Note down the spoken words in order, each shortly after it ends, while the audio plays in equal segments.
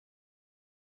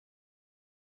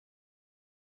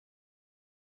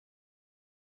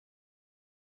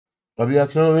Abi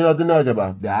akşam oyun adı ne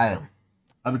acaba? Ya.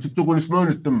 Abi Türkçe konuşmayı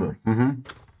unuttun mu? Hı hı.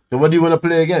 So what do you want to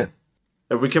play again?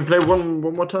 We can play one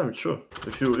more time, sure.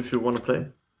 If you want to play.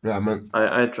 Yeah, man.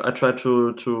 I try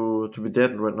to be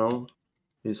dead right now.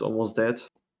 He's almost dead.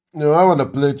 No, I want to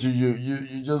play to you.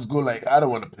 You just go like, I don't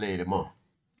want to play anymore.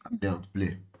 I'm down to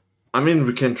play. I mean,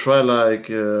 we can try like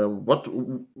what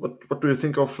do you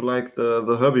think of like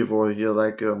the herbivore here,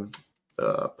 like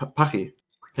Pachy,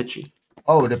 Pachy?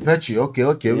 Oh, the Pachy. Okay,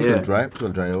 we Yeah. can try. We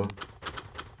can try it.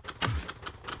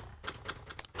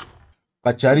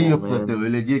 Kaçarı Come on, yok man. zaten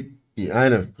ölecek.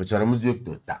 Aynen kaçarımız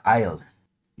yoktu. The Isle.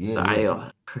 Yeah, The yeah.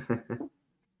 Isle.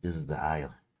 This is the Isle.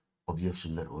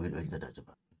 Objection'lar oyun öyle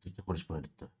acaba? Türkçe konuşmayı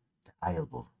unuttu. The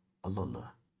Isle bu. Allah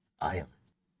Allah. Isle.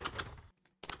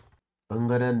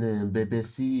 Ankara'nın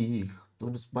bebesi.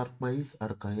 Donuz bakmayız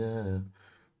arkaya.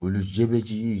 Ölüz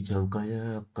cebeci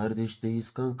Çankaya.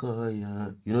 Kardeşteyiz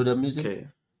kankaya. You know that music? Okay.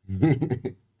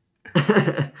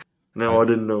 No, I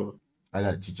didn't know. I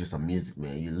gotta teach you some music,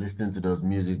 man. You listening to those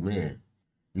music, man.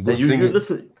 You go And you sing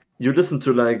it. you listen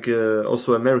to like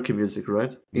also American music,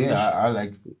 right? Yeah, I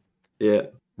like Yeah.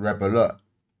 rap a lot.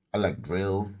 I like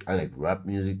drill. I like rap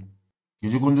music.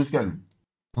 Gece gündüz geldim.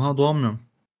 Aha doğamıyorum.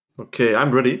 Okay,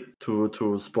 I'm ready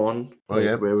to spawn Oh,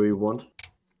 yeah. wherever you want.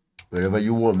 Wherever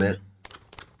you want, man.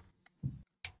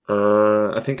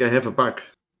 I think I have a bug.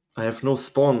 I have no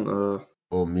spawn.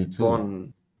 Oh, me too.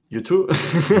 Spawn. You too?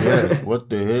 Yeah. What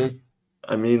the heck?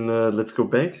 I mean, let's go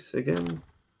back again.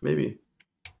 Maybe.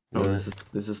 No, Yeah.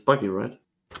 this is buggy, right?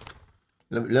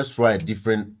 Let's try a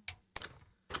different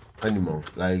animal.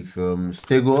 Like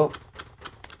stego.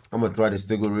 I'm gonna try the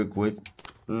stego real quick.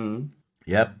 Mm.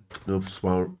 Yep. No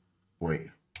spawn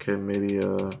point. Okay, maybe.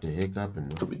 What the heck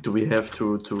happened? Do we have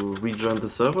to rejoin the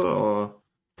server or?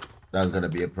 That's gonna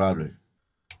be a problem.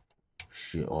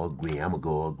 Shit, all green. I'm gonna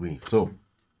go all green. So,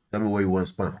 tell me where you want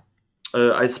to spawn.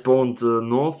 I spawned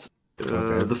north.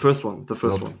 Okay. The first one. The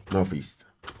first one. Northeast.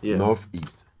 Yeah.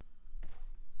 Northeast.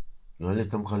 No, let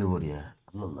them call it yeah.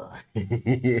 Allah.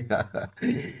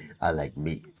 I like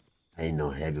meat. I ain't no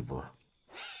herbivore.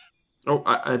 Oh,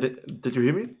 I did you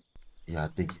hear me? Yeah, I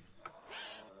think.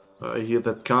 I hear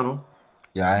that Kano.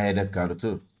 Yeah, I had that kind of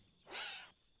too.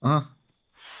 Aha.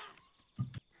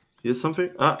 Here's something.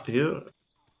 Here.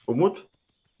 Umut?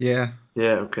 Yeah.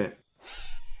 Yeah, okay.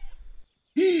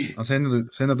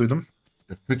 Seni de duydum.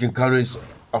 The freaking Kano is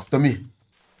after me.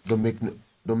 Don't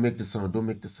make the sound. Don't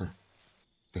make the sound.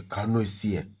 The Kano is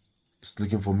here. It's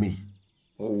looking for me.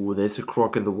 Oh, there's a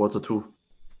croc in the water too.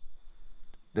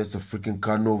 There's a freaking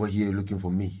Kano over here looking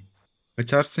for me.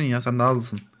 Kaçarsın ya, sen daha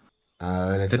hızlısın.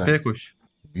 Öyle Tepeye koş.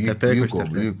 Büyük, Tepeye büyük koş, o.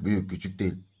 tepeye. Büyük, küçük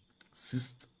değil.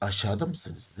 Siz aşağıda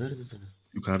mısınız? Neredesiniz?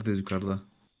 Yukarıdayız, yukarıda.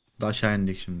 Daha aşağı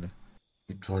indik şimdi.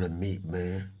 You trying to meet,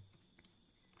 man.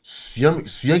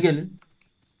 Suya gelin.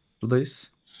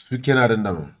 Sudayız. Su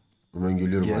kenarında mı? Ben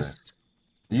geliyorum oraya. Yes.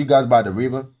 You guys by the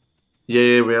river?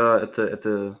 Yeah, we are at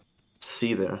the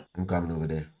sea there. I'm coming over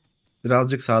there.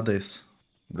 Birazcık sağdayız.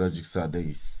 Birazcık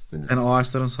sağdayız. Yani o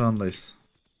ağaçların sağındayız.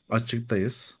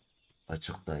 Açıktayız.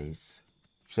 Açıktayız.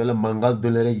 Şöyle mangal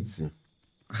dönere gitsin.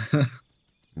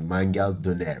 Mangal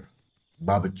döner.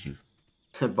 Barbecue.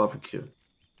 Barbecue.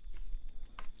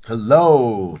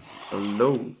 Hello.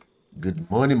 Hello. Good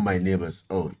morning, my neighbors.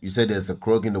 Oh, you said there's a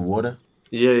croc in the water?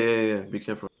 Yeah. Be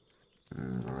careful.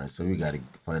 All right, so we gotta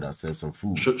find ourselves some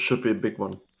food. Should be a big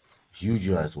one. Huge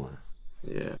ass one.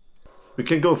 Yeah. We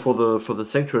can go for the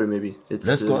sanctuary maybe. It's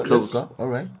Let's go. close. Let's go. All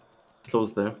right.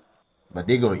 Close there. But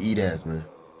they gonna eat ass, man.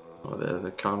 Oh,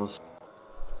 the Carnos.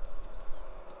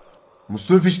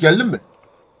 Mustafa fish geldin mi?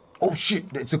 Oh shit,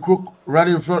 it's a crook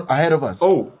running in front ahead of us.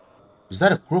 Oh, Is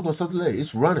that a crook or something like that?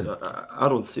 It's running. I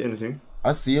don't see anything.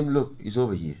 I see him. Look, he's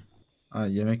over here. Ha,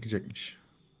 yemek yiyecekmiş.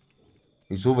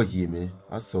 He's over here, man.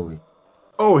 I saw him.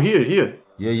 Oh, here. Yeah.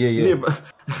 Near,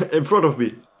 in front of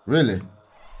me. Really?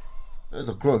 There's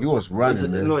a crook. He was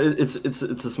running, man. No,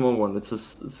 it's a small one. It's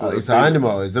It's an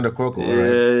animal. It's not a croc, Yeah,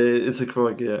 right? it's a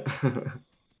croc. Yeah.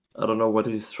 I don't know what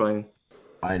he's trying.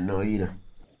 I know either.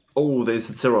 Oh, there's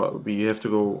a Terra. We have to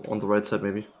go on the right side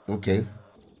maybe. Okay.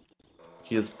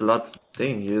 Here's blood.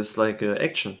 Dang, here's like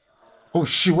action. Oh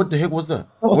shit, what the heck was that?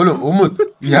 Oğlum Umut.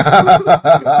 Ya.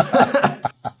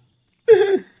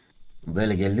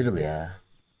 Böyle gelir mi ya?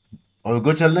 O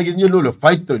Göçer'le gidince ne oluyor?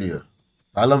 Fight dönüyor.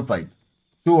 Sağlam fight.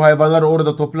 Şu hayvanlar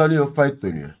orada toplanıyor, fight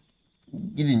dönüyor.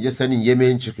 Gidince senin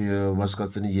yemeğin çıkıyor,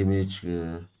 başkasının yemeği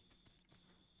çıkıyor.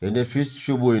 Nefis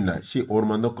şu bu oyunlar.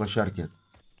 Ormanda koşarken.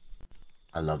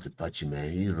 I love the Pachy, man.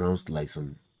 He runs like some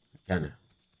kind of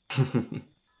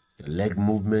the leg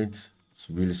movement. It's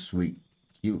really sweet,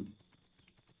 cute.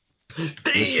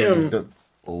 Damn!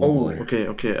 Oh Oh, boy.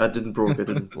 okay. I didn't broke. I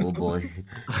didn't. Oh boy.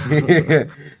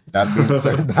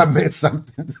 that meant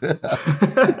something.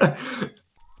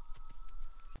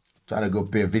 Trying to go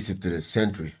pay a visit to the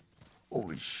Sentry.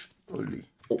 Holy.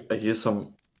 Oh, I hear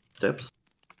some steps.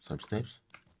 Some steps.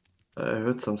 I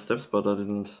heard some steps, but I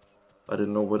didn't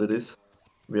know what it is.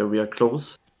 We are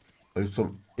close.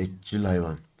 Also, a July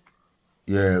one.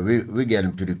 Yeah, we're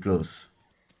getting pretty close.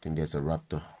 I think there's a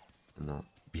raptor. No,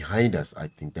 behind us. I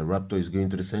think the raptor is going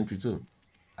to the Sentry too.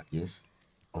 I guess.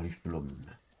 Holy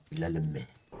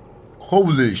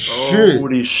shit,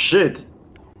 Holy shit!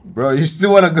 bro! You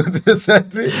still wanna go to the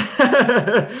Sentry?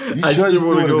 You I sure you still still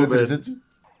wanna wanna go, go to the man. Sentry?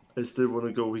 I still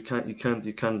wanna go. You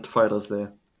can't fight us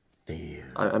there.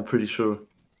 Damn. I'm pretty sure.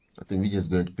 I think we're just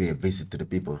going to pay a visit to the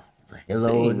people. It's like,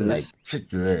 hello, and like, Yes.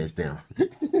 sit your ass down.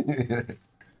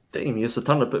 Damn, here's a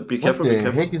thunder. But be What careful. Be the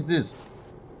careful. heck is this?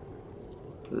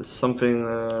 There's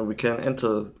something we can enter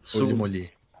Holy soon.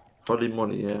 moly. Holy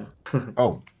moly, yeah.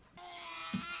 Oh.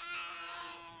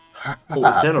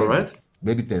 Oh, Tenor, Baby. right?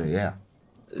 Baby tenor, yeah.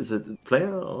 Is it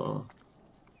player or?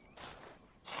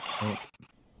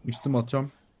 Üstüme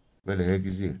atıyorum. Where the heck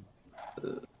is he?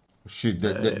 Shit,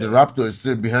 the raptor is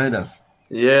still behind us.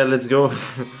 Yeah, let's go.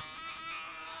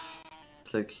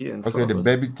 It's like here in Okay, front the of us.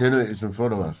 baby tenor is in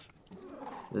front of us.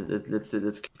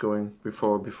 Let's keep going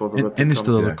before the En weapon üstte comes.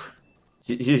 doluk.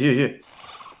 Here.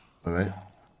 All right.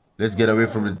 Let's get away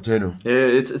from the tenor.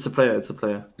 Yeah, it's a player. It's a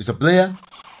player. It's a player?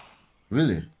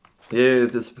 Really? Yeah,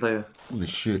 it is a player. Holy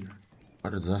shit.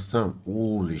 What does that sound?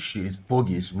 Holy shit, it's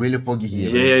foggy. It's really foggy here.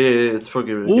 Yeah, man. yeah. It's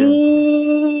forgiven again.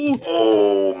 Ooh!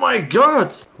 Oh my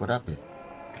god! What happened?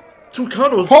 Two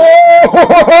cuddles.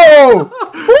 Oh!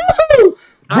 Woo!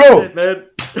 Bro, Man.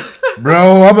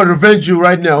 bro, I'm gonna revenge you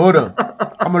right now. Hold on.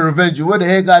 I'm gonna revenge you. What the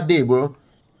heck I did, bro?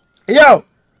 Yo,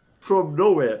 From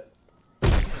nowhere.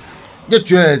 get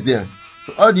your ass there.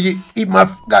 Oh, did you eat my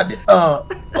goddamn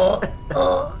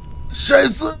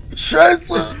Scheiße.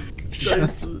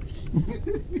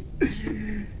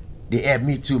 They add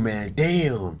me too, man.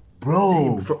 Damn,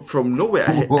 bro. From nowhere.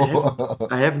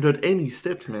 I haven't heard any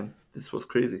steps, man. This was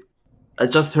crazy. I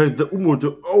just heard the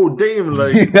oh damn,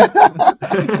 like.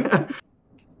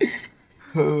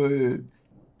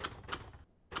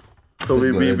 So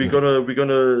Let's go. we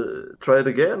gonna try it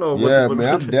again or Yeah, what?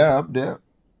 man, I'm there.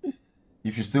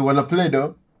 If you still wanna play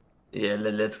though. Yeah,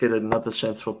 let's get another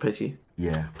chance for Pachy.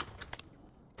 Yeah.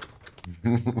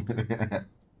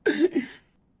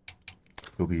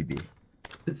 Okay, dear.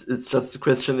 It's just a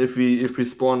question if we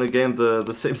spawn again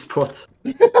the same spot.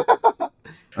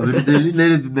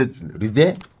 Is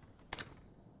there?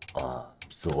 I'm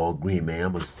still all green, man.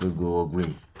 I'm gonna still go all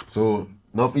green. So,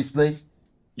 Northeast play?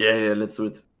 Yeah, let's do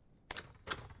it.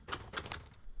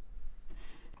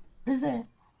 What is that?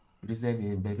 What is that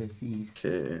in baby seas?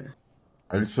 Okay.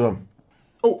 Are you sure?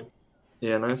 Oh,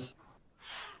 yeah, nice.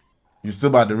 You still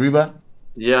by the river?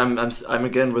 Yeah, I'm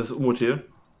again with Umut here.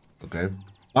 Okay.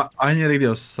 Aynı yere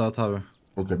gidiyoruz Saat abi.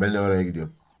 Okay, ben de oraya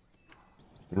gidiyorum.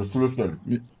 Resul hoş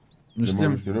geldin.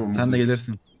 Müslüm Müslüm, sen de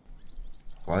gelirsin.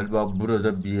 Galiba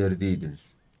burada bir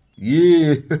yerdeydiniz.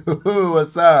 Yeah,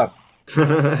 what's up?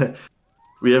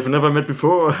 We have never met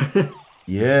before.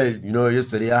 Yeah, you know,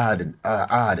 yesterday I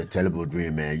had a terrible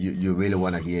dream, man. You really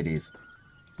want to hear this?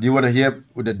 Do you want to hear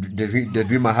the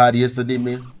dream I had yesterday,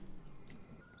 man?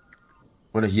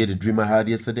 Want to hear the dream I had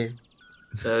yesterday?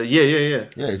 Yeah.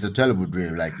 Yeah, it's a terrible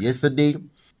dream. Like yesterday,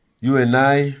 you and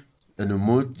I and the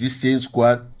mood, this same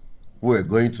squad, we were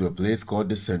going to a place called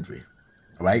the Sentry,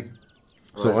 right?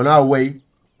 So on our way,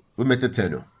 we met the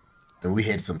tunnel, and we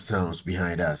heard some sounds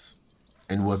behind us,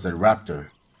 and it was a raptor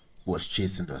who was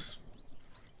chasing us.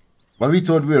 When we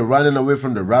thought we were running away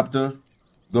from the raptor,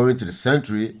 going to the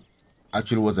Sentry,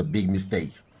 actually was a big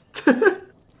mistake.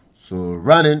 So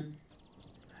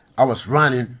I was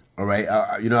running. All right,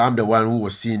 I'm the one who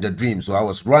was seeing the dream. So I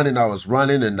was running,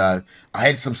 and I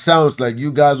had some sounds like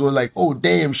you guys were like, "Oh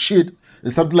damn, shit,"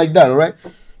 and something like that. All right,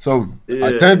 so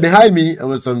I turned behind me, and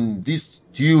was these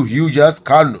two huge ass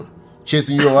cardinal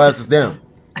chasing your asses down,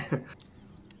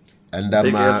 and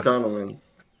Big ass Ghana, man.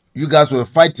 you guys were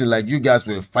fighting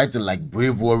like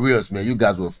brave warriors, man. You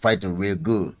guys were fighting real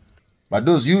good, but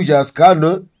those huge ass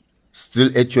cardinal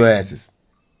still ate your asses.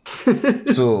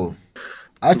 So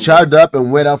I charged up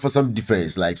and went out for some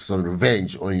defense, like some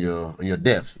revenge on your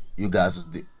death. You guys'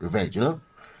 revenge, you know.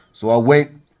 So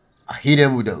I hit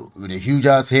him with a huge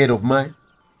ass head of mine,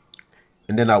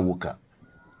 and then I woke up.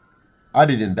 I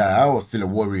didn't die. I was still a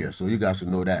warrior, so you guys should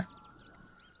know that.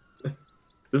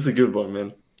 This is a good one,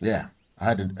 man. Yeah, I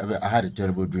had a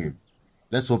terrible dream.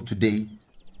 Let's hope today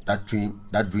that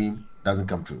dream doesn't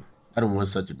come true. I don't want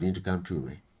such a dream to come true,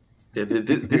 man. Yeah,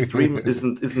 this dream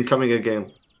isn't coming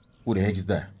again. Who the heck is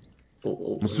that?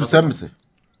 Musu another sen one. misin?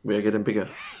 We are getting bigger.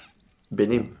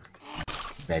 Benim.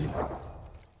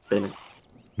 Benim.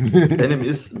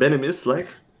 Benim is like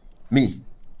Me.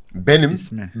 Benim.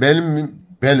 İsmi.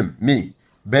 Benim. Me.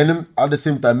 Benim at the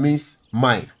same time means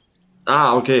mine.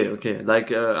 okay.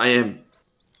 Like I am.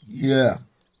 Yeah.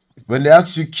 When they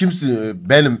ask you kimsin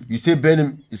benim, you say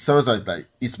benim, it sounds like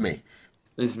it's me.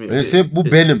 It's me. When you say bu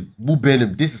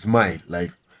benim, this is mine.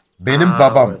 Like benim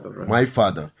babam, right. my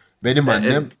father. Benim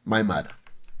annem, and- my mother.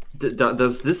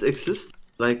 Does this exist?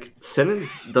 Like senin?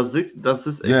 Does this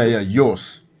exist? Yeah,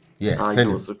 yours. Yeah,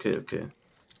 senin. Yours. Okay.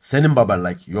 Senin baba,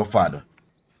 like your father.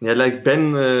 Yeah, like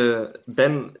Ben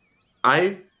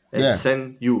I and Yeah.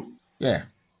 Sen you. Yeah.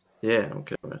 Yeah,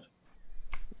 okay, right.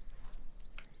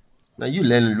 Now you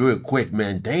learning real quick,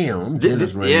 man. Damn, I'm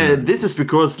jealous right now. This is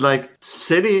because like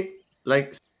Seni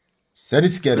like Sen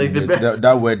is scared Like of the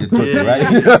that word they taught you, Yeah. right?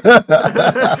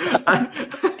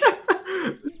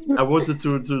 I wanted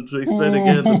to explain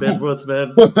again the bad words,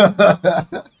 man.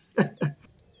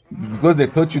 Because they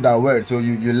taught you that word, so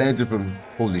you learned it from.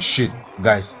 Holy shit,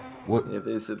 guys! What Yeah,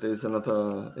 there's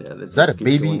another. Yeah, is that? A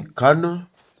baby cardinal?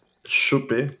 Should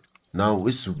be. Now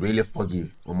it's really foggy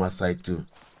on my side too.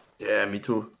 Yeah, me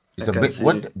too. It's I a can't see.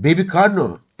 what? Baby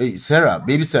cardinal? Hey, Sarah,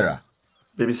 baby Sarah.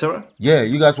 Baby Sarah? Yeah,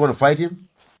 you guys want to fight him?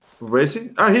 Where is he?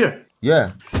 Here.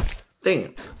 Yeah.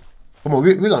 Dang. Come on,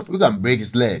 we gonna break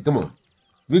his leg. Come on,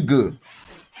 we good.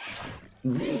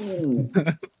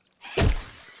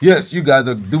 Yes, you guys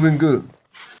are doing good.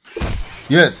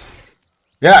 Yes.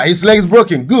 Yeah, his leg is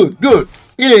broken. Good.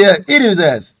 Eat his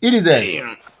ass.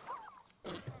 Damn.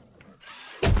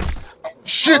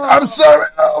 Shit, I'm sorry.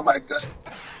 Oh my god.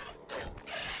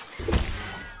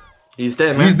 He's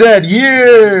dead, man. He's dead.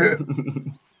 Yeah.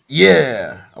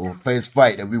 Yeah. Our first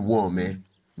fight and we won, man.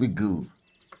 We good.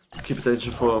 Keep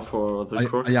attention for the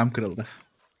croc. Ayağım kırıldı.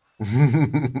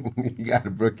 You got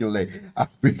a broken leg. I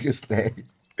break his leg.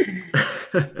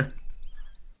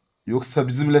 Yoksa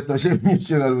bizim milletten şey mi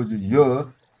geçiyor galiba? Yo.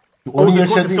 Onun the croc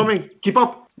is yaşadığı... coming. Keep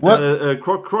up. What?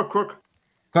 Croc.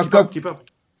 Kalk. Keep up.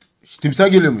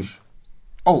 Timsah geliyormuş.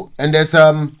 Oh, and there's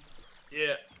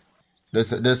Yeah.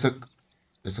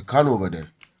 there's a con over there.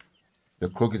 The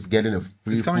croc is getting a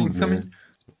free It's coming, food, it's man. coming.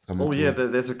 Coming Oh through.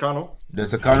 yeah, there's a cano.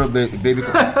 There's a con baby.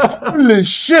 Holy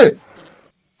shit!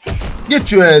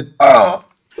 Get your head. Oh,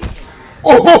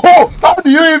 how do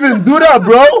you even do that,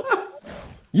 bro?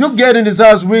 You get in his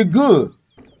house real good.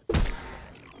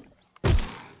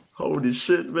 Holy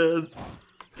shit, man.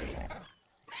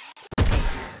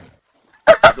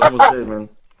 It's almost dead, man.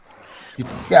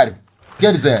 Got him.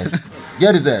 Get his ass.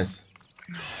 Get his ass.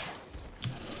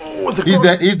 Oh, the He's croc.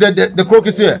 dead. He's dead. The croc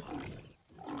is here.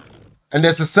 And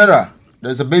there's a Sarah.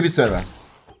 There's a baby Sarah.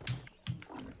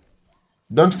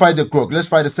 Don't fight the croc. Let's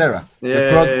fight the Sarah.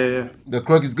 Yeah. The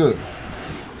croc is good.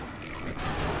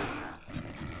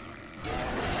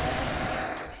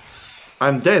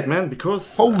 I'm dead, man,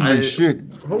 because Holy shit.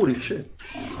 Holy shit.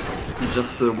 He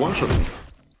just one-shot me.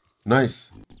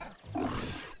 Nice.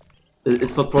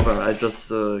 It's not problem. I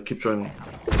just keep joining.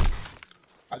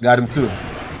 I got him too.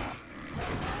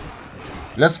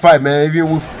 Let's fight, man.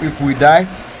 Even if we die.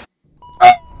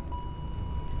 Ah!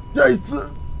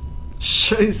 Scheiße.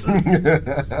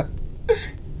 Scheiße.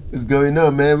 It's going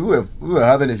on, man. We were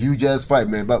having a huge ass fight,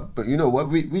 man. But you know what?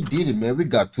 We did it, man. We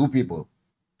got 2 people.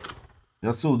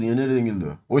 Nasıl oldu ya? Nereden geldi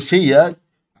o? O şey ya.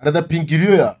 Arada pink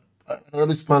giriyor ya. Arada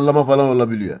bir spanlama falan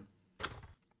olabiliyor.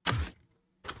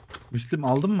 Müslüm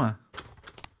aldın mı?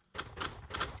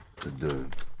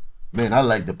 Man, I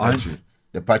like the Pachy.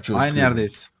 The Pachy was Aynı cool.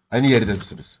 yerdeyiz. Aynı yerde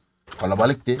misiniz?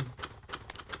 Kalabalıktı.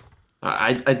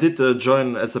 I did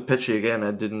join as a Pachy again.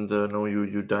 I didn't know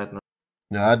you died now.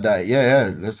 No, I died.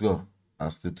 Yeah. Let's go. I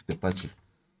still took the Pachy.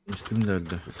 Müslüm de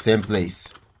öldü. Same place.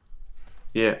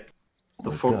 Yeah. The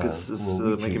Oh, fog God. is Well, we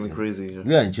making me chasing. crazy.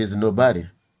 We ain't chasing nobody.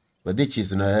 But they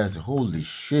chasing our ass. Holy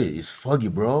shit. It's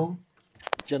foggy, bro.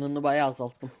 Canını bayağı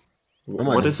azalttım. I'm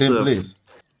at the same place.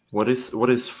 What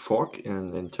is fog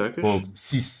in Turkish? Fog.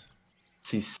 Sis.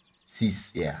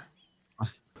 Sis. Yeah.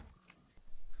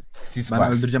 Sis Ben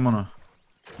var. öldüreceğim onu.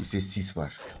 İşte sis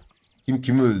var. Kim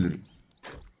kimi öldürüyor?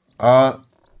 Aa,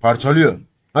 parçalıyor.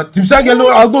 Ha, timsah geldi,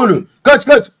 aldı onu. Kaç.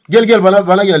 Gel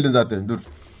bana geldin zaten. Dur.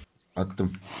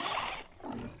 Attım.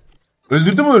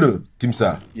 Öldürdü mü onu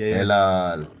timsah? Yeah.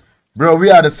 Helal. Bro,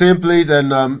 we are the same place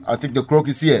and I think the croc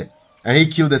is here. And he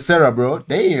killed the Sarah, bro.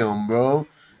 Damn, bro.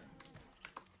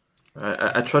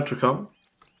 I tried to come.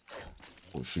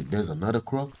 Oh shit, there's another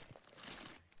croc.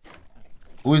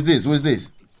 Who is this?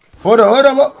 Hold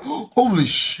on. Holy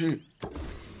shit.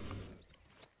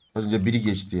 Az önce biri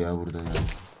geçti ya buradan ya.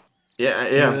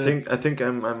 Yeah. I think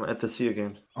I'm at the sea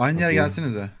again. Aynı yer Okey.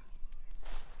 gelsenize.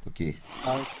 Okay.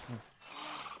 Abi,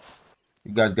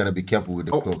 You guys gotta be careful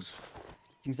with the Oh. crocs.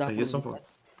 timsah I hear vurdu. something.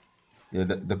 Yeah,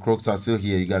 the crocs are still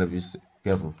here. You gotta be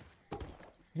careful.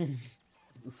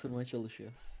 Isırmaya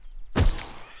çalışıyor.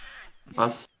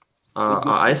 Us.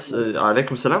 Ice.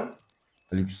 Alaikum salam.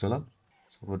 Aleykümselam.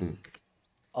 What do you?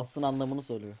 Aslın anlamını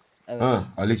soruyor. Evet. Ha,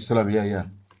 aleykümselam ya ya.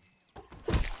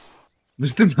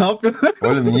 Müslüm ne yapıyorsun?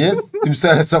 Oğlum niye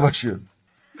timsahla savaşıyor?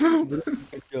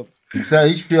 Kaçıyorum. Timsah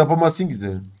hiçbir şey yapamazsın ki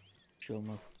sen. Bir şey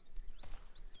olmaz.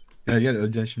 Gel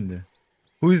öleceksin şimdi.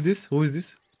 Who is this? Who is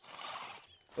this?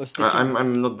 Östeki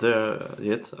I'm not there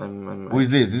yet. Who is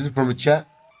this? This is from the chat.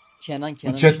 Kenan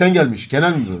Bu chatten gelmiş.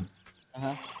 Kenan mı bu?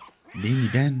 Aha.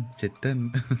 Ben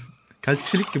chatten. Kaç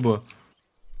kişilik ki bu?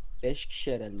 5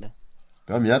 kişi herhalde.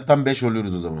 Tamam ya tam 5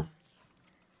 oluyoruz o zaman.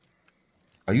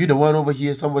 Are you the one over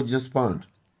here? Somebody just spawned.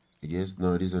 I guess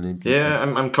no, it is an NPC. Yeah,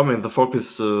 I'm coming. The fog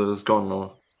is gone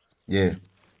now. Yeah.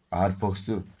 Hard fox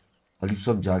too.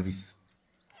 Aleykümselam Jarvis.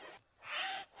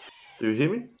 Do you hear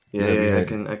me? Yeah, Yeah, we I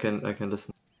heard can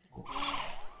listen.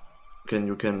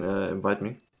 You can invite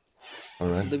me.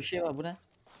 Alright. Burada bir şey var, bu ne?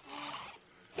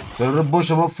 Server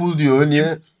boş ama full diyor.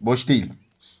 Niye? Boş değil.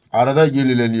 Arada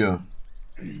yenileniyor.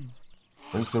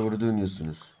 Hangi server'ı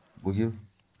dönüyorsunuz? Bu kim?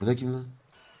 Bu da kim lan?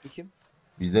 Bu kim?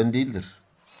 Bizden değildir.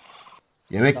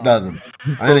 Yemek Tamam. lazım.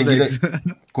 Aynen gide. Codex.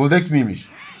 Codex miymiş?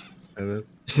 Evet.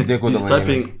 Gidek o He's zaman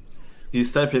yemek.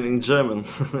 He's typing in German.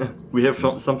 We have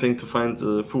found something to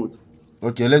find food.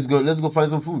 Okay, let's go find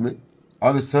some food man.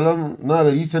 Abi selam, ne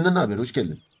haber? İyi senden ne haber? Hoş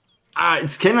geldin.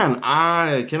 It's Kenan.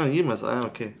 Kenan Yilmaz.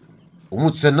 Okay.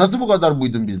 Umut sen nasıl bu kadar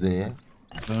buydun bizde ya?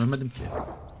 Ben ölmedim ki.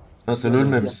 Ha sen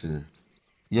ölmemişsin.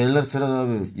 Yeniler Serhat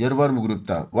abi. Yer var mı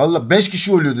grupta? Valla 5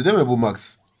 kişi oluyordu değil mi bu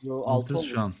max? Yo 6 Altız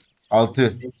şu an.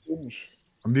 6. 5 değilmiş.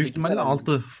 Büyük Sekiz ihtimalle herhalde.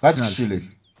 6. Kaç kişilik?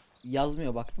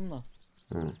 Yazmıyor, baktım da.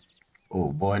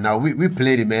 Oh boy, now we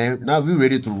played it man. Now we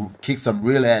ready to kick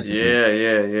some real asses. Man.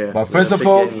 Yeah. But first of Big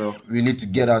all, game now. we need to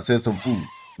get ourselves some food.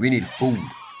 We need food.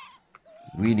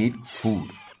 We need food.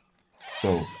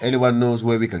 So, anyone knows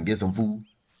where we can get some food?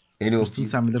 Any of Müslüm you?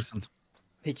 sen bilirsin.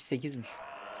 Pachy 8'miş.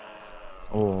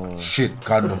 Oo. Shit,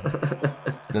 karnı.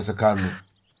 There's a karnı.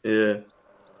 Yeah.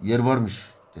 Yer varmış.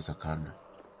 There's a karnı.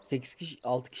 8 kişi,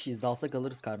 6 kişiyiz. Dalsak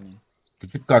alırız karnıyı.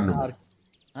 Küçük karnı mı?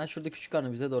 Ha şurada küçük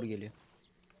karnı bize doğru geliyor.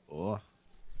 Oo.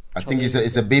 I think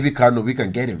it's a baby karnı. We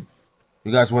can get him.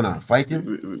 You guys wanna fight him?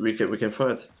 We can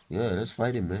fight. Yeah, let's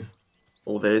fight him man.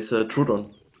 Oh, there is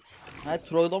Trudon. Ha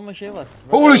Troydon ve şey var.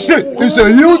 Holy shit! It's a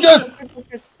huge ass!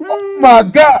 Oh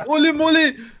my god! Oli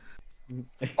moli.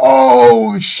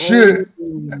 Oh shit!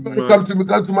 Come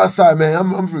to my side man.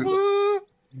 I'm free.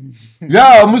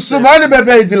 Ya Müslüm hani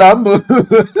bebeydi lan bu?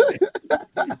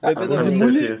 Bebe de I'm var.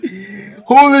 safe here.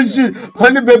 Holy shit!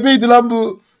 Hani bebeydi lan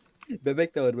bu?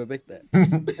 Bebek de var, bebek de.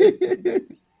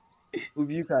 Bu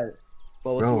büyük hali.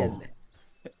 Babası Bro. geldi.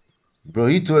 Bro,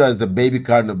 he told us a baby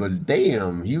cardinal, but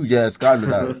damn, huge ass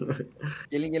cardinal.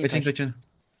 Gelin gelin Kaçın kaç. kaçın.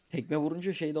 Tekme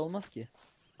vurunca şey de olmaz ki.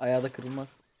 Ayağı da kırılmaz.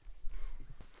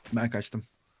 Ben kaçtım.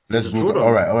 Let's It's a group. Trudon.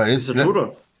 All right. It's a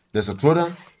Trudon. There's a Troda.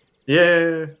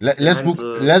 Yeah.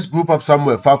 Let's group up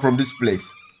somewhere far from this place.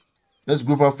 Let's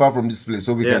group up far from this place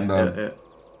so we Yeah, can yeah.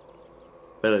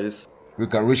 Better is. we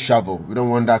can reach shovel. We don't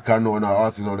want that cardinal on our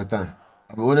asses all the time.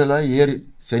 Abi o ne lan yer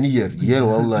seni yer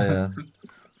vallahi ya.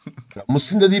 Ya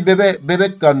Müslüm dediği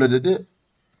bebek karnı dedi.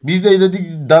 Biz de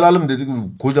dedik dalalım dedik.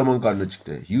 Kocaman karnı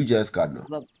çıktı. Huge ass karnı.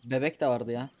 Burada bebek de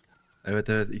vardı ya. Evet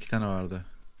 2 tane vardı.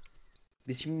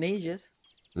 Biz şimdi ne yiyeceğiz?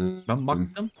 Ben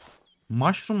baktım.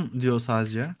 Mushroom diyor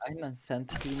sadece. Aynen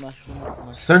century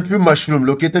mushroom. Century mushroom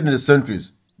located in the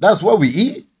centuries. That's what we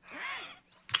eat.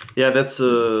 Yeah, that's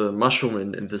mushroom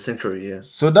in the sanctuary. Yeah.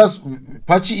 So that's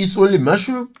Pachy is only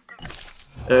mushroom.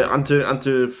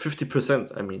 Until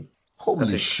 50%. I mean. Holy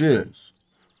think. shit!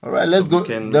 All right, let's So go. we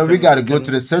can- Then we can- gotta go can-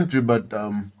 to the century, but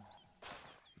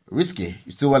risky.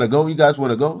 You still wanna go? You guys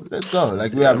wanna go? Let's go.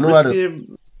 Like we have no other.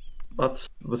 Risky, but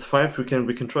with 5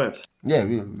 we can try it. Yeah,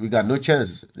 we got no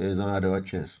chances. There's no other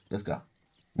chance. Let's go.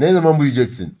 Ne zaman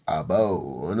büyüyeceksin? Aba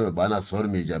onu bana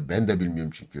sormayacağım. Ben de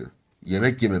bilmiyorum çünkü.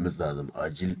 Yemek yememiz lazım.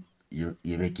 Acil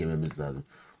yemek yememiz lazım.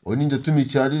 Onun da tüm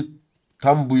içeriği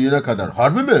tam bu yene kadar.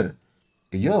 Harbi mi?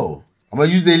 Yo. Ama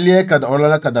 %50'ye kadar,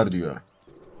 orana kadar diyor.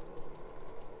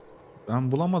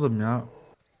 Ben bulamadım ya.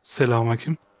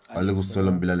 Selamünaleyküm.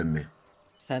 Aleykümselam Bilal'im mi?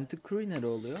 Century nere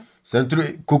oluyor? Century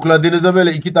kukladığınızda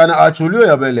böyle 2 tane ağaç oluyor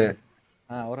ya böyle.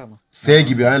 Ha ora mı? S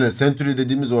gibi aynen. Century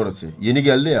dediğimiz orası. Yeni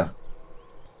geldi ya.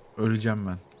 Öleceğim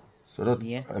ben. Sonra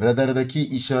Niye? radardaki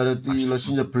işareti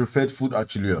ulaşınca perfect food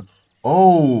açılıyor.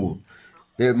 Oh,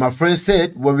 my friend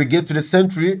said when we get to the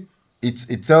century,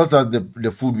 it tells us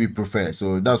the food we prefer.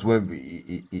 So that's when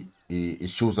it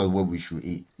shows us what we should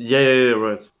eat. Yeah,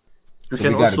 right. You So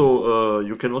can we gotta-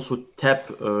 also tap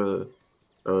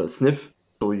sniff,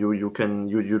 so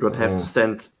you don't have to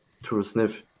stand to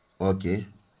sniff. Okay.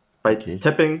 By Okay.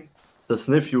 tapping the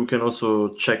sniff, you can also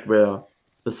check where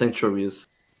the sanctuary is.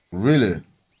 Really?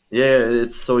 Yeah,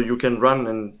 it's so you can run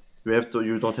and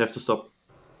you don't have to stop.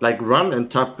 Like run and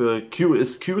tap Q.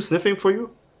 Is Q sniffing for you?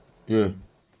 Yeah.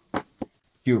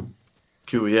 Q.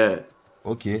 Q, yeah.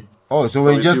 Okay. Oh, so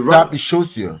when you if just you tap, run- it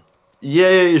shows you. Yeah,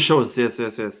 it shows. Yes.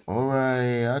 All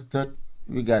right. I thought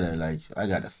I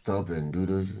gotta stop and do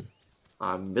those.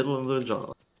 I'm middle of the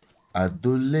jungle.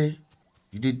 Adole,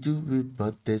 you did do it,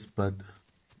 but this, but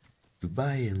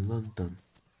Dubai and London.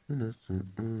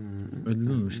 Öldü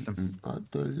mü Müslüm?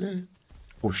 Adole.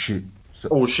 Oh shit. So,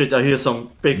 Oh shit, I hear some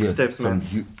big yeah, steps, man.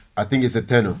 I think it's a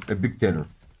tenor, a big tenor.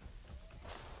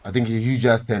 I think it's a huge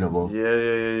ass tenor, bro.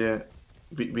 Yeah.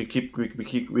 We keep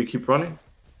running.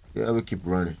 Yeah, we keep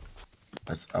running.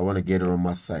 I want to get it on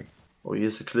my side. Oh,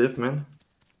 here's a cliff, man.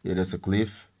 Yeah, there's a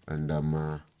cliff, and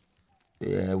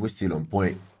yeah, we're still on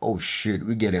point. Oh shit,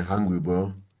 we're getting hungry,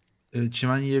 bro.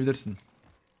 Çimen yiyebilirsin.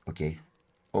 Okay.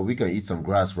 Oh, we can eat some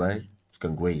grass, right? We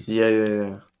can graze.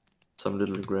 Yeah. Some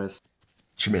little grass.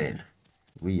 Man,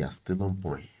 we are still on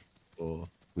point. Oo.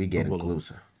 We're getting Double.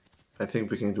 closer. I think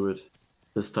we can do it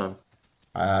this time.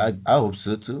 I hope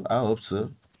so too. I hope so.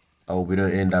 I hope we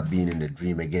don't end up being in the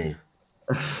dream again.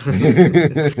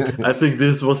 I think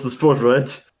this was the spot,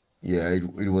 right? Yeah,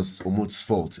 it was Umut's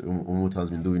fault. Umut has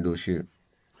been doing those shit.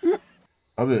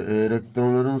 Abi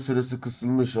reklamların süresi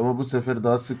kısılmış ama bu sefer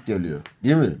daha sık geliyor.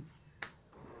 Değil mi?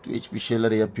 Hiçbir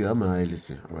şeyler yapıyor ama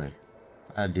hayırlısı. Alright.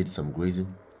 I did some grazing.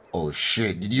 Oh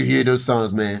shit, did you hear those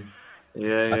sounds, man?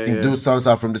 Yeah. I think those sounds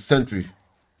are from the century.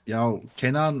 Ya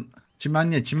Kenan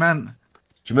çimen ye çimen.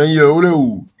 Çimen ye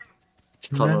ulu.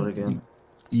 Tunnel again.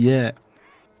 Ye.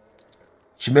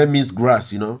 Çimen means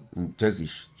grass, you know, in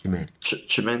Turkish. Çimen.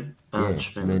 Çimen. Yeah, Çimen.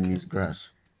 çimen means grass.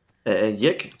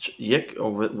 Yek,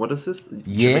 or what is this?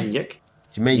 Yeah. Çimen yek.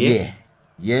 Çimen Ye? ye.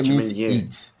 Ye means Çimen ye.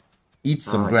 eat. Eat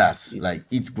some Ah, grass, eat. like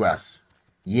eat grass.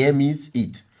 Ye means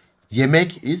eat.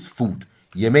 Yemek is food.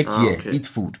 Yemek ye, okay. eat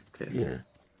food. Okay. Yeah,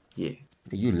 Yeah.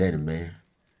 you let him, man.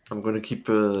 I'm gonna keep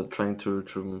trying to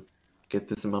get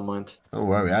this in my mind. Don't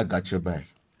worry, I got your back.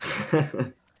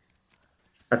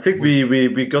 I think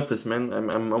we got this, man.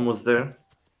 I'm almost there.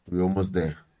 We're almost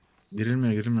there.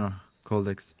 Girilmiyor.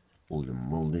 Coldex. Holy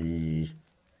moly.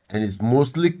 And it's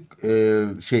mostly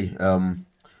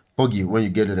foggy when you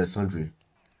get to that country.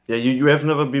 Yeah, you have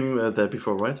never been there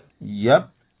before, right? Yep.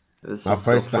 This My is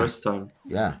first your time. first time.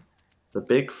 Yeah. The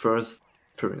big first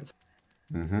experience.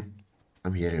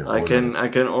 I'm hearing I all can of this. I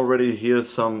can already hear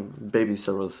some baby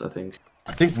sorrows, I think.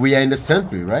 I think we are in the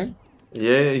century, right?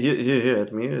 Yeah, here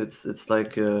at me. It's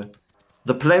like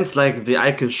the plants like the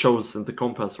icon shows in the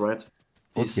compass, right?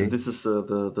 Okay. This is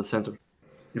the center.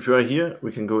 If you are here,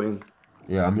 we can go in.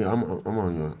 Yeah, I mean, I'm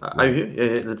on your. Are you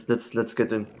here? Yeah. Let's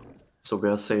get in, so we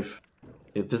are safe.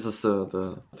 Yeah, this is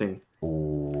the thing.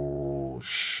 Oh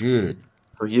shit!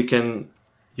 So you can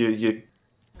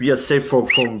we are safe from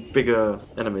bigger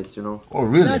enemies, you know. Oh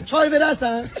really?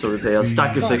 So they are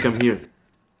stuck if they come here.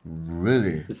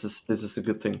 Really? This is a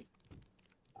good thing.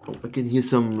 Oh, I can hear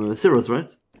some zeros, right?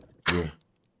 Yeah.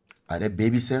 Are they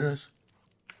baby sarahs?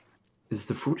 Is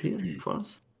the food here for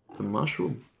us? The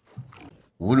mushroom.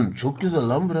 Oğlum çok güzel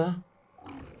lan bura.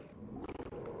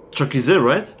 Çok güzel,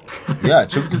 right? Ya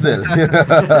çok güzel.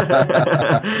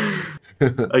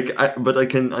 But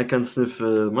I can sniff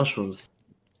mushrooms.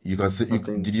 You can see.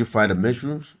 think- Did you find the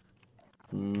mushrooms?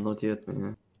 Not yet,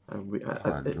 man.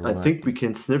 no, I think we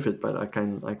can sniff it, but I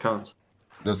can't.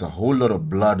 There's a whole lot of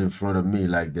blood in front of me.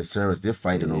 Like the sarahs, they're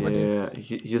fighting over there.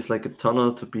 Yeah, here's like a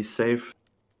tunnel to be safe.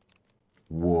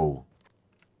 Whoa.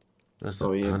 That's a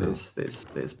Oh yeah, tunnel.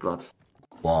 there's blood.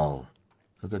 Wow.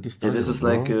 Look at this Yeah, tunnel. this is bro.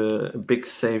 like a big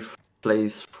safe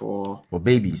place for For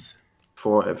babies.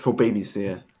 babies.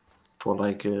 Yeah, for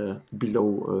like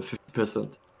below 50%.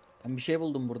 Ben bir şey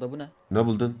buldum burada, bu ne? Ne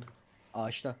buldun?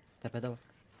 Ağaçta. Tepede bak.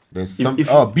 There's If- some. if-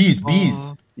 Oh, bees.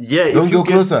 Yeah, Don't if you go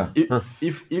closer. Huh.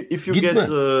 if you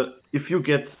Gitme.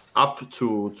 get up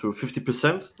to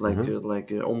 50%,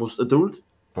 like almost adult,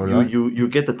 Alright. you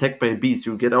get attacked by bees.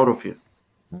 You get out of here.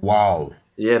 Wow.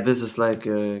 Yeah, this is like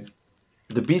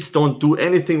the bees don't do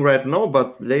anything right now,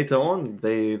 but later on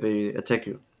they attack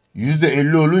you.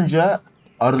 %50 olunca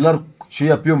arılar şey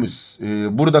yapıyormuş.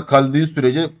 Burada kaldığın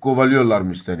sürece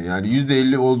kovalıyorlarmış seni. Yani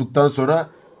 %50 olduktan sonra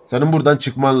senin buradan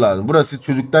çıkman lazım. Burası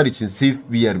çocuklar için safe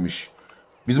bir yermiş.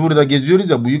 Biz burada geziyoruz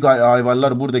ya, büyük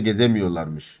hayvanlar burada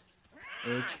gezemiyorlarmış.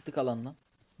 Çıktık alandan.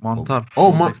 Mantar.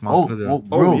 Oh, Context mantarı diyor. Oh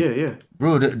bro. yeah.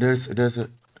 Bro, there's a...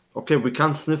 Okay, we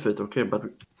can't sniff it. Okay, but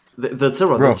that's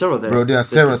Sarah. Bro, That's Sarah there. bro, there are That's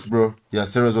Sarah's, it. bro. There are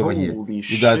Sarah's over here. Holy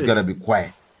You guys shit. gotta be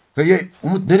quiet. Hey,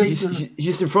 Umut nereye gidiyorsun?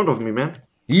 He's in front of me, man.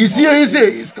 He's here.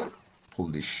 He's coming.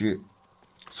 Holy shit.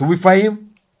 So we fight him?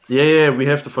 Yeah, we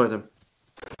have to fight him.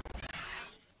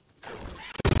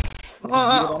 Biri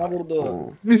bana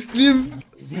vurdu. Müslüm.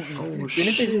 Oh Benim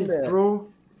shit, peşimde. bro.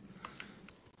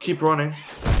 Keep running.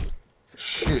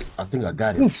 Shit, I think I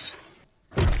got him.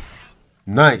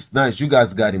 Nice. You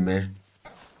guys got him, man.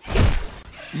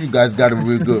 You guys got him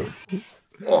real good.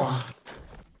 Oh.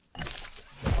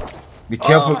 Be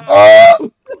careful. Oh!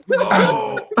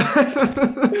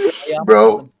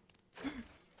 Bro.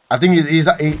 I think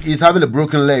he's having a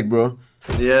broken leg, bro.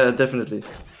 Yeah, definitely.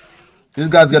 This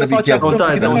guy's gotta be careful.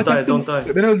 Don't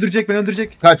die. Beni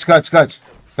öldürecek.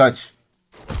 Kaç.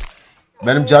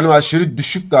 Benim canım aşırı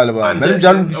düşük galiba. Benim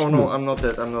canım düşük Oh mü? no, I'm not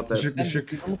dead. Düşük Ben düşük.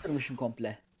 kafamı kırmışım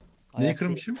komple. Neyi Ayak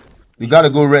kırmışım? You gotta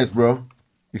go rest, bro.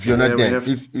 If you're not Yeah, dead.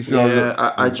 we If you're yeah,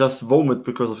 not... I just vomit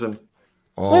because of him.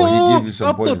 Oh, he gave you some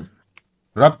Raptor. poison.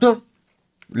 Raptor?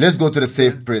 Let's go to the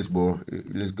safe place, bro.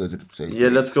 Let's go to the safe Yeah,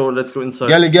 place. let's go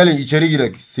inside. Gelin içeri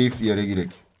girek. Safe yere girek.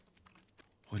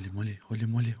 Holy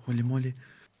moly.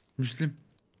 Müslüm.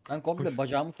 Ben komple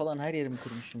bacağımı falan her yerimi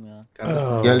kırmışım ya.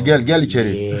 Gel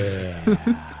içeri.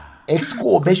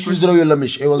 Exco 500 lira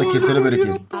yollamış. Eyvallah, kesene bereket.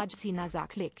 Acı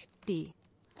nazaklık. Di.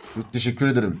 Çok teşekkür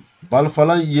ederim. Bal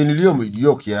falan yeniliyor mu?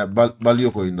 Yok ya. Bal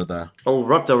yok oyunda daha. Oh,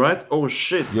 Raptor, right? Oh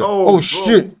shit. Yok. Oh, Oh bro.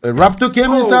 shit. Raptor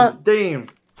came inside. Oh, damn.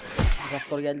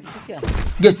 Raptor geldi dedik ya.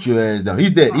 Get your ass down.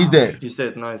 He's dead. He's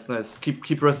dead. Nice.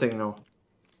 Keep resting now.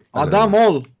 Adam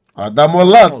ol. Adam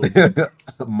ol lan.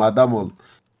 Madam ol.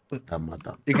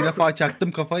 Adam. 2 defa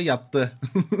çaktım kafayı yattı.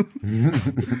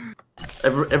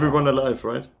 Everyone alive,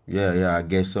 right? Yeah, I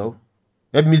guess so.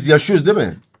 Hepimiz yaşıyoruz değil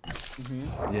mi?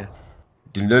 Yeah.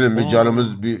 Dinlenelim bir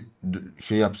canımız bir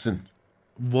şey yapsın.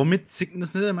 Vomit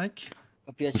sickness ne demek?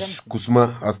 Kapıyı açar mısın?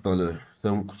 Kusma hastalığı.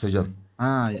 Sen kusacaksın.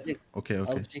 Ha, okey.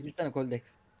 Al çekilsene Koldex.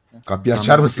 Kapıyı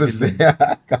açar mısın size?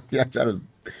 Kapıyı açar mısın?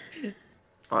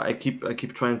 I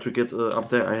keep trying to get up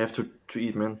there. I have to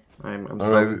eat, man. I'm Alright,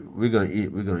 starving.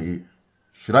 we're gonna eat.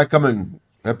 Should I come and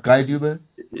help guide you, man?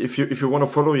 If you want to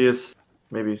follow, yes,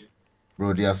 maybe.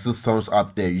 Bro, there are still sounds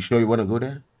up there. You sure you wanna go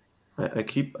there? I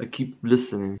keep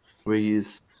listening where he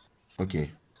is, Okay.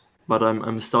 but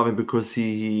I'm starving because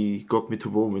he got me to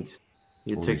vomit.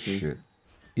 He Holy attacked me. shit.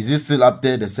 Is he still up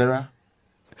there, the Sarah?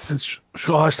 Siz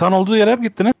şu ağaçtan olduğu yere mi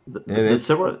gittiniz? The Evet.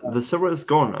 Sarah is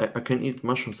gone. I can eat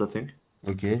mushrooms, I think.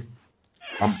 Okay.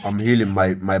 I'm healing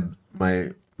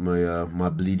my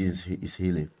bleeding is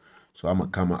healing. So I'm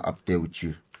gonna come up there with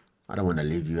you. I don't wanna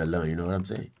leave you alone, you know what I'm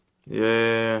saying?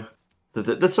 Yeah.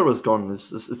 The Sarah is gone.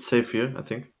 It's safe here, I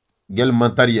think. Gel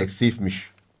mantar yiyek,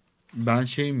 safe'miş. Ben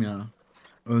şeyim ya.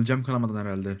 Öleceğim kanamadan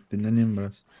herhalde. Dinleneyim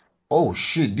biraz. Oh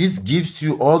shit, this gives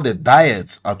you all the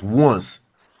diets at once.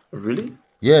 Really?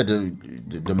 Yeah,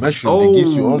 the mushroom, they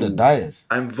gives you all the diets.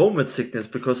 I'm vomit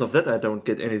sickness. Because of that, I don't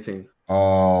get anything.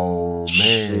 Oh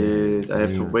man. Shit, I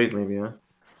have to wait maybe, huh?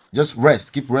 Just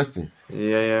rest, keep resting.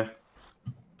 Yeah.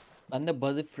 Bende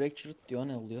body fractured diyor,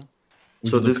 ne oluyor?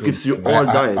 So this gives you all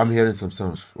diet. I'm hearing some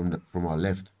sounds from our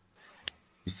left.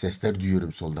 Bir sesler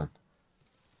duyuyorum soldan.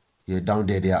 Yeah, down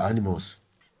there are animals.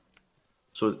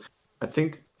 So I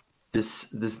think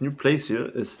this new place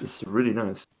here is really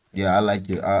nice. Yeah, I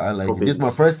like it. I like it. This is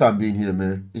my first time being here,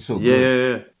 man. It's so good.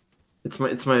 Yeah.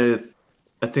 It's my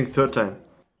I think third time.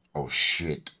 Oh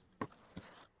shit.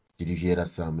 Did you hear that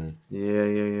sound, man?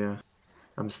 Yeah.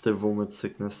 I'm still vomit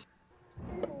sickness.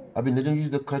 Abi neden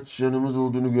yüzde kaç canımız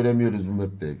olduğunu göremiyoruz bu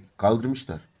map'te?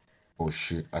 Kaldırmışlar. Oh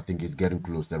shit, I think it's getting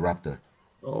close, the raptor.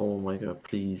 Oh my god,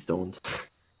 please don't.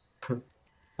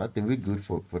 I think we're good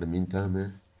for the meantime,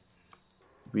 man.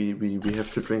 We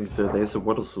have to drink. There's a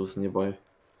water source nearby.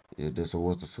 Yeah, there's a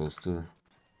water source too.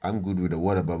 I'm good with the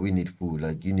water, but we need food.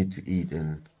 Like, you need to eat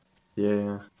and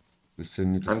Yeah. we still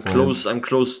need to I'm find...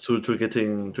 close to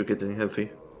getting healthy.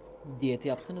 Diyeti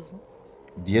yaptınız mı?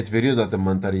 Diyet veriyor zaten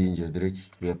mantar yiyince. Direkt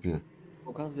yapıyor.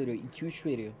 Çok az veriyor. 2-3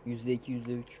 veriyor. %2,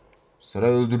 %3. Sera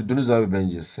öldürdünüz abi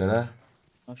bence. Sera.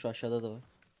 Ha, şu aşağıda da var.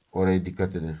 Oraya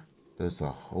dikkat edin. There's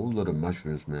a whole lot of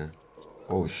mushrooms, man.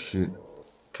 Oh shit.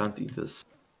 Can't eat this.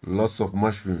 Lots of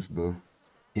mushrooms, bro.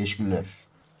 Teşekkürler.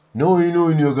 Ne oyunu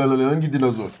oynuyor kanalı? Hangi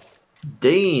dinozor?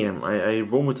 Damn,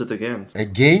 I vomited again.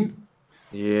 Again?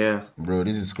 Yeah. Bro,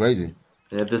 this is crazy.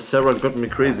 Yeah, this Sarah got me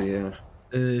crazy, yeah.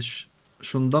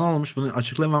 Şundan olmuş, bunu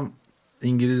açıklayamam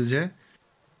İngilizce.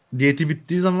 Diyeti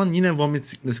bittiği zaman yine vomit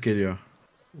sickness geliyor.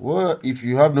 What if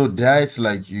you have no diet,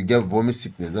 like you get vomit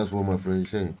sickness? That's what my friend is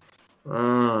saying.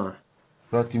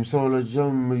 Ah, Timsah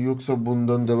olacağım mı yoksa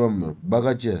bundan devam mı?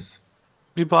 Bakacağız.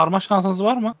 Bir bağırma şansınız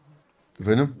var mı?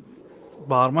 Efendim?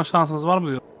 Bağırma şansınız var mı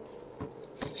diyor.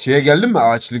 Şeye geldin mi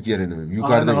ağaçlık yerine? Aynen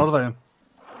Yukarıdayız. oradayım.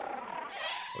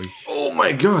 oh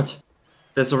my god!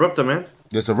 There's a raptor, man.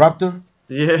 There's a raptor?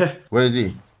 Yeah, Where is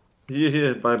he?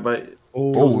 here, by.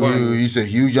 Oh, he's a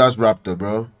huge ass raptor,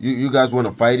 bro. You guys want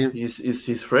to fight him?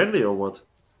 He's friendly or what?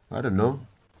 I don't know.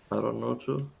 I don't know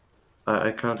too.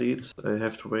 I can't eat. I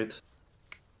have to wait.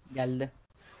 Geldi.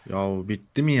 Ya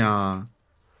bitti mi ya?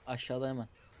 Aşağıda hemen.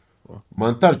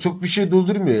 Mantar çok bir şey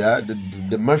doldurmuyor ya.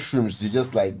 The mushrooms, they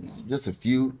just a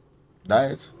few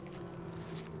diets.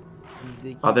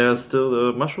 %2. Are there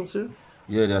still mushrooms here?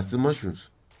 Yeah, they're still mushrooms.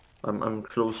 I'm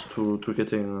close to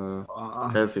getting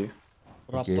healthy.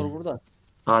 Raptor Okay. burada.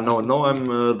 No, I'm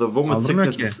the vomit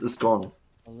Aldırmıyor sickness ki. is gone.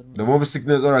 Alır mı? The moment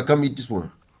sickness, alright, come eat this one.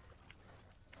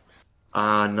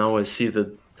 Now I see the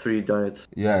 3 diets.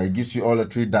 Yeah, it gives you all the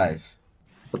 3 diets.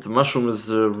 But the mushroom is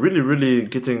really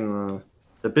getting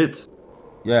a bit.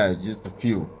 Yeah, just a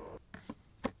few.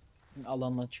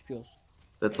 Alandan çıkıyoruz.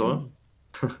 That's all.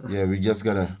 Yeah, we just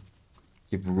gotta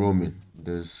keep roaming.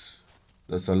 There's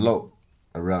a lot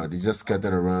around. It's just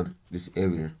scattered around this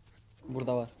area.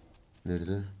 Burada var.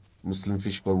 Nerede? Muslim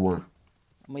fish called one.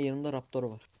 Ama yanında raptor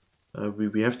var.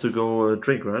 We have to go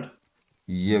drink, right?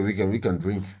 Yeah, we can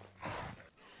drink.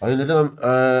 Ay neden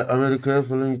Amerika'ya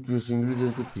falan gitmiyorsun?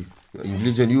 İngilizcen çok iyi. Ya,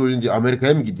 İngilizcen iyi olunca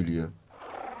Amerika'ya mı gidiliyor?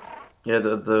 Yeah,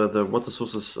 the water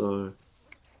sources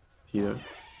here.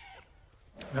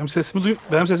 Benim sesimi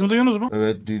duyuyorsunuz mu?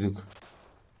 Evet, duyduk.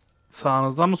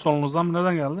 Sağınızdan mı solunuzdan mı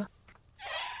nereden geldi?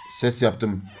 Ses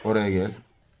yaptım. Oraya gel.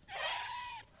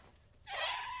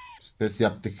 Ses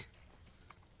yaptık.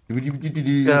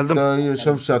 Geldim. Daha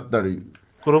yaşam şartları.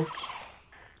 Grup.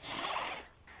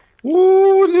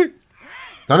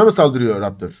 Sana mı saldırıyor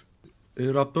Raptor?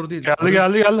 Raptor değil.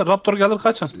 Geldi. Raptor gelir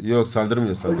kaçın. Yok,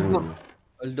 saldırmıyor.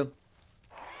 Öldüm.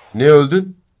 Ne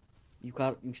öldün?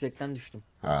 Yüksekten düştüm.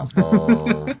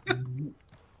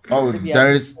 Oh,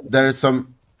 there is some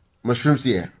mushrooms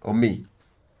here on me.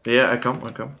 Yeah, I come.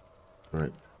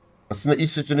 Right. Aslında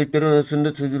iş seçenekleri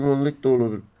arasında tecrümanlık da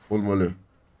olmalı.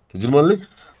 Tecrümanlık?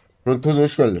 Frontoz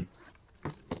hoş geldin.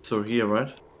 So here,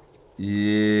 right?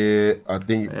 Yeah, I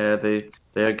think.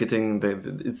 They are getting.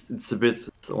 It's a bit.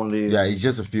 It's only. Yeah, it's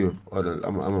just a few. Hold on,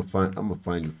 I'm gonna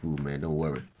find you food, man. Don't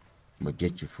worry. I'm gonna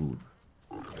get you food.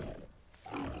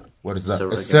 What is that?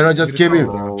 Sarah Sarah just came in.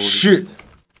 Oh, Shit.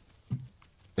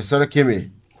 Sarah came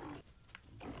in.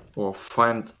 Oh,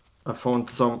 I found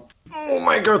some. Oh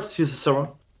my god, here's a Sarah.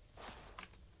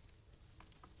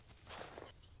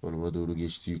 Onuma doğru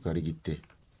geçti, yukarı gitti.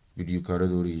 Bir yukarı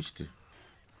doğru geçti.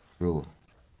 Bro.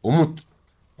 Umut.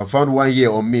 I found one here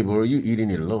on me, bro. You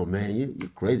eating it alone, man. You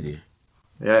crazy.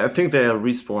 Yeah, I think they are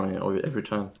respawning every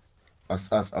time.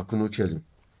 As Akun uçalım.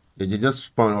 They just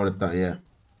spawn all the time, yeah.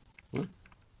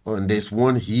 Oh, and there's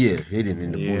one here hidden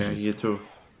in the Yeah, bushes. here too.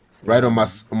 Right on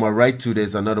my right too,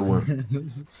 there's another one.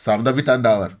 Sağımda bir tane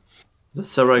daha var. The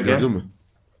Sarah again. Gördün mü?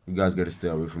 You guys gotta stay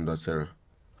away from that Sarah.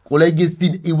 Kolay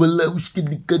gelsin. Eyvallah. Hoş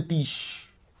geldin kardeş.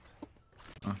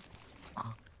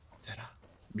 Sera.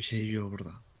 Bir şey yiyor burada.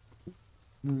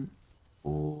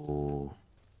 Oo.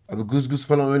 Abi guz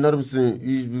falan oynar mısın?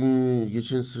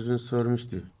 Geçen sene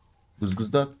sormuştu.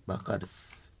 Guzda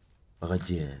bakarız.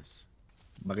 Bakacağız.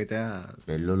 Bakacağız.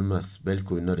 Belli olmaz.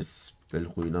 Belki oynarız.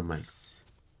 Belki oynamayız.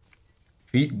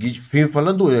 Film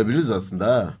falan da oynayabiliriz aslında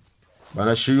ha.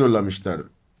 Bana şey yollamışlar.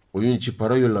 Oyun içi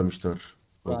para yollamışlar.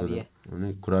 Kurabiye.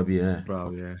 Onu kurabiye he.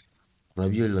 Bravo ya.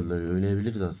 Kurabiye yolladılar.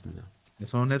 Oynayabiliriz aslında.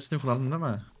 Sonra onun hepsini kullandın değil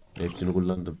mi? Hepsini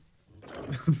kullandım.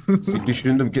 Bir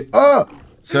düşündüm ki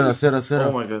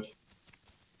Sarah. Oh my god.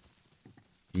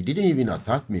 He didn't even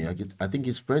attack me. I think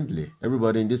he's friendly.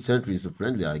 Everybody in this century is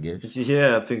friendly, I guess.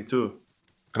 Yeah, I think too.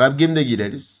 Crab game'de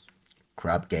gireriz.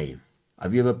 Crab game.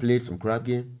 Have you ever played some crab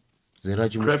game?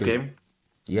 Zeracı Crab game?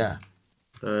 Yeah.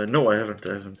 No, I haven't.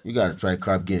 You gotta try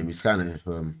crab game. It's kind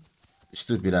of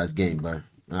stupid ass game, but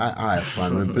I have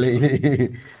fun when playing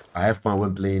it. I have fun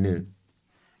when playing it.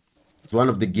 It's one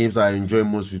of the games I enjoy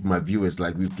most with my viewers.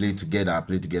 Like we play together. I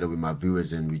play together with my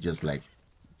viewers, and we just like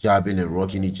jabbing and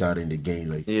rocking each other in the game.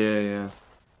 Like Yeah.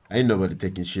 ain't nobody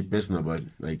taking shit personal, but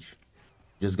like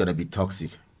just gotta be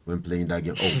toxic when playing that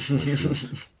game. Oh,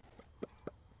 mushrooms.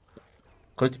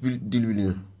 Kaç dil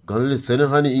biliyor? Ganele senin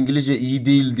hani İngilizce iyi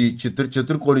değildi. Çıtır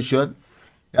çıtır konuşuyorsun.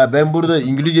 Ya ben burada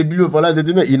İngilizce biliyor falan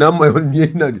dediğime inanmıyorum. Niye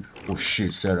inanıyorsun? Oh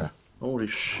shit, Sarah. Holy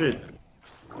shit.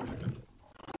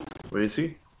 Where is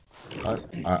he?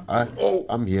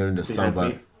 I'm hearing the sound,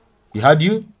 but He had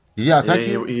you? Did he Yeah, attack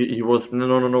you? he was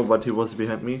no, but he was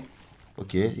behind me.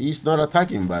 Okay, he's not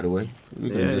attacking by the way. We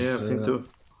can Yeah, just... I think too.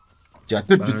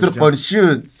 Çatır Ben çutur öleceğim.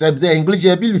 konuşuyorsun. Sen bir de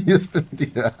İngilizce bilmiyorsun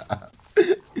diyor.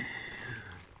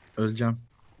 Öleceğim.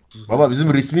 Baba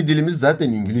bizim resmi dilimiz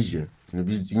zaten İngilizce. Yani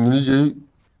biz İngilizceyi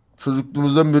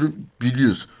çocukluğumuzdan beri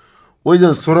biliyoruz. O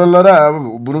yüzden sorulara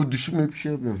abi bunu düşünmeyip bir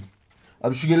şey yapıyorum.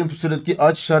 Abi şu gelin pusuladaki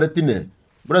ağaç işareti ne?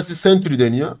 Burası Century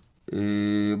deniyor.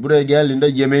 Buraya geldiğinde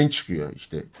yemeğin çıkıyor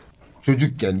işte.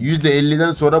 Çocukken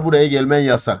 %50'den sonra buraya gelmen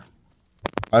yasak.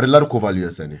 Arılar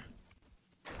kovalıyor seni.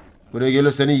 Buraya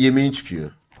geliyor senin yemeğin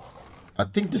çıkıyor. I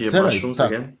think the Here, Sarah is mushrooms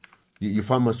stuck. again. You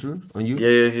found mushrooms on you?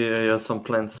 Yeah, some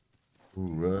plants.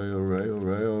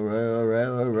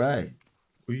 Alright.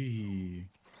 Uy.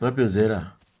 Ne yapıyorsun Zehra?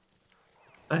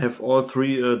 I have all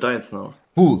three diets now.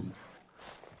 Full.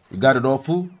 You got it all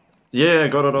full? Yeah, I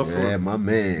got it all full. Yeah, my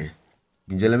man.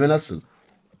 İnceleme nasıl?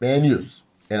 Beğeniyoruz.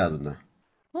 En azından.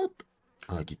 What?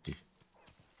 Ha gitti.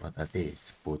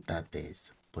 Patates,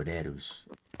 potatoes.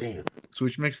 Damn. Su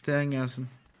içmek isteyen gelsin.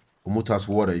 Umut has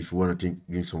water if you want to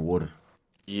drink some water.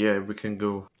 Yeah, we can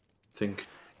go. Think.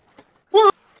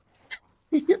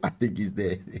 I think he's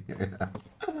dead.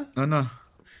 No.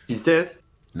 He's dead?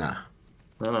 Nah.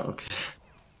 No, okay.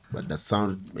 But the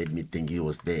sound made me think he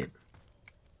was dead.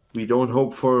 We don't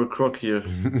hope for a croc here.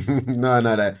 No.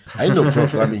 I ain't no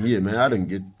croc coming here, man.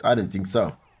 I didn't think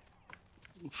so.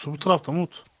 Su bu tarafta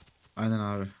Umut. Aynen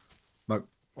abi. Bak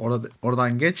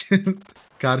oradan geç.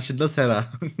 Karşında Sera.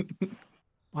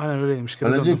 Aynen öyleymiş. Geri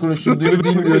Anacığım döndüm. konuşulduğunu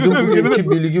bilmiyordum. Bugünkü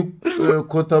bilgi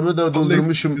kotamı da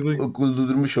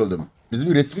doldurmuş oldum.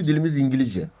 Bizim resmi dilimiz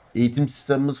İngilizce. Eğitim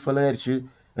sistemimiz falan her şey.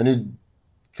 Hani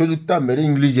çocuktan beri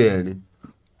İngilizce yani.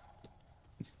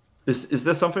 Is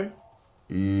there something?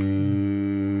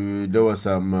 There was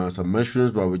some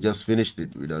mushrooms, but we just finished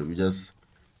it. We just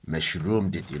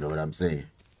mushroomed it, you know what I'm saying?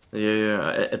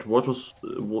 Yeah. At water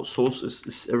source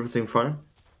is everything fine?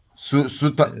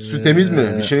 Su temiz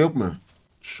mi? Bir şey yok mu?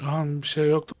 Şu an bir şey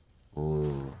yoktu. Oh,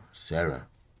 Sarah.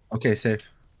 Okay, safe.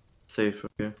 Safe,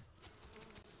 okay.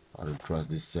 I don't trust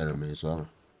this Sarah man. So,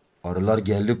 arılar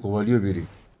geldi kovalıyor biri.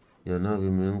 Ya ne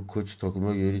yapayım benim koç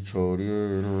takıma geri çağırıyor.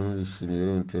 Ben onu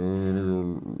düşünüyorum. Beni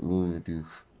zorluyor diyor.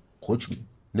 Koç mu?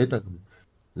 Ne takımı?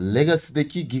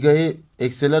 Legacy'deki Giga'yı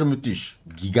ekseler müthiş.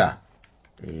 Giga.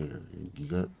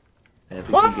 Giga.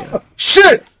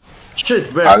 Shit!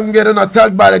 Shit, man! I'm getting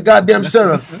attacked by the goddamn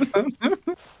Sarah.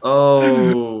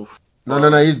 Oh.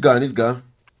 No, he's gone. He's gone.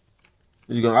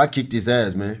 I kicked his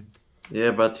ass, man.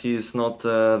 Yeah, but he's not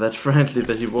that friendly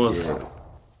that he was. Yeah.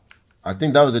 I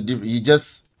think that was a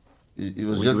different. It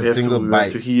was just a single we have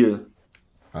bite. to heal.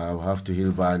 I'll have to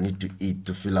heal, but I need to eat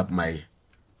to fill up my.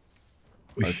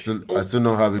 I still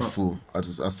don't have it full. I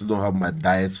still don't have my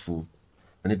diets full.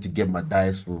 I need to get my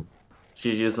diets full.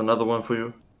 Here's another one for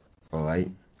you. All right.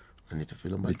 I need to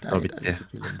fill up my diet.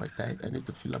 I need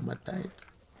to fill up my diet.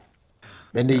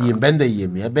 Ben de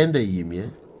yiyeyim ya.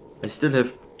 I still have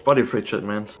body fracture,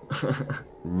 man.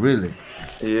 Really?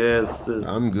 Yeah, still.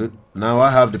 I'm good. Now I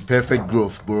have the perfect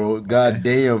growth, bro. God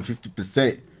damn,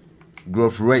 50%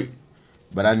 growth rate.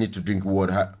 But I need to drink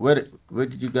water. Where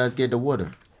did you guys get the water?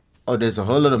 Oh, there's a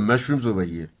whole lot of mushrooms over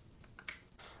here.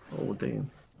 Oh, damn.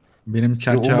 Benim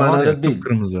çerçeve Yok, o var manada ya değil.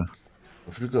 kırmızı.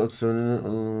 Afrika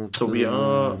aksanını... So we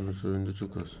are- Sorunca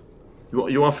çok az.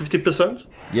 You are 50%?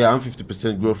 Yeah, I'm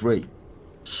 50% growth rate.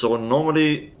 So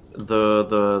normally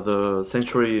the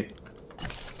sanctuary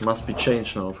must be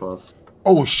changed now for us.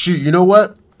 Oh shit, you know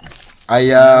what?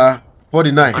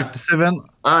 49. 57.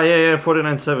 Yeah,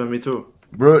 49.7, me too.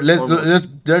 Bro, let's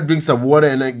drink some water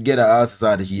and then get our asses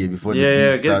out of here before the Yeah,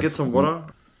 beast starts. get some water.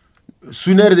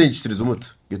 Su nereden içtiniz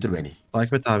Umut? Götür beni.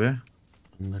 Takip et abi.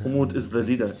 Umut is the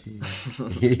leader.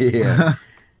 Yeah.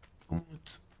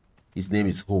 Umut. His name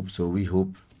is Hope, so we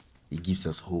hope. He gives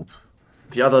us hope.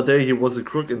 The other day he was a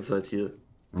crook inside here,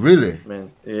 Really? man.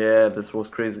 Yeah, this was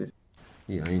crazy.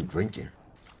 Yeah, I ain't drinking.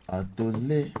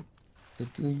 Adole.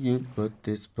 Do you but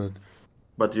this but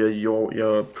But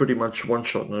you're pretty much one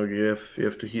shot now. You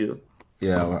have to heal.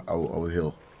 yeah, I will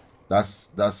heal.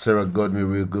 That Sarah got me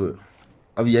real good.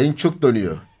 Abi yayın çok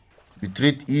dönüyor.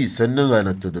 Bitrate iyi. Senden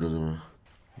kaynaklıdır o zaman.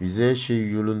 Bize her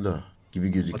şey yolunda gibi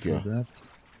gözüküyor.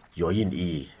 Yayın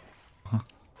iyi.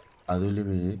 Adole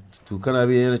beni. Tukan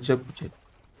abi yayın açacak mı?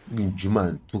 Bugün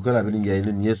Cuma. Tukan abinin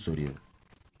yayını niye soruyor?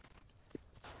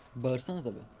 Bağırsanız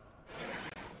abi.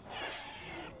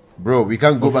 Bro, we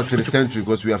can't go back to the century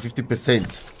because we are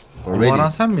 50% Ovalardan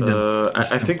already. sen miydin?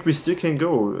 I think we still can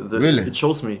go. Really? It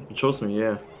shows me.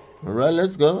 Yeah. Alright,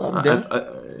 let's go. I'm down.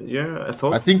 I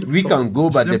thought. I think we can go,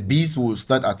 but the beast will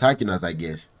start attacking us, I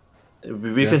guess.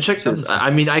 We Yeah, can check sen this. misin?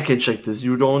 I mean, I can check this.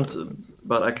 You don't,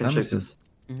 but I can Sen check misin? this.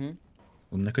 Hı hı.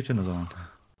 Oğlum ne kaçıyorsun o zaman?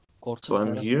 Korktum So I'm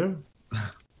Serhat. here.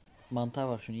 Mantar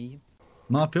var şunu yiyeyim.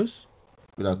 Ne yapıyoruz?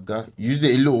 Bir dakika.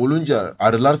 %50 olunca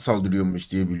arılar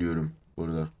saldırıyormuş diye biliyorum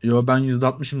burada. Yo ben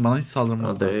 %60'ım, bana hiç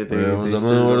saldırmadılar. O They zaman still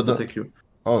don't orada- attack you.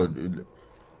 Oh,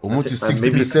 almost I is think-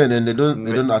 60% and they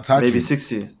don't attack Maybe you.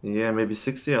 60. Yeah, maybe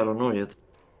 60. I don't know yet.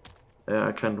 Yeah,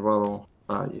 I can't follow.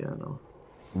 Yeah, no.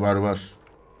 Var.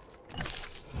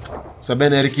 Mesela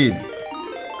ben erkeğim.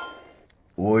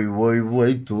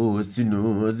 Vay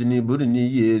tosunu azini burni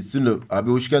yesunu. Abi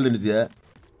hoş geldiniz ya.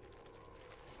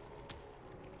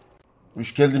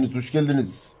 Hoş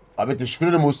geldiniz. Abi teşekkür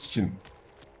ederim host için.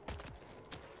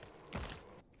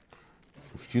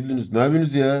 Hoş geldiniz. Ne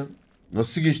yapıyorsunuz ya?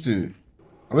 Nasıl geçti?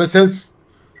 Ama sen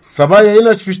sabah yayın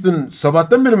açmıştın.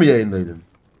 Sabahtan beri mi yayındaydın?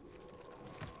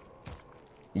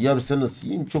 İyi abi sen nasıl?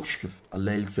 İyiyim çok şükür.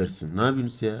 Allah iyilik versin. Ne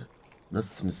yapıyorsunuz ya?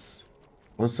 Nasılsınız?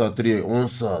 10 saattir yayın. 10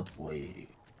 saat. Vay.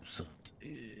 10 saat.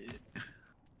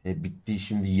 Bitti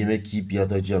şimdi yemek yiyip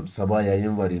yatacağım. Sabah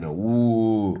yayın var yine.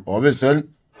 Abi sen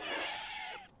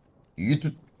iyi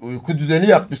uyku düzeni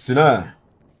yapmışsın ha.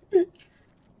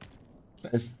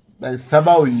 Ben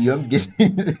sabah uyuyorum. Gece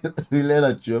öğlen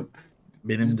açıyorum.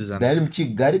 Benim düzen.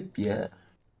 Benimki garip ya.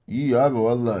 İyi abi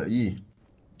vallahi iyi.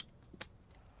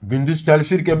 Gündüz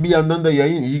çalışırken bir yandan da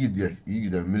yayın iyi gidiyor. İyi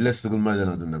gidiyor. Millet sıkılmadan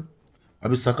adından.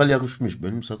 Abi sakal yakışmış.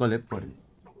 Benim sakal hep var.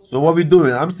 So what we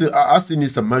doing? I still need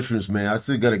some mushrooms, man. I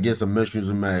still gotta get some mushrooms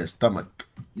in my stomach.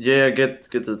 Yeah,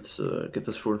 get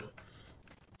this full.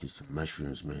 Get some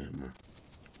mushrooms, man.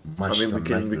 I Mush mean, some we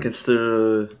can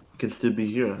mushrooms. still be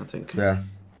here. I think. Yeah.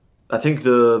 I think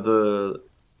the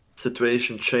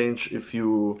situation change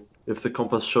if the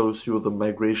compass shows you the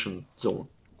migration zone.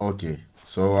 Okay.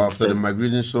 So after the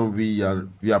migration zone, we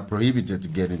are prohibited to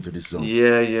get into this zone.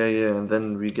 Yeah, and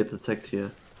then we get attacked here.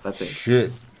 I think.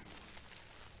 Shit.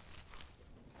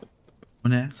 Bu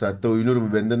ne? Saatte uyunur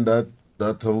mu? Benden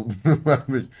daha tavuk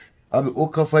varmış. Abi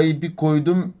o kafayı bir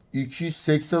koydum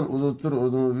 280 uzatır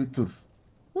odama bir tur.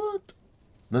 What?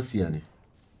 Nasıl yani?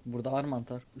 Burada var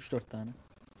mantar. 3-4 tane.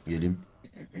 Geleyim.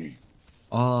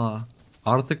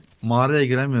 Artık mağaraya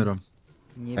giremiyorum.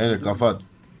 Niye Evet bilmiyorum. kafa at.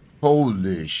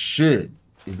 Holy shit.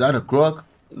 Is that a croc?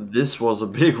 This was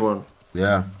a big one.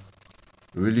 Yeah.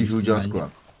 Really huge ass Yani. croc.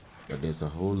 Yeah, there's a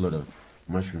whole lot of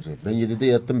mushrooms. Ben 7'de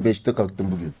yattım 5'te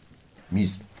kalktım bugün.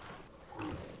 Mis.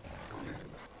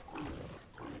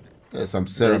 There's some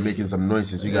Sarah Nice. making some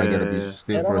noises. You gotta be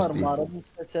stay Sera for a var stay. mağaranın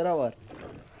üstünde sera var.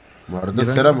 Mağarada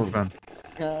Sarah mı? Ben.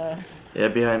 Ha,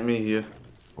 Yeah, behind me here.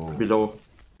 Oh. Below.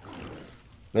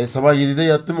 Ben sabah 7'de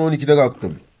yattım 12'de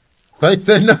kalktım. Hayır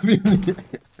sen ne yapıyorsun?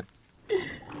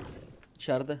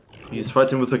 İçeride. He's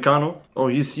fighting with the Kano. Oh,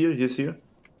 he's here.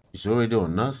 He's already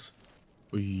on us.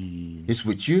 Uy. He's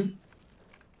with you.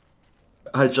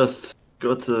 I just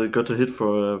got a hit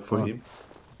for him.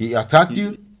 He attacked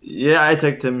you. Yeah, I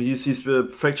attacked him. He's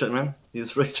fractured, man.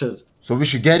 He's fractured. So we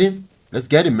should get him. Let's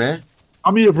get him, man.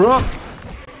 I'm here bro.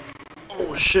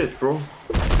 Oh shit, bro.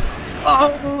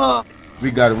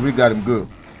 We got him good.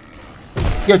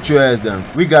 Get your ass down.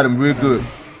 We got him real good.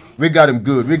 We got him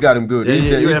good. Yeah, He's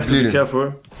dead. you He's have to be bleeding. careful.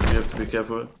 You have to be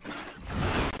careful.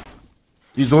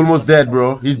 He's almost dead,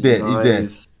 bro. He's dead. He's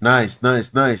dead. Nice.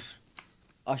 Nice.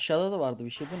 Aşağıda da vardı bir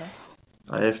şey bu ne?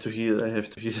 I have to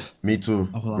heal. Me too,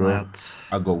 Ulan bro. hayat.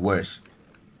 I got worse.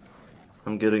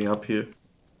 I'm getting up here.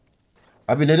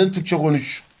 Abi neden Türkçe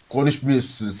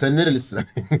konuşmuyorsun? Sen nerelisin?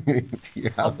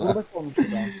 Ya, Abi burada kalmışız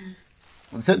ya.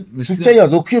 sen Müslüm. Türkçe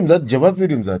yaz okuyorum zaten. Cevap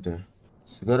veriyorum zaten.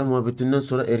 Sigara muhabbetinden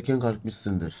sonra erken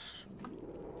kalkmışsındır.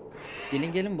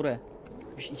 Gelin buraya.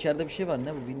 İçeride bir şey var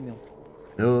ne bu bilmiyorum.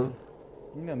 Yo.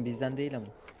 Bilmiyorum bizden değil ama.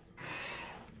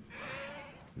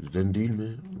 Yüzden değil mi?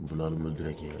 Bulalım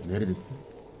öldürek ya. Neredesin?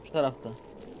 Şu tarafta.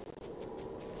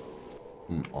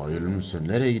 Ayrılmışsın.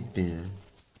 Nereye gittin ya?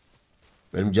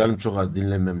 Benim canım çok az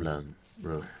dinlenmem lazım.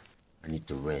 Bro. I need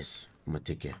to rest. I'm gonna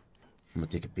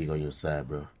take a peek on your side,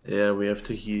 bro. Yeah, we have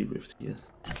to heal.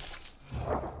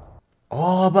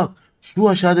 Aa bak. Şu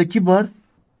aşağıdaki bar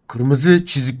kırmızı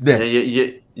çizikle. Yeah.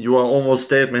 You are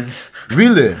almost dead, man.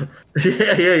 Really?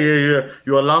 yeah.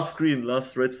 You are last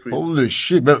red screen. Holy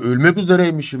shit. Ben ölmek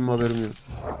üzereymişim haberim yok.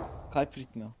 Kalp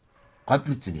ritmi o. Kalp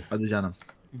ritmi. Hadi canım.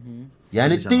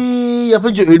 Yani Hadi canım. tı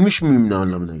yapınca ölmüş müyüm ne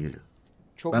anlamına geliyor?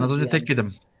 Çok Ben az hızlı önce yani. tek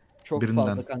yedim. Çok birinden.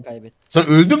 fazla kan kaybettim. Sen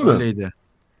öldün mü? Öyleydi.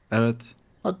 Evet.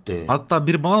 Hadi. Hatta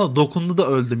bir bana da dokundu da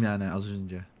öldüm yani az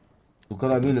önce.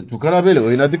 Tukar abiyle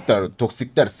oynadık da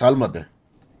toksikler salmadı.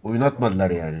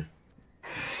 Oynatmadılar yani.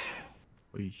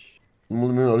 Uy.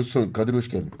 Umarım Alişan Kadir hoş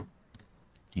geldin.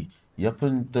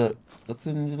 Yapınca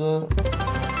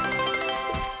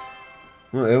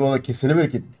Ha, eyvallah kesene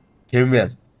bereket.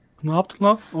 Kemvel. Ne yaptık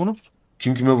lan? Onu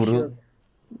Kim kime Şey, vurdu?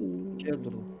 şey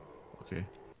öldürdüm. Okey.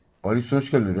 Ali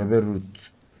hoş geldin.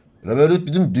 Reberut. Reberut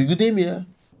bizim Duygu değil mi ya?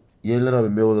 Yerler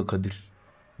abi eyvallah Kadir.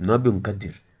 Ne yapıyorsun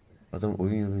Kadir? Adam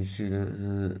oyun yapmışıyla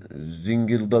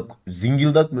zingildak.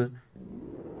 Zingildak mı?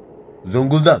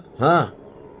 Zonguldak. Ha.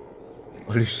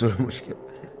 Ali hoş geldin.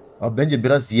 Abi bence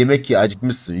biraz yemek ye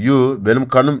acıkmışsın. Yo benim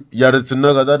karnım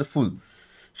yarısına kadar full.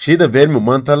 Şey de vermiyor.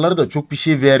 Mantarlar da çok bir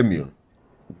şey vermiyor.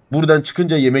 Buradan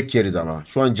çıkınca yemek yeriz ama.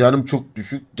 Şu an canım çok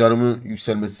düşük. Canımın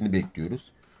yükselmesini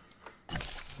bekliyoruz.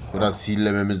 Biraz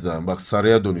sihirlememiz lazım. Bak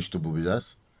sarıya dönüştü bu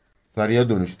biraz. Sarıya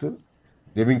dönüştü.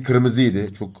 Demin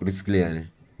kırmızıydı. Çok riskli yani.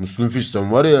 Müslüm Fiş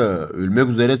sen var ya ölmek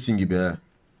üzeresin gibi ha.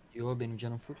 Yo benim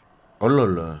canım full. Allah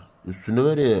Allah. Üstüne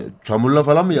var ya çamurla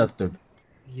falan mı yattın?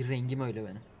 Rengim öyle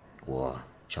benim. Oha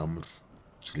çamur.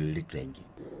 Çillik rengi.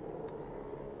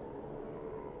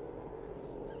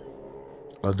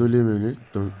 Adolemeni.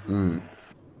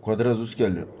 Kadraz hoş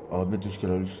geldin. Ahmet hoş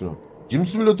geldin. Aleykümselam. Gym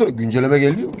Simulator güncelleme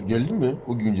geliyor. Geldi mi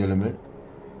o güncelleme?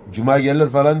 Cuma gelir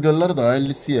falan diyorlar da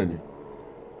hayırlısı yani.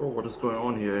 Oh, what is going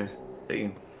on here?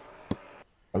 Dang.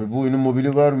 Abi bu oyunun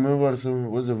mobili var mı? Varsa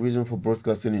what's the reason for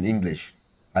broadcasting in English?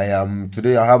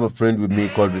 Today I have a friend with me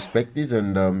called Respectis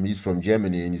and he's from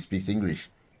Germany and he speaks English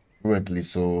fluently,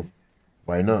 so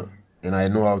why not? And I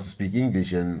know how to speak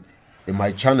English, and in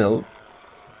my channel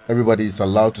everybody is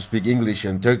allowed to speak English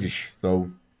and Turkish, so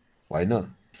why not?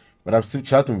 But I'm still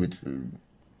chatting with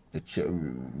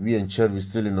we and Cher, we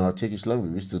still in our Turkish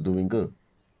language, we're still doing good.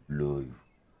 Lol.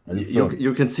 Where you from?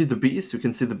 You can see the bees. You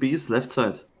can see the bees left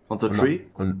side on the On tree.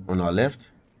 on our left?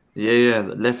 Yeah,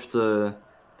 the left.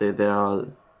 They are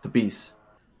the bees.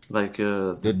 Like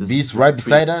The this- bees this right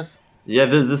tree. beside us? Yeah,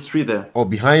 this tree there.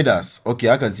 Oh, behind us. Okay,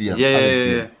 I can see them. Yeah, I can yeah,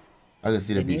 see yeah, them. I can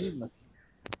see the bees. Deneyelim mi?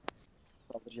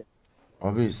 Saldıracak.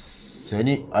 Abi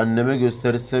seni anneme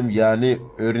gösterirsem yani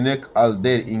örnek al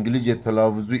der İngilizce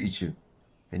telaffuzu için.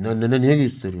 Annene niye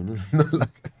gösteriyorsun?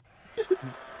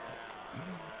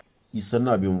 İsa ne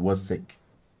yapıyorsun? Whatsapp?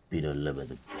 Ben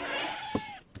anlamadım.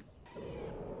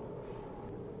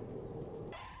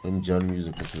 Benim canım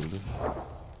yüzü kaçırdı.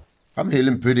 I'm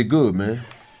healing pretty good man.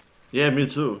 Yeah, me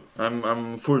too.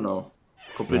 I'm full now.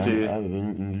 Completely. Yani abi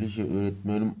benim İngilizce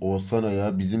öğretmenim olsana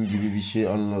ya bizim gibi bir şey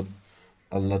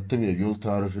anlattım ya yol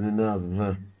tarifini ne yapayım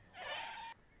ha.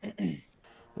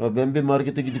 Ya ben bir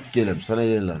markete gidip gelem sana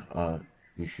yerler.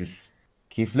 Görüşürüz.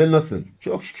 Keyifler nasıl?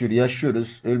 Çok şükür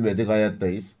yaşıyoruz. Ölmedik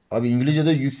hayattayız. Abi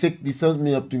İngilizce'de yüksek lisans mı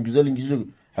yaptın? Güzel İngilizce.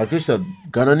 Arkadaşlar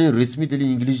Gana'nın resmi dili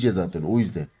İngilizce zaten o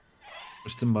yüzden.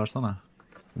 Üstün bağırsana.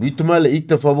 Büyük ihtimalle ilk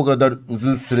defa bu kadar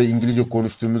uzun süre İngilizce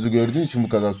konuştuğumuzu gördüğün için bu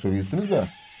kadar soruyorsunuz da.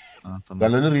 Ha, tamam.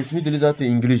 Gana'nın resmi dili zaten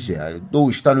İngilizce yani.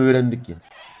 Doğuştan öğrendik ya.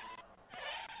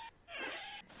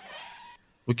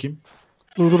 Bu kim?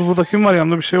 dur burada kim var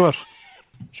yanında bir şey var.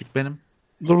 Çık benim.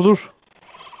 Dur. O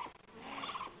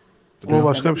Duruyor.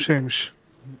 başka bir şeymiş.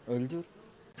 Öldür.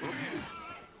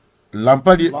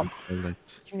 Lampa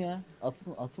Evet. Kim ya?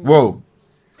 Atın. Wow.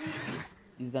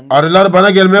 Gizlendiği. Arılar bana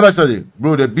gelmeye başladı.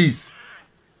 Bro the bees.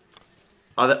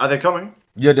 Are they coming?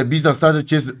 Yeah the bees are started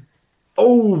chasing.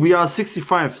 Oh, we are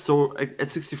 65. So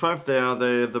at 65,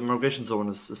 the migration zone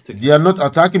is ticking. They are not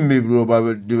attacking me bro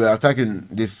but they were attacking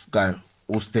this guy.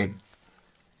 Ostek.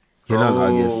 Kenan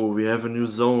I guess. Oh, we have a new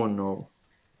zone now.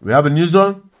 We have a new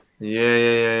zone.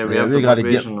 Yeah. We Yeah, have we the gotta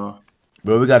migration now.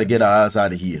 Bro we gotta get our ass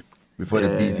out of here. Before the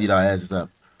Yeah, bees yeah. eat our asses up.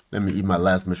 Let me eat my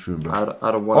last mushroom bro.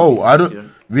 I don't want. Oh, to I don't. here.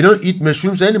 We don't eat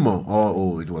mushrooms anymore.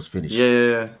 Oh, it was finished.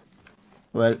 Yeah.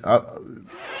 Well,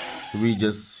 should we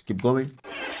just keep going?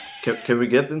 Can we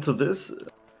get into this?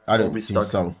 I don't we think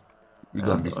stuck? so. We're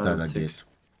gonna be I stuck don't like think. this.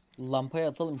 Lampaya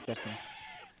atalım isterseniz.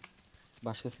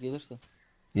 Başkası gelirse.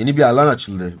 Yeni bir alan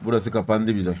açıldı. Burası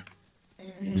kapandı bize.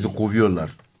 Bizi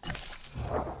kovuyorlar.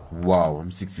 Wow,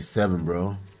 I'm 67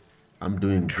 bro. I'm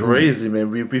doing good. Crazy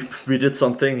man. We did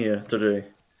something here today.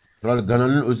 Kral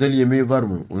Gana'nın özel yemeği var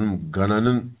mı? Onun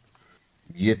Gana'nın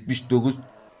 79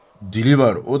 dili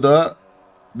var. O da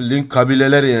bildiğin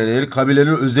kabileler yani. Her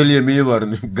kabilenin özel yemeği var.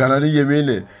 Gana'nın yemeği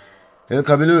ne? Her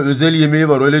kabilenin özel yemeği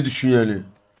var. Öyle düşün yani.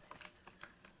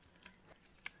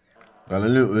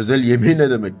 Gana'nın özel yemeği ne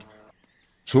demek?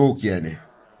 Çok yani.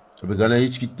 Tabii Gana'ya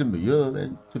hiç gittin mi? Yok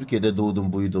ben Türkiye'de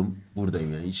doğdum büyüdüm.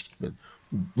 Buradayım yani hiç gitmedim.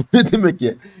 Bu ne demek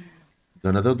ya?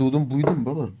 Gana'da doğdum büyüdüm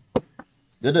baba.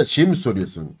 Ya da şey mi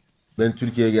soruyorsun? Ben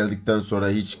Türkiye'ye geldikten sonra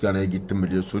hiç Gana'ya gittim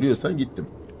mi diye soruyorsan gittim.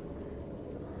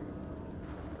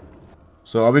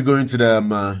 So are we going to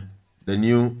the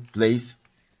new place?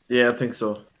 Yeah, I think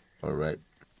so. All right.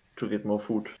 To get more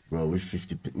food. Well, we're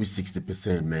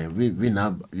 60%, man. We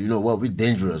not, you know what? We're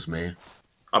dangerous, man.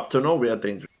 Up to now, we are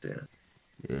dangerous. Yeah.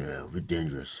 Yeah, we're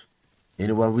dangerous.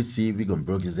 Anyone we see, we gonna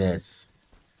break his ass.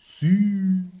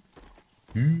 See.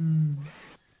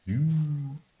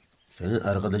 Senin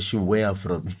arkadaşın where are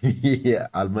from?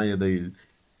 Almanya'da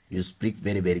you speak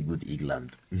very very good England.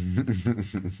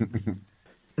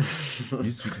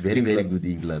 You speak very very good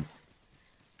England.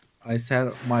 I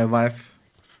sell my wife.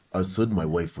 I sold my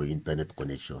wife for internet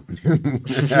connection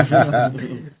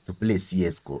to play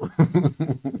CS:GO.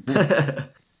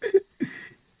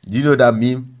 Do you know that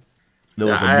meme? There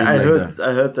was a meme I like heard that.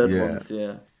 I heard that Yeah. once.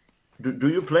 Yeah. Do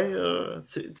you play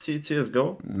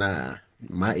CS:GO? Nah,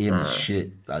 my aim is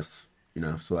shit. That's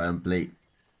so I don't play.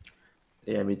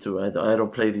 Yeah, me too. I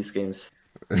don't play these games.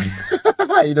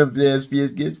 You don't play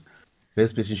SPS games?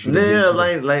 First person shooter Yeah,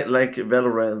 games? like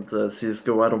Valorant,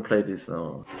 CS:GO. I don't play these.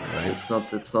 No, Right.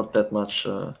 it's not that much.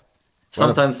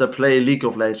 Sometimes I play League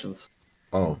of Legends.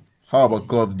 Oh, how about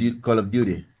Call of Duty?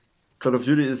 Call of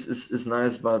Duty is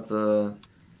nice, but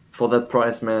for that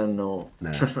price, man, no.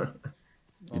 Nah,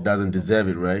 it doesn't deserve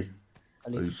it, right?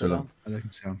 Aleykümselam.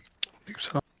 Aleykümselam.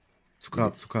 Yüksel.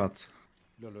 Squat.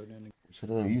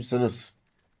 Selam, iyi misiniz?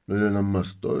 Böyle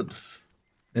oynanmaz. Doğrudur.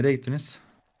 Nereye gittiniz?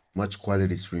 Much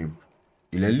quality stream.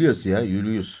 İlerliyoruz ya,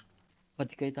 yürüyoruz.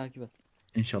 Patikayı takip et.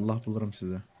 İnşallah bulurum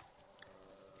sizi.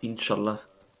 İnşallah.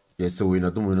 Gelse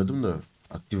oynadım da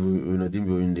aktif oynadığım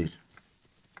bir oyun değil.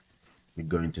 We're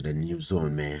going to the new zone,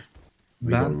 man.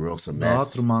 We gonna Ben rock some dağa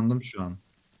ass. tırmandım şu an.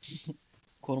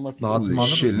 Konum atayım. Daha Holy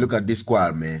tırmandın shit, mı? look at this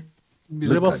squad, man.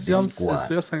 Bize Look at basacağım. this squad. Ses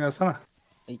duyarsan gelsene.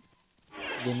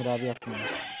 Demir abi yaptım.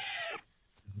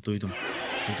 Duydum.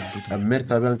 Ya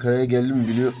Mert abi Ankara'ya geldim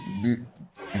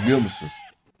biliyor musun?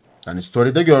 Hani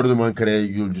story'de gördüm Ankara'ya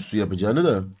yolcusu yapacağını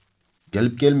da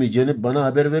gelip gelmeyeceğini bana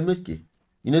haber vermez ki.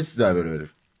 Yine size haber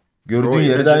verir. Gördüğün Bro,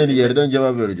 yerde imagine- aynı yerden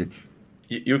cevap verecek.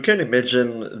 You can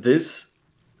imagine this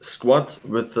squad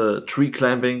with tree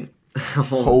climbing.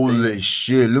 Holy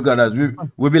shit, look at us.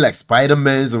 We'll be like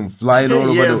Spider-Mans and flying all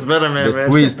over Yes, Spider-Man, the man.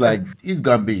 trees. Like, it's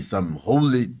gonna be some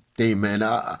holy thing, man.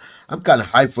 I'm kind of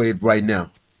hyped for it right now.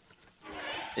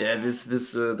 Yeah,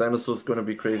 this dinosaur is gonna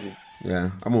be crazy. Yeah,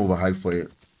 I'm overhyped for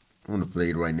it. I want to play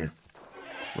it right now.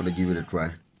 I want to give it a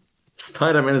try.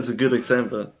 Spider-Man is a good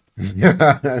example.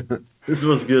 This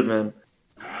was good, man.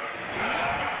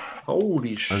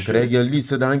 Holy shit. Ankara'ya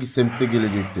geldiyse de hangi semtte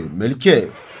gelecekti? Melike,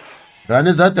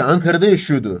 Rane zaten Ankara'da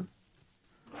yaşıyordu.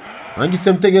 Hangi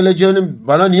semte geleceğini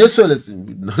bana niye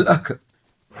söylesin? Ne alaka?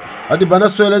 Hadi bana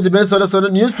söyledi, ben sana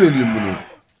niye söyleyeyim bunu?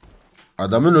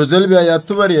 Adamın özel bir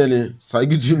hayatı var yani.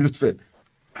 Saygı duyun lütfen.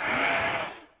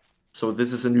 So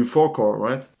this is a new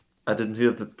forecore, right? I didn't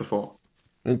hear that before.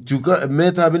 Ben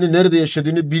Mehmet abinin nerede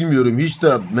yaşadığını bilmiyorum. Hiç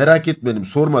de merak etmedim,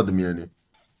 sormadım yani.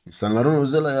 İnsanların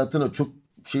özel hayatına çok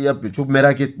şey yapıyor. Çok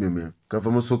merak etmiyorum ya.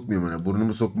 Kafama sokmuyorum yani.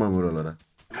 Burnumu sokmam oralara.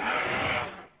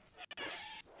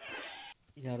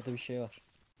 İleride bir şey var.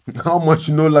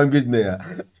 Amaçlanıyor language ne ya?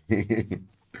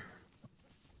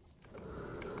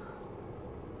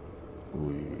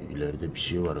 Uy, ileride bir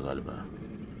şey var galiba.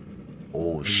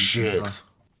 Oh shit. Su var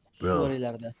Bro.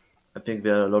 ileride. I think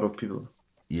there are a lot of people.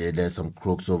 Yeah, there's some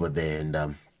crocs over there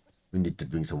and we need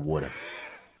to drink some water.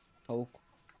 Tavuk.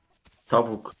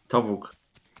 Tavuk.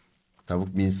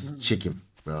 Tavuk means chicken,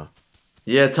 bro.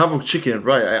 Yeah, tavuk chicken,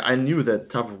 right? I knew that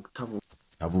tavuk.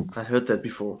 Tavuk. I heard that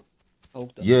before.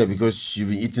 Tavuk da. Yeah, because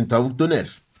you've been eating tavuk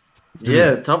döner.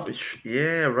 Yeah, tavuk.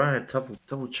 Yeah, right.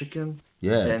 Tavuk chicken.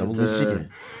 Yeah, And, tavuk means chicken.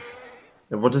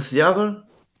 What is the other?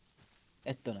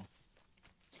 Et döner.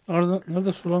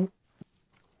 Nerede su lan?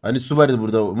 Hani su vardı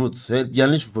burada Umut. Hep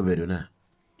yanlış mı veriyorsun ha?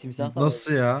 Timsah da var.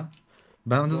 Nasıl ya?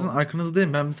 Ben zaten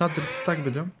arkanızdayım. Ben bir saattir sizi takip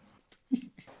ediyorum.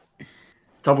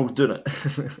 Tavuk döner.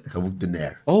 Tavuk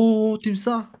döner. Oo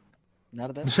timsah.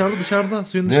 Nerede? Dışarıda.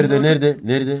 Suyun dışında.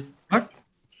 Nerede? Bak.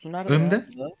 Su nerede Önümde.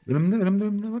 ya? Burada.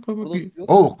 Önümde. Bak. Burada su yok.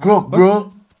 Oh, croc,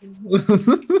 bro.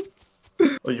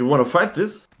 Oh, you wanna fight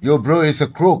this? Yo, bro, it's a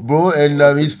croc, bro,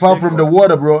 and he's far from the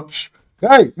water, bro. Shh.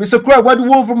 Hey, Mr. Croc, what do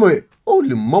you want from me?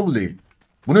 Holy moly.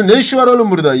 Bunun ne işi var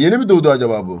oğlum burada? Yeni mi doğdu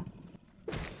acaba bu?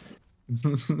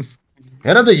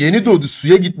 Herhalde yeni doğdu.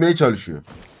 Suya gitmeye çalışıyor.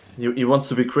 He wants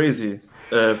to be crazy.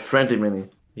 Friendly many.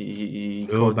 He Yo,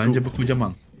 called bence Drew. bu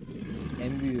kocaman.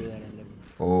 En büyüğü herhalde.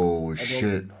 Oh, shit.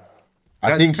 I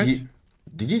Kaç, think kaç?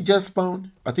 Did he just spawn?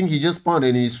 I think he just spawned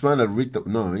and he's trying to reach the...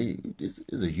 No, this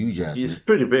is a huge ass, He's man.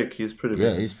 pretty big. He's pretty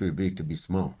Yeah, big. he's pretty big to be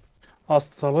small.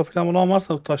 Hastalığı falan bulan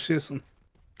varsa bu taşı yesin.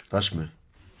 Taş mı?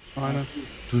 Aynen.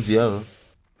 Tuz ya o.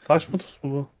 Taş mı tuz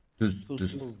mu bu? Tuz.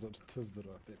 Tuzdur o.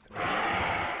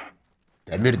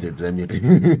 Demir.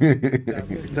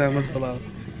 Demet falan.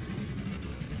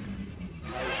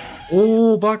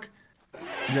 Oo bak.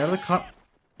 İleride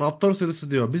Raptor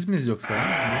sürüsü diyor. Biz miyiz yoksa?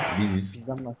 Biziz.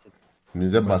 Bizden bahset.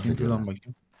 Bize Bakayım bahsediyorlar. şuradan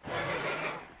bakayım.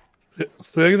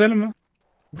 Suya gidelim mi?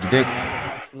 Gidelim.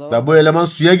 Şurada var. Da bu eleman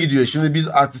suya gidiyor. Şimdi biz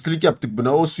artistlik yaptık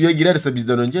buna. O suya girerse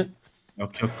bizden önce.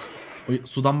 Yok yok. O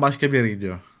sudan başka bir yere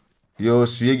gidiyor. Yo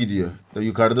suya gidiyor. Da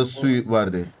yukarıda su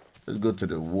vardı. Let's go to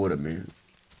the water man.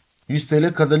 100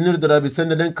 TL kazanılırdır abi. Sen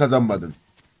neden kazanmadın?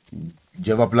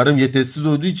 Cevaplarım yetersiz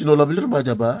olduğu için olabilir mi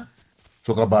acaba?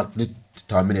 Çok abartılı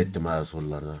tahmin ettim ha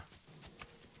sorularda.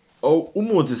 Oh,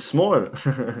 Umut is small.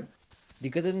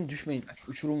 Dikkat edin düşmeyin.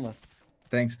 Uçurum var.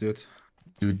 Thanks dude.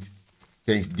 Dude.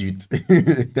 Thanks dude.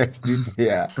 Thanks dude.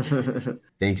 Yeah.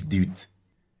 Thanks dude.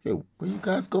 Hey, where you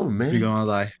guys going man? You're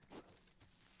gonna die.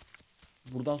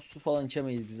 Buradan su falan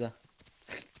içemeyiz biz ha.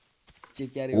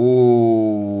 İçecek yer yok.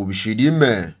 Oo, bir şey diyeyim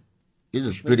mi? This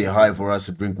is pretty high for us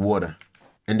to drink water.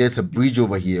 And there's a bridge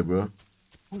over here, bro.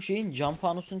 Bu şeyin cam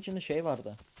fanusun içinde şey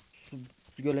vardı. Su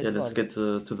göleti Yeah, let's vardı. get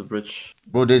to the bridge.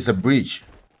 Bro, there's a bridge.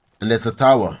 And there's a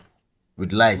tower.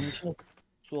 With Bunun lights. içinde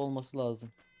su olması lazım.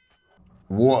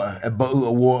 Water. A bottle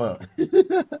of water.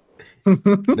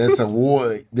 There's a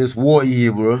water. There's water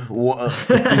here, bro. Water.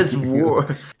 It's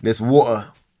war. There's water.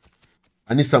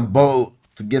 I need some boat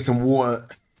to get some water.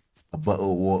 A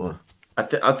bottle of water.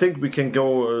 I think we can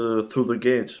go through the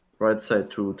gate, right side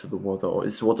to the water. Or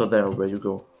is water there where you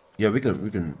go? Yeah, we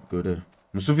can go there.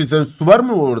 Mustafa sen su var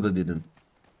mı orada dedin?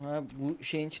 Ha, bu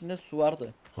şeyin içinde su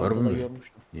vardı. Harbi Orada mi?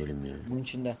 görmüştüm. Diyelim ya. Bunun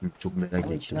içinde. Hı, çok merak Bunun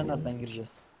ettim. içinden ya. nereden gireceğiz?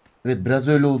 Evet biraz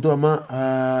öyle oldu ama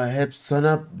hep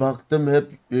sana baktım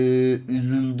hep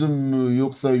üzüldüm mü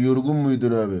yoksa yorgun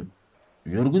muydun abi?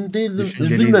 Yorgun değildim,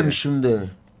 Düşünceliydi. üzülmemişim de.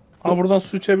 Ha buradan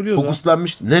su içebiliyoruz ha.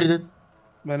 Fokuslanmış. Nereden?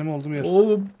 Benim olduğum yer.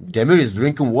 Oğlum. Demir is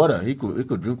drinking water. He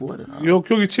could drink water. Yok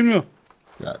yok içilmiyor.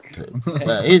 Ya,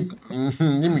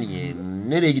 ne bileyim,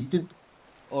 nereye gittin?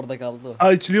 Orada kaldı o.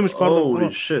 Ha içiliyormuş pardon. Holy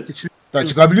Tamam. shit! Ha,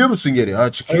 çıkabiliyor musun geri?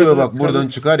 Ha çıkıyor Evet, bak evet, buradan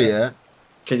tabii. çıkar ya.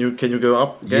 Can you go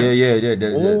up again? Yeah.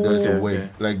 There's a Okay, way.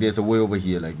 okay. Like there's a way over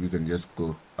here. Like you can just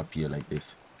go up here like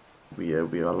this. We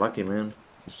are lucky, man. You're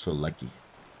so lucky.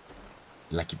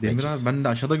 Lucky Demir bitches. abi ben de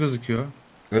aşağıda gözüküyor.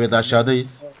 Evet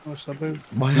aşağıdayız. Aşağıdayız.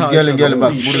 Bayağı Siz gelin aşağıda. gelin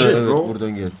bak Holy burada shit, evet bro.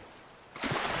 buradan gel.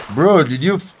 Bro did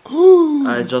you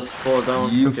I just fall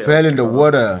down. you Okay, fell in the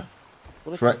water.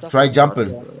 Burası Try jumping.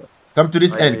 Come to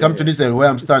this end. Come to this end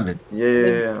where I'm standing.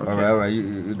 Yeah. Okay. Alright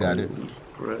you got it.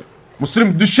 Great.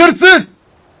 Müslüm düşersin.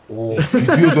 Oh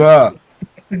gidiyordu ha.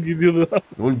 Gidiyordu.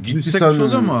 Oğlum gitti Yüksek bir şey oluyor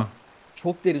sandım. mu?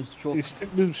 Çok derin su çok.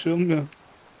 İçtik biz bir şey olmuyor.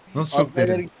 Nasıl çok Altına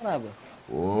derin? gitsin abi.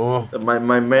 Oh.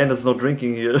 My man is not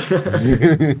drinking here.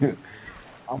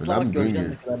 Amca Lan bak göreceksin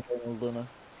bilmiyorum. ne kadar derin olduğunu.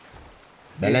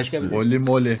 Beleş su. Çıkabilir. Molly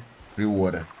molly. Free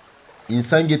water.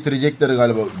 İnsan getirecekleri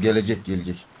galiba gelecek.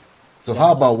 So how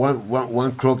about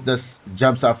one croc that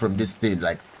jumps out from this thing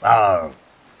like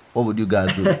what would you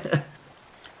guys do?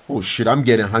 Oh shit, I'm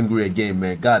getting hungry again,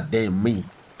 man. God damn me.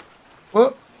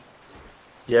 Oh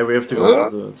Yeah, we have to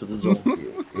go to the zone.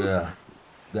 yeah.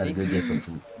 Gotta go get some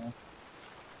food.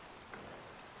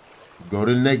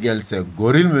 Goril ne gelse?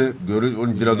 Goril mi? Goril,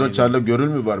 onun dinozor çağında goril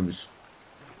mi varmış?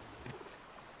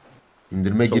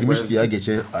 İndirme So girmişti where's- ya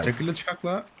geçen ay. Çekile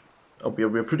çıkakla. Oh,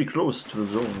 we're pretty close to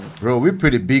the zone. Bro, we're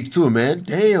pretty big too, man.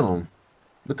 Damn.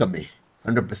 Look at me.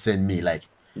 100% me, like.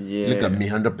 Yeah. Look at me,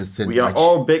 100% We are Pachy.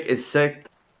 all big except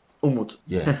Umut.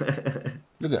 Yeah.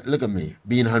 look at me.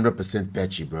 Being 100%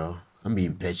 Pachy, bro. I'm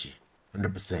being Pachy.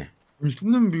 100%.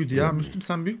 Müslüm de mi büyüdü ya? Müslüm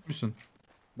sen büyük müsün?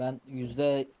 Ben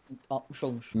 %60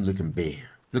 olmuş. I'm looking big.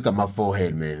 Look at my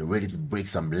forehead, man. Ready to break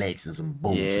some legs and some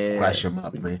bones Yeah. and crush them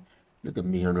up, man. Look at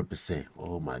me, 100%.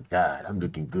 Oh my God, I'm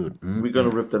looking good. Mm, We're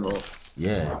gonna rip them off.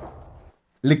 Yeah.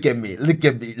 Look at me. Look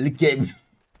at me. Look at me.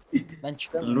 Ben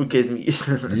çıkamıyorum. Look at me.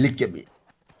 Look at me.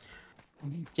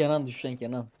 Kenan düşen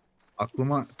Kenan.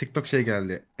 Aklıma TikTok şey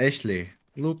geldi. Ashley,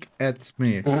 look at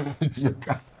me.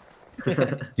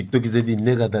 TikTok izlediğin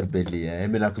ne kadar belli ya.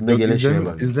 Hemen aklına gelen şeye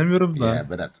bak. İzlemiyorum da. Ya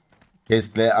bırak.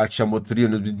 Kes'le akşam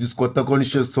oturuyorsunuz. Biz Discord'da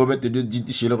konuşuyoruz. Sohbet ediyoruz.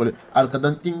 Ciddi şeyler oluyor.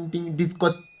 Arkadan ding ding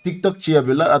Discord TikTok şey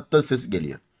yapıyorlar. Hatta sesi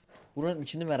geliyor. Buranın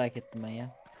içini merak ettim ben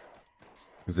ya.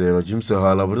 Zeyrocum sen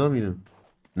hala burada mıydın?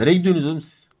 Nereye gidiyorsunuz oğlum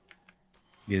siz?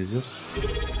 Geziyoruz.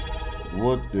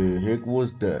 What the heck was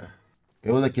that?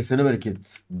 Eyvallah kesene bereket.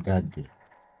 Geldi.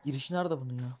 Giriş nerede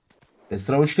bunun ya?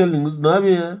 Esra hoş geldin kız. Ne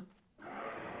yapıyor ya?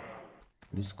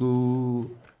 Let's go.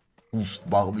 Uf,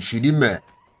 bak bir şey diyeyim mi?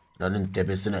 Lanın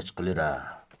tepesine çıkılır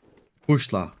ha.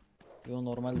 Kuşla. Yo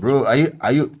normal. Bro,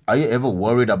 are you ever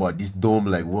worried about this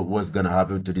dome? Like what's gonna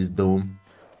happen to this dome?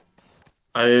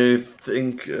 I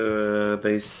think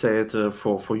they said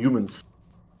for humans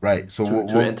Right. So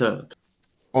to enter.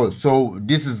 Oh, so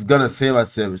this is gonna save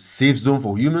us a safe zone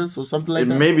for humans or something like It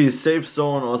that? may be a safe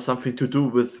zone or something to do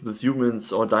with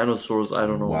humans or dinosaurs. I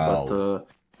don't know. Wow.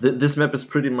 But this map is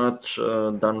pretty much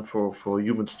done for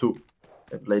humans too.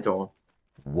 Later on,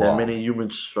 there are Wow. many human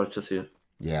structures here.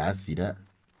 Yeah, I see that.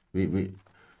 Wait.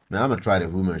 Man, I'm gonna try the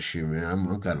human shit, man.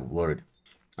 I'm kind of worried.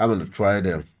 I'm gonna try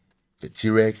the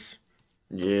T-Rex,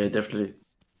 Yeah, definitely.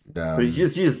 But the,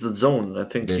 here's the zone. I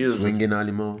think the here's swinging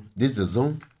animal. This is the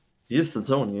zone. the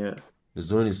zone. Yeah. The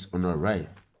zone is on our right.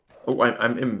 Oh,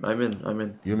 I'm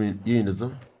in. You mean you in the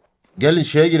zone? Gelin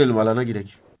şeye girelim, alana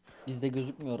girek. Bizde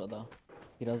gözükmüyor orada.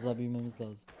 Biraz daha büyümemiz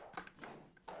lazım.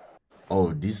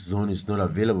 Oh, this zone is not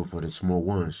available for the small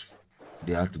ones.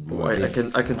 They have to go Oh, out I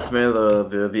there. can smell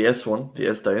the S one, the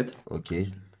S diet. Okay.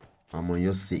 I'm on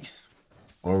your 6.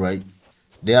 Alright.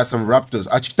 There are some raptors.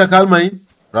 Açıkta kalmayın.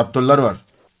 Raptorlar var.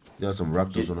 There are some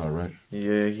raptors on our right.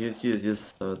 Yeah,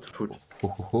 here's the food.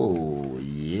 Oh,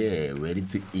 yeah. Ready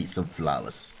to eat some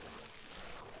flowers.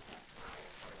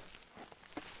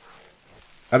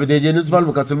 Abi DC'niz var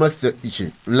mı katılmak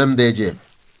için? Ünlem DC.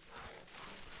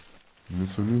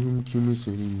 Musunum kimi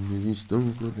seninle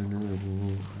İstanbul'da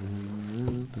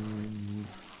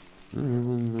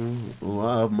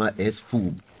wow, my S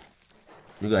food.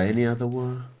 You got any other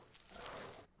one?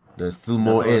 There's still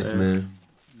more S, man.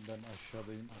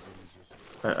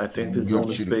 I think this Yok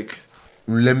zone is çürük. big.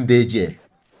 Ünlem DC.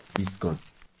 Biskon.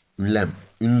 Ünlem.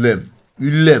 Ünlem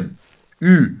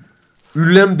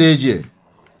DC.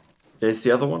 There's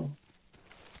the other one.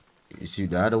 You see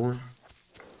the other one?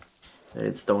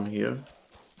 It's down here.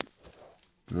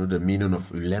 You know the meaning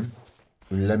of ünlem?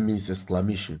 Ünlem means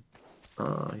exclamation.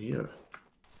 Here.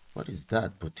 What is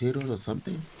that? Potatoes or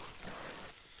something?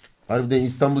 Harbiden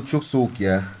İstanbul çok soğuk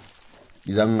ya.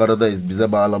 Biz Ankara'dayız.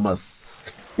 Bize bağlamaz.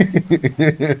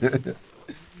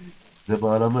 Bize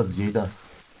bağlamaz Ceyda.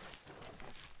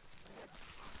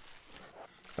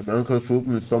 Abi Ankara soğuk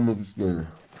mu İstanbul mu?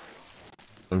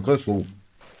 Ankara soğuk.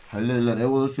 Hallerler ev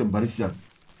olursa barışacak.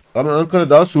 Ama Ankara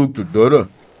daha soğuktur. Doğru.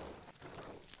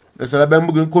 Mesela ben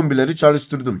bugün kombileri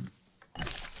çalıştırdım.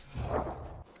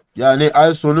 Yani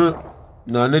ay sonu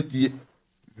lanet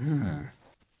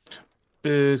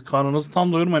Karnınızı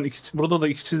tam doyurmayın. Burada da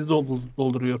iki çizgi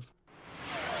dolduruyor.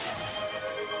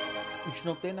 3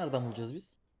 noktayı nereden bulacağız biz?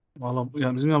 Vallahi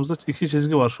yani bizim yanımızda iki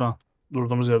çizgi var şu an.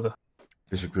 Durduğumuz yerde.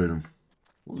 Teşekkür ederim.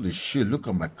 Holy shit, look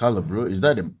at my color, bro. Is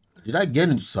that did I get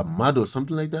into some mud or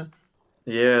something like that?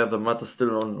 Yeah, the mud is still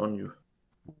on you.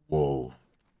 Whoa.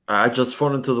 I just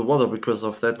fall into the water because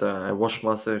of that. I washed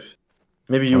myself.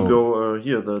 Maybe you Oh. go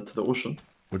here to the ocean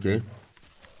Okay.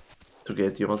 to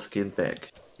get your skin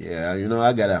back. Yeah, you know,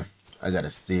 I gotta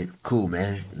stay cool,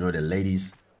 man. You know, the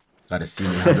ladies gotta see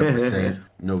me 100%.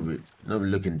 No, we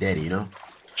looking daddy, you know?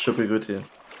 Should be good here.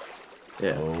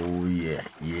 Yeah. Oh,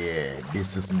 yeah.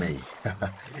 This is me.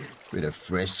 With a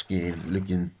fresh skin,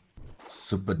 looking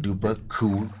super duper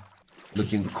cool.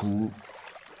 Looking cool.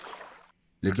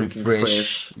 Looking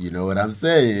fresh. You know what I'm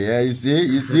saying? Yeah, you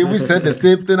see, we said the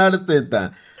same thing at the same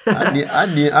time.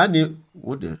 I need,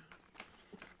 what the?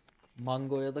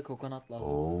 Mango ya da kokonat lazım.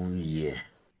 Oh, yeah.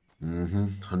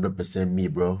 100%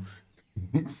 me, bro.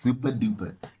 Super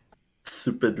duper.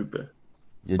 Super duper.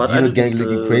 Your But I Gino didn't, gang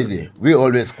looking crazy. We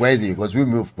always crazy because we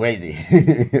move crazy.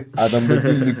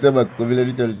 Adamdaki lükse bak,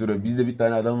 kobileri çalıştırıyor. Bizde bir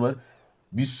tane adam var.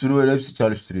 Bir sürü öyle hepsi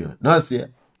çalıştırıyor. Nasıl ya?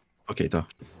 Okay, tamam.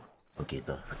 Okay,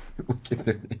 though.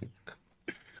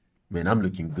 Man, I'm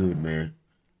looking good, man.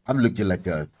 I'm looking like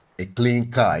a clean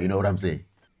car, you know what I'm saying?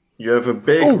 You have a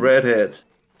big Oh. red head.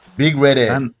 Big red head.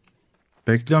 Ben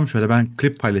bekliyorum şöyle ben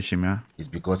klip paylaşayım ya.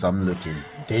 It's because I'm looking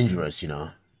dangerous, you know.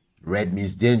 Red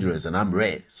means dangerous, and I'm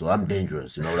red, so I'm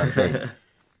dangerous. You know what I'm saying?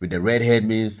 With the red head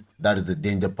means that is the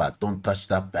danger part. Don't touch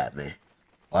that part, man.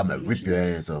 Or I'm gonna rip your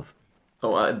hands off.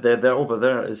 Oh, they're over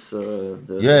there is the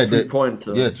Yeah, 3 point.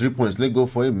 3 points. Let's go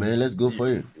for it, man. Let's go for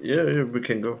it. Yeah, we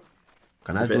can go.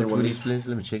 Can I If go anyone through this needs- place?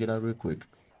 Let me check it out real quick.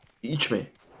 Ichme.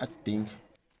 I think.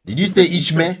 Did you say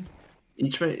Ichme?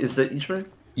 Ichme? Is that Ichme?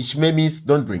 Ichme means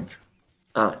don't drink.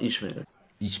 Ichme.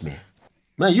 Ichme.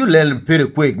 Man, you learning pretty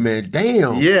quick, man.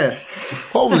 Damn. Yeah.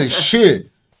 Holy shit.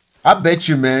 I bet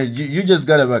you, man. You just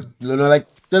gotta, like,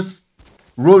 just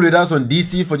roll with us on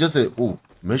DC for just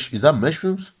is that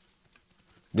mushrooms?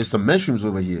 There's some mushrooms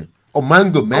over here. Oh,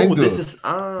 mango.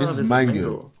 Oh, this is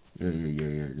mango.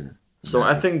 Yeah. So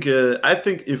I think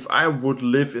if I would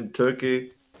live in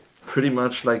Turkey, pretty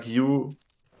much like you,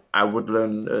 I would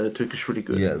learn Turkish really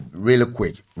good. Yeah, real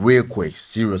quick.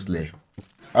 Seriously.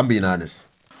 I'm being honest.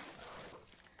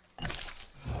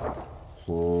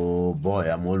 Oh boy,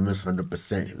 I'm almost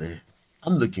 100%, man.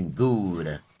 I'm looking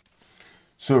good.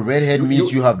 So redhead You-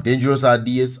 means you- you have dangerous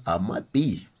ideas. I might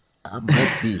be.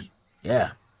 Yeah,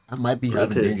 I might be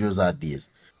having Okay. dangerous ideas.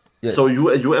 Yeah. So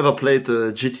you ever played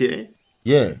GTA?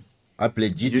 Yeah, I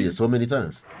played GTA You- so many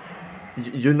times.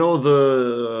 You know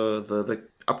the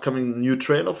upcoming new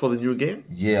trailer for the new game?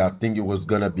 Yeah, I think it was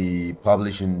gonna be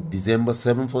published in December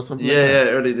 7th or something Yeah, like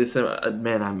that. early December.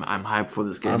 Man, I'm hyped for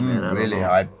this game, man. I I'm don't really know.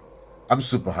 hyped. I'm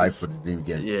super hyped for this game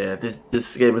again. Yeah,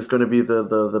 this game is gonna be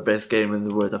the best game in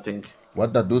the world, I think.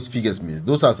 What that those figures mean?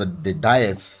 Those are the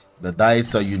diets. The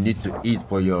diets that you need to eat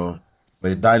for your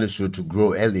dinosaur to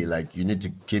grow early. Like you need to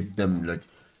keep them. Like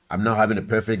I'm now having a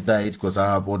perfect diet because I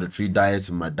have all the 3 diets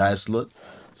in my diet slot,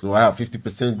 so I have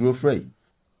 50% growth rate.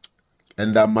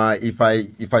 And if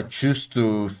I choose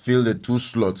to fill the 2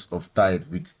 slots of diet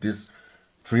with this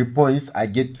 3 points, I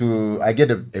get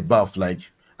a buff.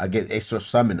 Like I get extra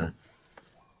stamina.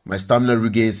 My stamina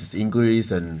regains is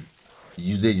increase and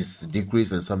usage is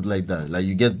decrease and something like that. Like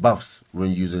you get buffs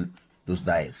when using those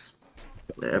diets.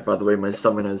 Yeah, by the way, my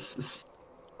stamina is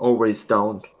always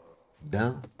down.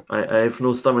 Down. I have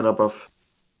no stamina buff.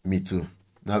 Me too.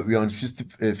 Now we're on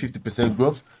 50%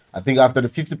 growth. I think after the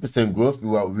 50% growth,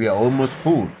 we are almost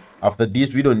full. After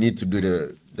this, we don't need to do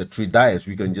the 3 diets.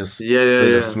 We can just Yeah, fill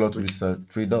the yeah. slot with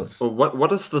 3 dots. So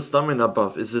what is the stamina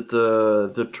buff? Is it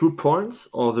the 2 points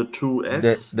or the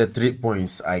 2s? The 3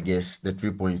 points, I guess. The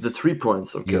 3 points. The 3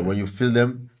 points. Okay. Yeah, when you fill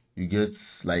them, you get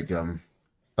like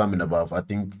stamina buff. I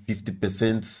think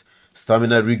 50%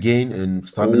 stamina regain and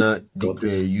stamina God,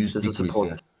 this is decrease. Yeah.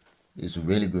 important. It's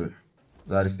really good.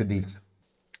 That is the deal.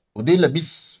 O değil de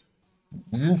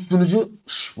bizim sunucu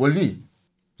Volvi.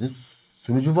 Bizim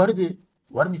sunucu vardı.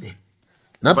 Var mıydı?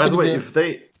 Ne By yaptı the way,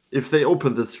 bize? if they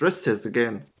open the stress test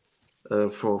again,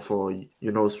 for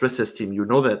stress test team, you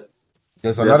know that.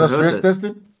 There's you another haven't heard stress that.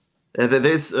 testing?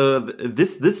 There's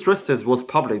this stress test was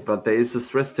public, but there is a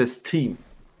stress test team,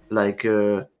 like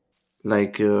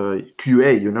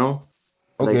QA, you know,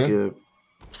 Okay. like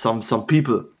some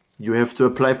people you have to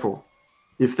apply for.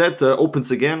 If that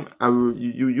opens again,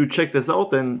 you check this out,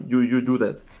 then you do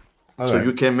that. So Alright.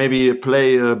 you can maybe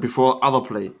play before other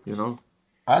play, you know.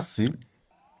 I see.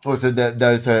 Oh, so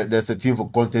there's a team for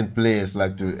content players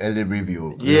like to early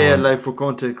review. you Yeah, know? like for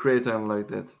content creator and like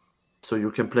that. So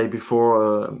you can play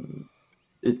before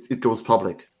it goes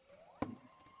public.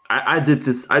 I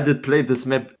did play this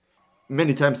map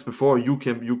many times before you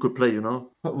could play, you know.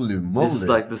 Holy This is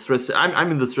moly. like the stress.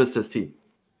 I'm in the stress test team.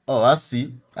 Oh, I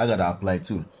see. I gotta apply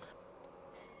too.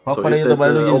 So Papara if ya da that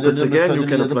Bayno Games'e opens again, you mesajını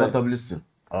can yazıp apply. atabilirsin.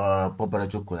 Papara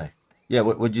çok kolay. Yeah,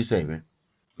 what'd you say, man?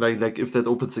 Like if that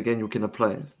opens again, you can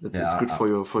apply. It's good for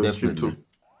your stream too.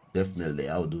 Definitely,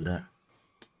 I'll do that.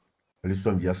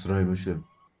 Lütfen yasırayım hoşum.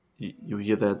 You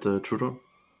hear that, Trudeau?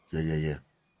 Yeah.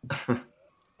 I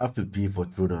have to pay for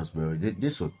Trudons, bro. They're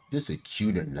so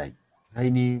cute and like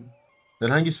tiny. Sen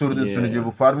hangi sorunun Yeah. sunucu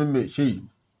bu? Farmın mı?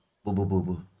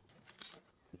 Bu.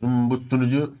 Bu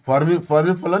sunucu farmın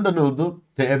falan da ne oldu?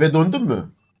 Eve döndün mü?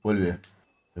 Olve.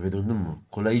 Eve döndün mü?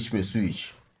 Kola içme, su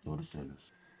iç. Doğru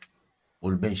söylüyorsun.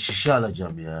 Oğlum ben şişe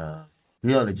alacağım ya.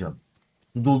 Ne alacağım?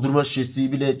 Su doldurma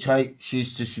şişesi bile çay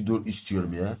şişesi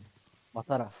istiyorum ya.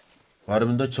 Matara.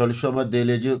 Farmında çalışıyor ama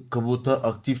DLC kabuta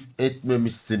aktif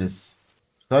etmemişsiniz.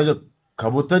 Sadece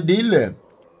kabuta değil de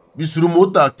bir sürü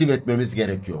mod da aktif etmemiz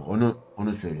gerekiyor.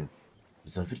 Onu söylüyorum.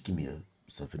 Misafir kim ya?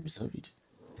 Misafir.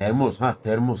 Termos.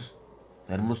 Termos.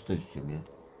 Termos da istiyorum ya.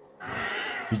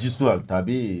 Fiji al.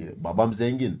 Tabii babam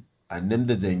zengin. Annem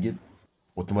de zengin.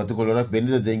 Otomatik olarak beni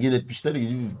de zengin etmişler.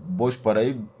 Gidip boş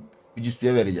parayı Fiji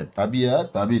suya vereceğim. Tabii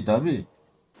ya. Tabii.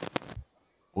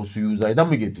 O suyu uzaydan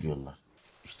mı getiriyorlar?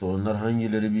 İşte onlar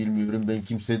hangileri bilmiyorum. Ben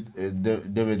kimse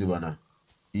demedi bana.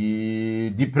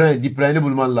 Dipre'ni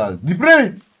bulman lazım.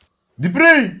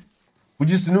 Dipre!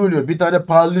 Fujisi ne oluyor? Bir tane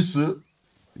pahalı su.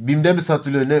 BİM'de mi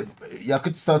satılıyor? Ne?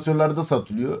 Yakıt istasyonlarda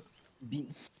satılıyor.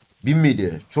 BİM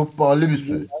miydi? Çok pahalı bir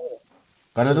su.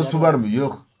 Kanada su var mı?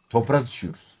 Yok. Toprak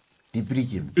içiyoruz. Dipri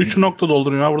kim? 3 nokta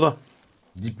dolduruyor ha burada.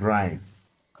 Diprime.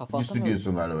 Kafa Fuji su atamıyor.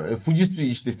 diyorsun galiba. Fuji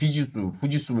işte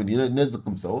Fuji su mu diye ne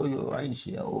zıkkımsa o aynı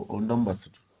şey ya. Ondan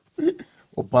bahsediyor.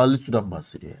 O pahalı sudan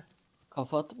bahsediyor ya.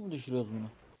 Kafa atıp mı düşürüyoruz bunu?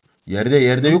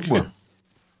 Yerde yok mu?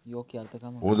 Yok yerde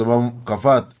kalma. O zaman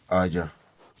kafa at ağaca.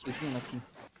 Çekeyim atayım.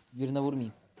 Birine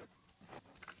vurmayayım.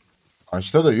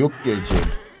 Ağaçta da yok gerçi.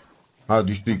 Ha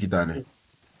düştü 2 tane.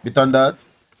 Bir tane daha at.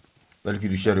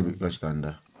 Belki düşer birkaç tane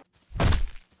daha.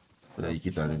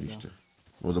 2 tane düştü.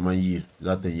 O zaman iyi.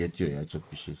 Zaten yetiyor ya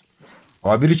çok bir şey.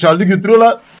 Abi biri çaldı götürüyor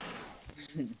lan.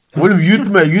 Oğlum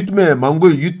yutma.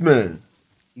 Mangoyu yutma.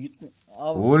 Yutma.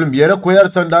 Abi. Oğlum bir yere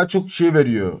koyarsan daha çok şey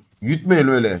veriyor. Yutmayın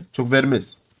öyle. Çok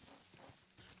vermez.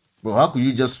 Bro, how could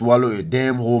you just swallow a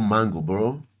damn whole mango,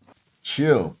 bro?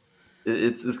 Chill.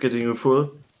 It's getting you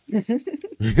full.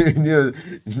 You know,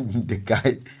 the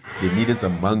guy, they needed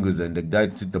some mangoes, and the guy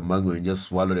took the mango and just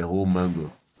swallowed the whole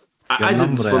mango. I didn't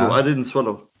number, swallow. yeah. I didn't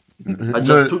swallow. I just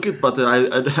No. took it, but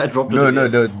I dropped No, it. no,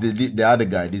 again. no, the other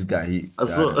guy, this guy, the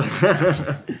Also, other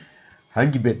guy.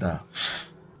 Hangi beta?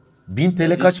 1000 TL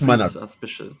these kaç mana? trees are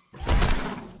special.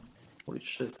 Holy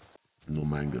shit. No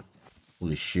mango.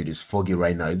 Holy shit, it's foggy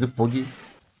right now. Is it foggy?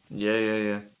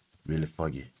 Yeah. Really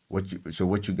foggy. So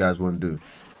what you guys want to do?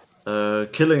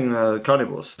 Killing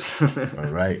carnivores.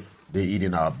 All right. They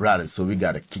eating our brothers, so we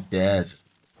gotta kick their asses.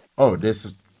 Oh,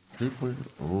 there's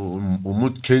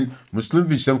Umut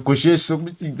Müslüm sen koşuya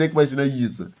sokmuşsun tek başına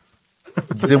yiyorsun.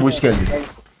 Gizem hoş geldin.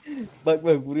 Bak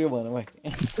vuruyor bana bak.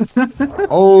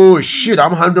 Oh shit,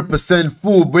 I'm 100%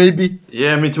 full baby.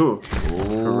 Yeah, me too.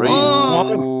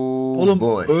 Oğlum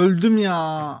boy. öldüm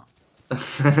ya.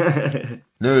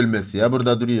 Ne ölmesi ya,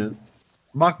 burada duruyor.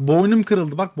 Bak boynum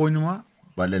kırıldı, bak boynuma.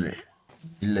 Balele.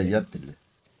 Dille yat dille.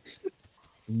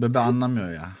 Bebe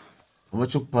anlamıyor ya. Ama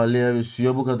çok pahalı ya, ve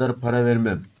suya bu kadar para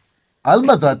vermem.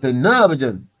 Alma zaten, ne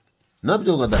yapacaksın? Ne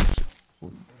yapacaksın o kadar?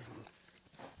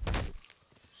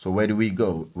 So where do we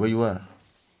go? Where you are?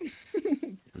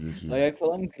 You here? Ayak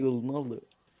falan mı kırıldı, ne oldu?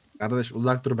 Kardeş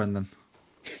uzak dur benden.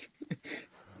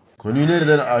 Konuyu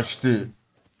nereden açtı?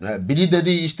 Biri dedi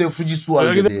işte Fujisu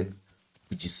al dedi.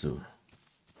 Fujisu.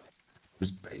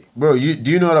 Bro, do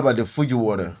you know about the Fuji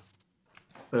water?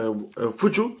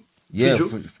 Fuju? Yeah,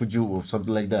 Fiju? Fuji or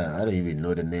something like that. I don't even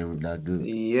know the name that good.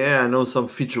 Yeah, I know some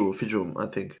Fiju, I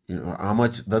think. You know, how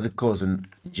much does it cost in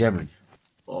Germany?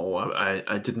 Oh,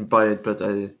 I didn't buy it, but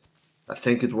I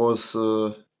think it was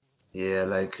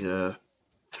like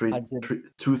 3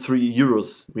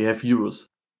 euros. We have euros.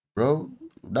 Bro,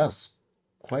 that's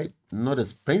quite not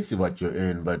expensive what you're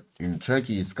in, but in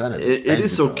Turkey it's kind of It expensive.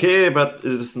 is okay, but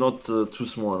it is not too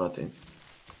small, I think.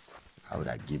 How would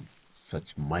I give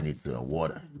such money to a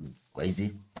water?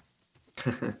 Crazy?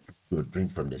 You would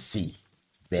drink from the sea.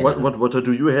 Better What than- what water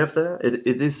do you have there?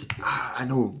 It is. I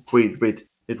know. Wait.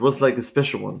 It was like a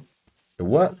special one. The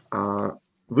what?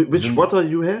 Which water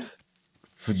you have?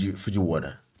 Fuji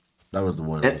water. That was the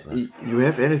one. I was And you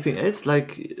have anything else like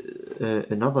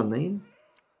another name?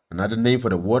 Another name for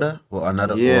the water, or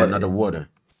another water.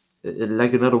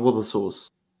 Like another water source.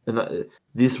 And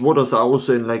these waters are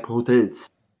also in like hotels.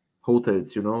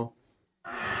 Hotels, you know.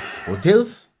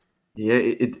 Hotels? Yeah,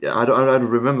 I don't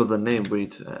remember the name.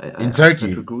 Wait, In Turkey? I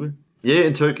tried to Google. Yeah,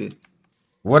 in Turkey.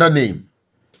 What a name?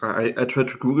 I tried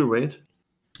to Google. Wait.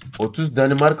 30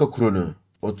 Danimarka kronu.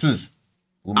 30.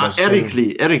 Bu başka-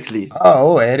 Erikli. Erikli.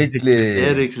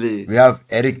 Erikli. We have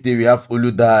Erikli, we have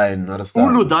Uludağ and other stuff.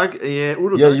 Uludağ. Yeah,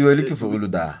 Uludağ. Yeah, you were looking for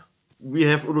Uludağ. We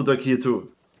have Uludağ here too.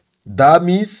 That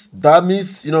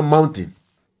means, you know, mountain.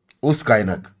 Uz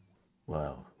kaynak.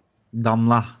 Wow.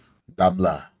 Damla.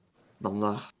 Damla.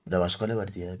 Damla. Bir de başka ne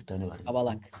vardı ya? Bir tane vardı.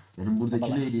 Abalak. Benim buradaki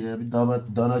Damla. neydi ya? Bir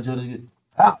danacarı.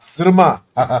 Ha, sırma.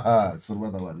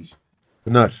 Sırma da varmış.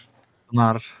 Pınar.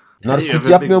 Pınar. Pınar Hey, süt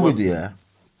every yapmıyor big muydu ya?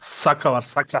 Saka var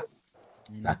saka.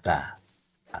 Saka.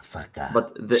 Asaka.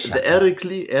 But the Şaka.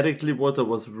 Erikli water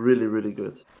was really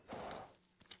good.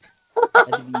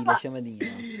 Hadi bir iyileşemedin ya.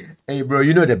 Hey bro,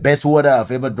 you know the best water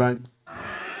I've ever drank?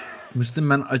 Müslüm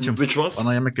ben açım. Which was?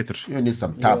 Bana yemek getir. You need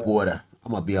some tap water.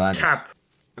 I'm gonna be honest. Tap.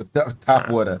 Tap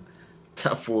water.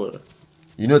 Tap water.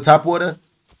 You know tap water?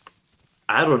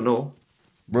 I don't know.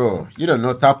 Bro, you don't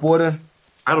know tap water?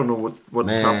 I don't know what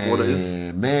tap water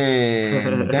is.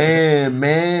 Man, damn,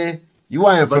 man. You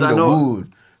ain't But from I the know- wood.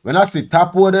 When I say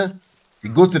tap water, you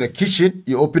go to the kitchen,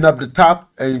 you open up the tap,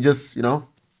 and you just, you know.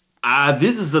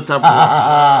 This is the tap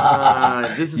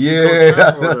water. This is Yeah, called tap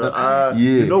that's- water.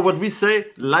 yeah. You know what we say?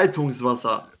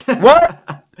 Leitungswasser. What?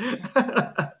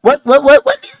 What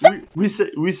do you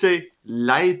say? we say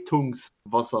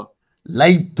Leitungswasser.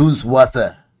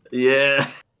 Leitungswater. Yeah.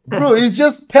 Bro, it's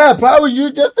just tap. How would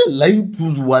you just say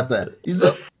Leitungswater? It's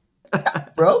just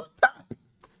tap, bro. Tap.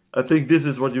 I think this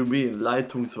is what you mean.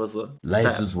 Leitungswasser.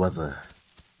 Leitungswasser.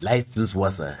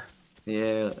 Leitungswasser.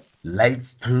 Yeah.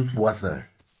 Leitungswasser.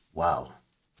 Wow.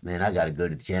 Man, I gotta go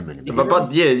to Germany, man.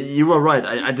 But yeah, you were right.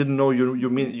 I didn't know you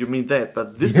mean that.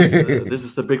 But this is this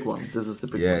is the big one. This is the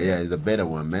big Yeah, one. yeah, it's a better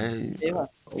one, man. Eyvah.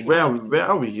 Where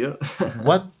are we here?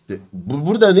 What?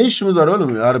 Burada ne işimiz var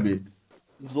oğlum harbi?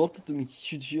 Zor tuttum, iki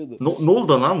kişi düşüyordu. ne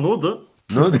oldu lan? Ne oldu?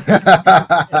 Ne oldu?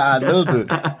 Ne oldu?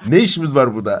 Ne işimiz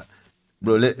var burada?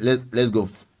 Bro, let's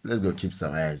go keep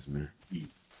some ass, man.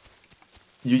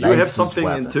 You have Leitungswasser. something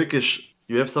in Turkish.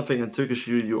 You have something in Turkish.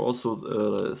 You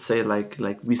also say like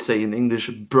we say in English,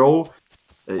 bro,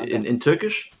 in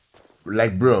Turkish.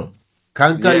 like bro.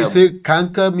 Kanka, you Yeah. say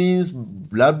kanka means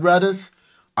blood brothers.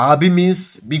 Abi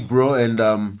means big bro, and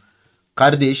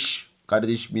kardeş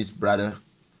means brother.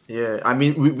 Yeah, I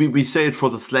mean, we say it for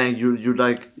the slang. You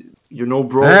like,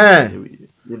 bro. Eh.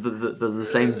 The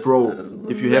slang bro.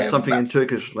 If you have something in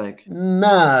Turkish, like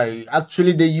Nah,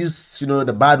 actually they use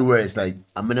the bad words like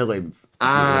I'm gonna go. What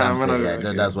I'm saying, amına yeah,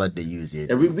 koyayım. that's what they use. Yeah,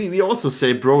 yeah, we also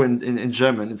say bro in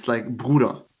German. It's like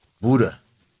Bruder. Bruder,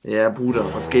 Yeah, Bruder.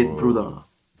 Was geht, Bruder?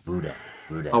 Bruder.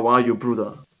 How are you,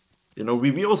 Bruder?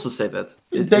 We also say that.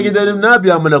 Take it that now,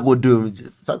 I'm gonna go do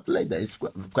something like that. It's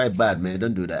quite bad, man.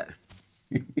 Don't do that.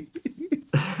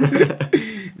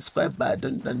 It's quite bad.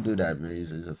 Don't do that, man.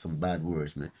 It's some bad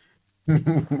words, man.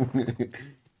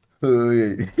 Oh,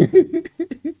 yeah.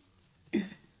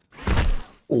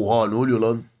 Oha, ne oluyor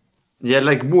lan? Yeah,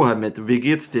 like Muhammad. Wie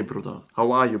geht's dir, Bruder?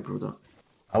 How are you, Bruder?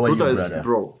 How are you, Bruder brother? is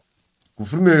bro.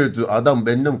 Küfür mü ediyor? Adam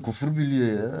benden küfür biliyor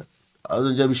ya. Az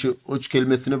önce bir şey oç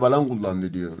kelimesini falan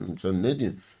kullandı diyor. Sen ne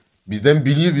diyorsun?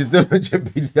 Bizden önce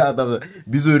biliyor adam.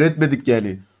 Biz öğretmedik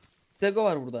yani. Stego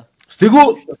var burada.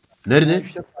 Stego! Nerede?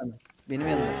 3-4 tane. Benim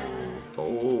yanımda.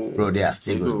 Oh. Bro, they are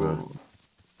Stegos, Stego. bro.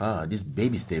 Ah, this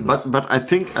baby Stegos. But I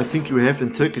think you have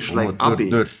in Turkish like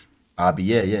abi. Dur. Abi,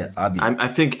 yeah, abi. I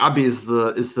think abi is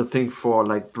the thing for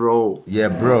like bro.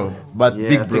 Yeah, bro. But Yeah, I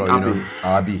big bro, think you know.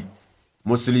 Abi.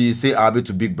 Mostly you say abi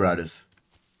to big brothers.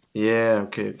 Yeah,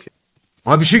 okay.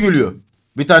 Ama bir şey geliyor.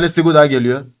 Bir tane Stego daha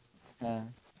geliyor. Ha.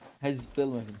 Hadi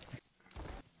zıplayalım efendim.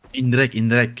 İndirek.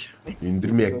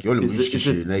 İndirmeyek oğlum. Is 3 it-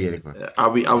 kişi ne gerek var?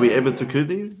 Are we able to kill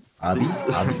you? Abi.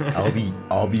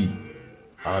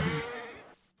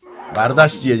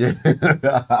 Kardeş diyeceğim.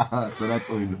 Sanat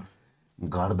oyunu.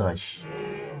 Kardeş.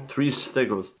 3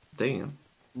 stegos. Damn.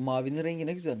 Mavinin rengi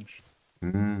ne güzelmiş.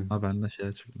 Ha bende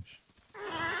şeyler çıkmış.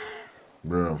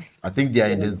 Bro. I think they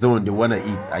are in the zone. They wanna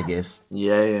eat, I guess.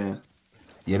 Yeah.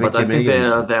 Yemek But I yemeye think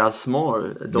gelmişler. they are small.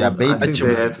 They are I think babies.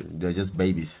 they have. They're just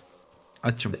babies.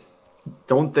 Açım.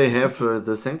 Don't they have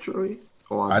the sanctuary?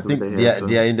 Or I do think they have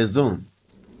they are in the zone.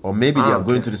 Or maybe they are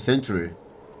going okay. to the sanctuary.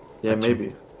 Yeah,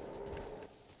 maybe.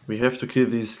 We have to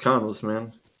kill these carnos,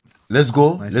 man. Let's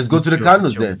go. Nice Let's go to the to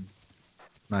Cardinals meet you. then.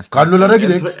 Nice. Cardinal'lara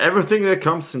gidelim. Everything that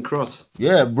comes in cross.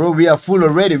 Yeah, bro, we are full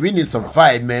already. We need some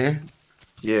fight, man.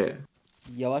 Yeah.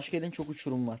 Yavaş gelin, çok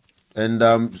uçurum var. And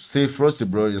say Frosty,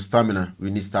 bro, your stamina.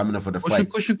 We need stamina for the fight.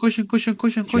 Koşun.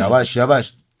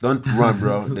 Yavaş. Don't run,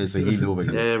 bro. There's a heal over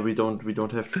here. Yeah, we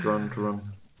don't have to run.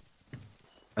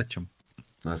 Açım.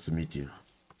 Nice to meet you.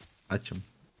 Açım.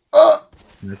 Oh!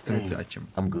 Nice to meet you. Açım.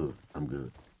 I'm good.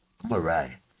 I'm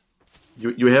alright.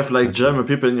 You have like German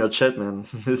people in your chat, man.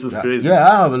 This is crazy. Yeah,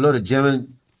 I have a lot of German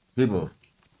people.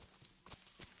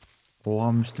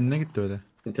 Oha Müslüm ne gitti öyle?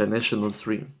 International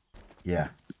stream. Yeah.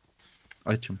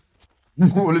 Açım.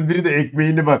 Oğlum biri de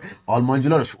ekmeğini bak.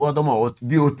 Almancılar şu adama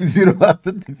bir 30 euro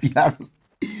attı VR.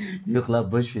 Yok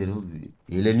la boş ver oğlum.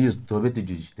 Eğleniyoruz. Tövbe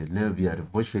ediyoruz işte. Ne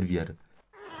VR? Boş ver VR.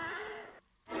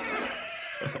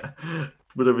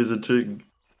 Bruder, wir sind Türken.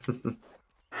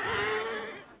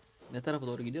 Ne tarafa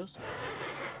doğru gidiyoruz?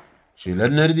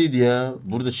 Şeyler neredeydi ya?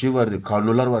 Burada şey vardı.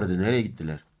 Karnolar vardı. Nereye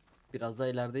gittiler? Biraz daha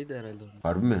ilerideydi herhalde.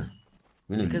 Harbi mi?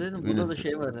 Dikkat edin, burada da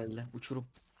şey var herhalde. Uçurum.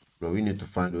 Bro, we need to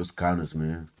find those carnos,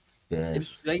 man. Biz Yes.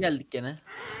 suya geldik gene.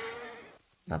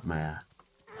 Yapma ya.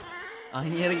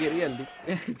 Aynı yere geri geldik.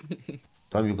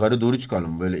 Tam yukarı doğru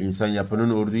çıkalım. Böyle insan yapının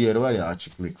olduğu yeri var ya,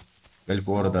 açıklık.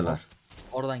 Belki oradalar.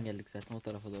 Oradan geldik zaten, o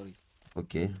tarafa doğru gittik.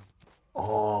 Okey.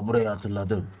 Burayı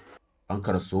hatırladım.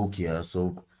 Ankara soğuk ya,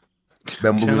 soğuk.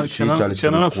 Ben bugün çalıştım.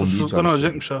 Kenan kombiyi susuzluktan çalıştım.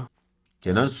 ölecekmiş ha.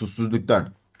 Kenan susuzluktan.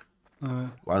 Evet.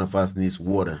 One of us needs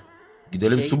water.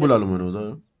 Gidelim Şey su gidelim. bulalım onu o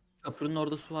zaman. Köprünün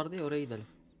orada su vardı ya, oraya gidelim.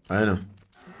 Aynen.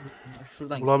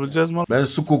 Şuradan gidelim. Bulabileceğiz mi? Ben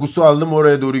su kokusu aldım,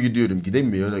 oraya doğru gidiyorum. Gideyim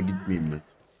mi ya da gitmeyeyim mi?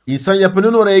 İnsan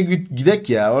yapının oraya gidek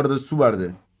ya. Orada su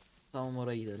vardı. Tamam,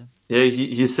 oraya gidelim.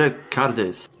 Yeah, he said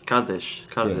Kardeş.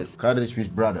 Yeah,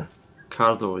 kardeşmiş brother.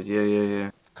 Cardo,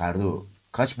 yeah. Kardo.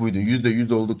 Kaç buydu?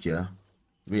 %100 olduk ya.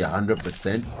 We are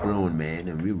 100% grown, man,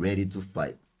 and we ready to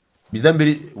fight. Bizden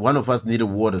biri, one of us needed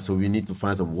water, so we need to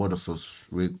find some water source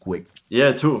real quick.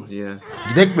 Yeah, too, yeah.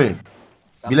 Gidek mi?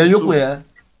 Bilen yok mu ya?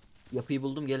 Yapıyı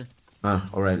buldum, gelin.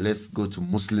 Alright, let's go to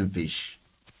Muslim fish.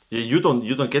 Yeah, you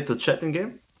don't get the chat in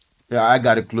game? Yeah, I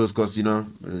got it close because,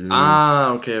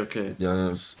 Okay.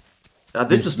 yeah,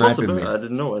 This is sniping possible. me. I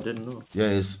didn't know.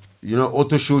 yeah, it's,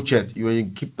 auto show chat. When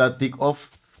you keep that tick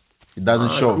off, it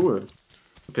doesn't show. Cool.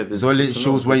 Okay, It only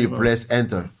shows when you press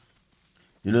enter.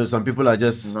 Some people are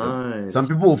just, Nice. some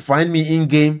people will find me in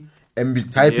game and be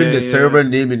typing the server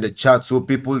name in the chat so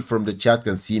people from the chat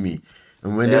can see me.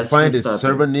 And when they find the Steam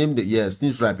server sniping. name,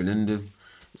 Steam swiping, and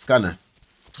it's kind of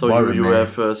So Boring, you man.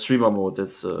 have streamer mode.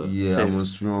 That's Yeah, safe. I'm on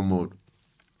streamer mode.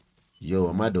 Yo,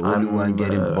 am I the only one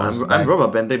getting bounced I'm back? rubber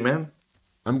banding, man.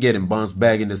 I'm getting bounced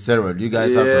back in the server. Do you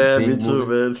guys have some Yeah, ping me too,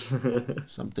 moving? man.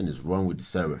 Something is wrong with the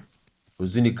server.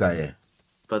 Uzunika ya.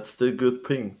 But still good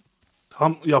ping.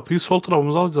 Tam yapıyı sol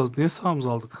tarafımıza alacağız. Niye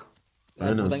sağımıza aldık? Yani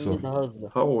Aynen, buradan so. gidince daha hızlı.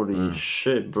 Holy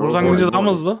shit, bro. Buradan Holy gidince daha mı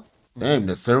moly. hızlı? Damn,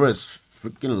 the server is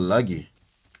freaking laggy.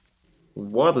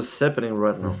 What is happening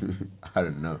right now? I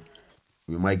don't know.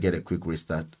 We might get a quick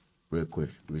restart real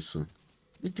quick, real soon.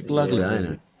 Bir tık laglı Yeah.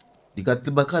 aynen.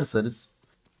 Dikkatli bakarsanız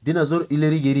dinozor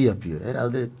ileri geri yapıyor.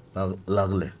 Herhalde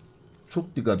laglı.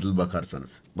 Çok dikkatli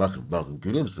bakarsanız. Bakın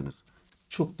görüyor musunuz?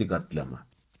 Çok dikkatli ama.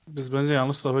 Biz bence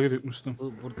yanlış tarafa gidiyoruz Müslüm.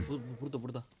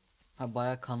 Burada. Ha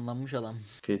bayağı kanlanmış adam.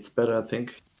 Okay, it's better, I think.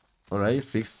 Alright,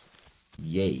 fixed.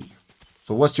 Yay.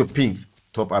 So what's your ping?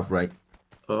 Top up, right?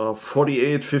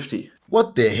 4850.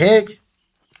 What the heck?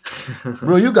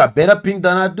 Bro, you got better ping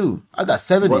than I do. I got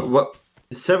 70. What?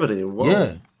 70? What?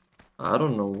 Yeah. I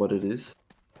don't know what it is.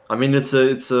 I mean, it's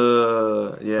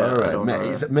a yeah. All I right. don't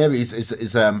know. Maybe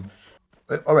it's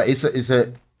all right. It's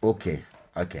a okay.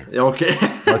 Okay. Yeah, okay.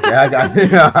 Okay. I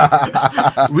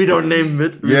got We don't name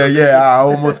it. yeah.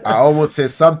 I almost said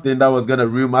something that was gonna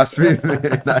ruin my stream,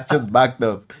 and I just backed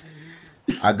up.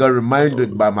 I got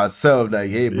reminded by myself like,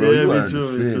 hey, bro, Yeah, you me are on the too, me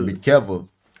stream. too. Be careful.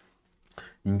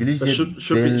 English That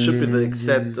should be the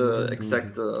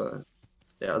exact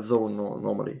yeah zone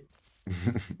normally.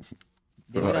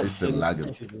 Demir abi it's the suya lagging.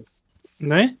 götürsene çocuğu.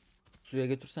 Ne? Suya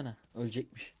götürsene.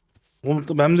 Ölecekmiş. Oğlum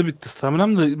benim de bitti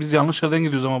staminam da biz yanlış yerden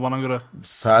gidiyoruz ama bana göre.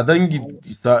 Sağdan git.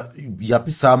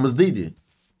 Yapı sağımızdaydı.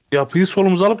 Yapıyı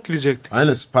solumuza alıp gidecektik.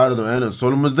 Aynen, pardon, aynen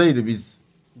solumuzdaydı biz.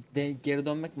 Geri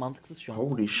dönmek mantıksız şu an.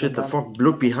 Holy shit! The fuck!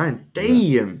 Look behind.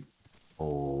 Damn.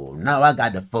 Oh, now I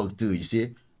got the fuck too. You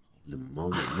see?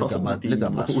 Look at my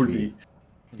Holy stream.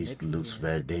 This looks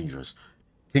very dangerous.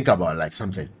 Think about like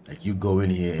something like you go in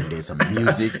here and there's some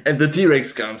music. And the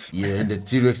T-Rex comes. Yeah, and the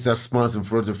T-Rex just spawns in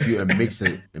front of you and makes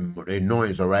a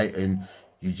noise, all right? And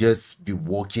you just be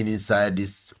walking inside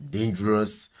this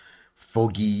dangerous,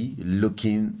 foggy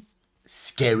looking,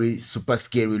 scary, super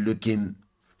scary looking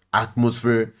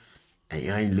atmosphere, and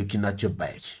you ain't looking at your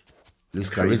back. Looks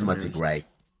Crazy, charismatic, right?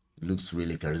 Looks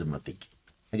really charismatic.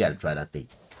 I gotta try that thing.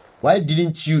 Why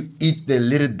didn't you eat the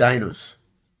little dinos?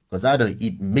 Because I don't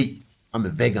eat meat. I'm a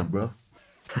vegan, bro.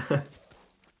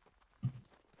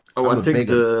 Oh, I'm I a think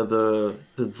vegan.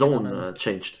 the zone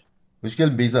changed. Which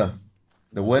can be the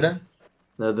weather?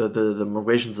 The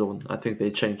migration zone. I think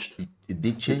they changed. It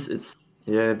did change. It's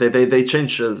yeah. They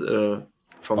change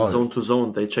from Oh. zone to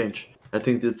zone. They change. I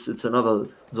think it's another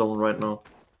zone right now.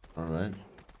 All right.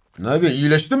 Ne yapıyorsun?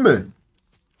 İyileştin mi?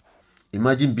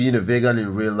 Imagine being a vegan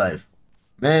in real life.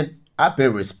 Man, I pay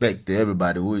respect to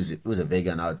everybody who's a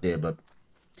vegan out there, but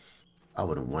I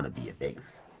wouldn't want to be a vegan.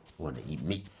 I want to eat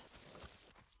meat.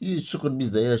 İyi şükür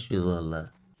biz de yaşıyoruz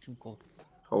valla. Şimdi kol.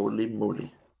 Holy moly.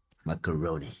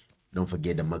 Macaroni. Don't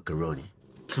forget the macaroni.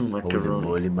 Holy Macaroni.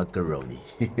 moly macaroni.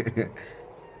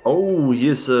 Oh,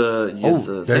 yes,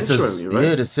 there's sanctuary, right?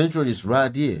 yeah, the sanctuary is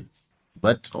right here.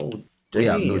 But Oh, we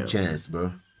have no damn. chance,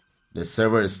 bro. The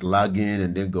server is lagging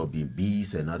and then gonna be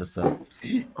bees and other stuff.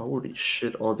 Holy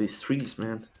shit! All these trees,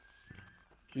 man.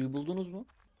 Suyu buldunuz mu?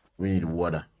 We need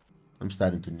water. I'm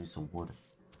starting to need some water.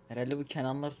 Herhalde bu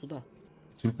Kenanlar suda.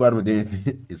 Türk var mı değil?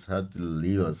 It's hard to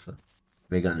leave us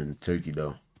vegan in Turkey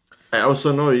though. I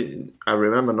also know. I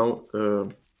remember now.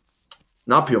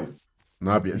 Ne yapıyorum? Ne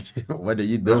yapıyorsun? What are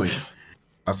you doing?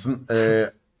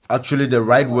 Aslında actually the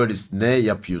right word is ne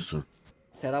yapıyorsun?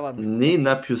 Sera varmış. Ne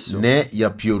yapıyorsun? Ne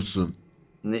yapıyorsun?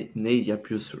 Ne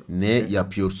yapıyorsun? Ne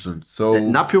yapıyorsun? So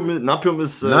Ne yapıyorum? Ne yapıyorum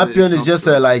is. ne yapıyorsun is just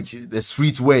like the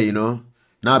street way, you know?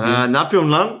 Ne yapıyorsun? Ne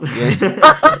yapıyorum lan?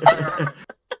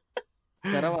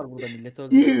 Sera var burada milleti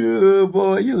öldü. Yeah,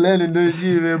 boy, you learning this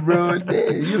shit, man, bro.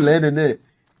 Damn, you learning it.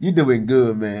 You doing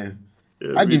good, man.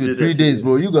 Yeah, I we give you did 3 actually. days,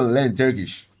 bro. You gonna learn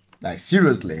Turkish. Like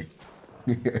seriously.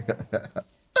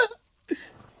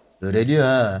 Öğreniyor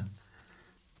ha.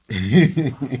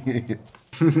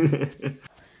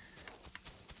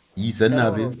 İyi, sen ne Sera var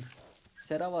yapıyorsun? orada.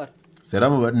 Sera var. Sera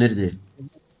mı var? Nerede?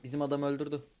 Bizim adam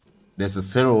öldürdü. There's a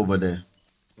Sera over there.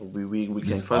 We can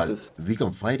Biz- fight this. We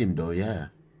can fight him though, yeah.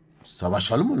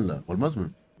 Savaşalım onunla. Olmaz mı?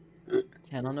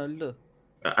 Kenan öldü.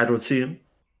 I don't see him.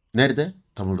 Nerede?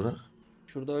 Tam olarak.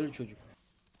 Şurada öldü çocuk.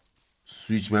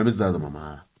 Su içmemiz lazım ama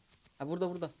ha. Ha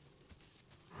burada.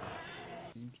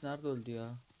 Bizimki nerede öldü ya?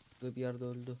 Burada bir yerde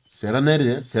öldü. Sera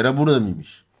nerede? Sera burada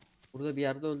mıymış? Burada bir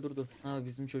yerde öldürdü. Ha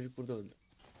bizim çocuk burada öldü.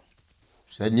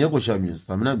 Sen niye koşamıyorsun?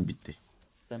 Stamina mı bitti?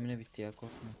 Stamina bitti ya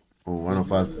korkma. Oh, one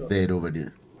of us is dead over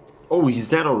there. Oh,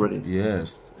 he's dead already.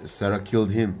 Yes, Sarah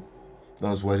killed him.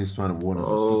 That's why he's trying to warn us.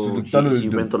 Oh, Susuzluktan he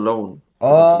öldü. went alone.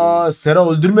 Aa, Sarah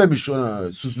öldürmemiş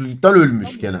ona. Susuzluktan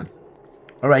ölmüş Kenan.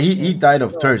 Alright, he died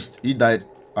of thirst. He died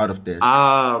out of thirst.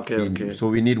 Ah, okay.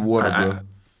 So we need water, bro.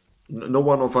 No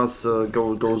one of us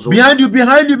goes over. Behind you,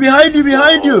 behind you, behind you,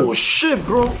 behind you. Oh shit,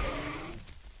 bro.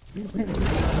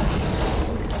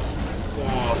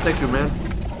 Oh, thank you, man.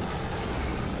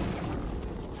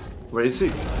 Where is he?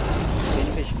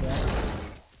 Benim peşimde ya.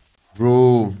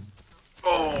 Bro.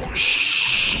 Oh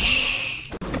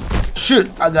Shit,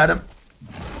 I got him.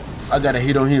 I got a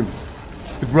hit on him.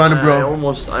 Keep running, I bro.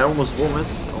 almost vomit.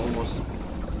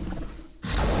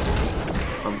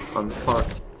 I'm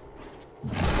fucked.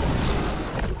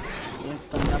 Benim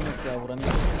staminam yok ya,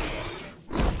 vuramıyorum.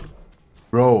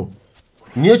 Bro.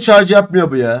 Niye charge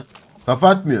yapmıyor bu ya? Kafa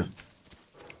atmıyor.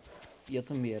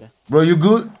 Yatın bir yere. Bro, you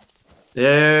good?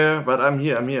 Yeah, but I'm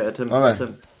here at him. Alright. At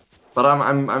him. But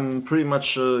I'm pretty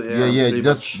much Yeah. pretty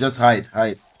Just much-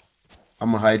 hide.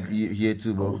 I'm gonna hide here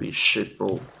too, bro. Holy shit,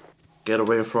 bro. Get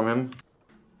away from him.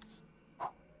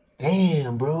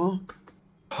 Damn, bro.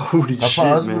 Holy Kafa shit,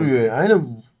 az man. vuruyor.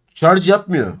 Aynen charge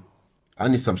yapmıyor. I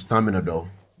need some stamina though.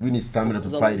 We need stamina to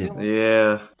fight him.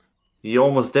 Yeah. He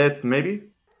almost dead, maybe?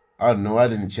 I don't know. I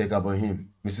didn't check up on him.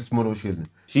 Mrs. Moro hoş geldin.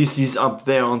 He's up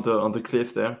there on the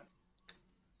cliff there.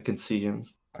 I can see him.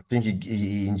 I think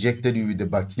he injected you with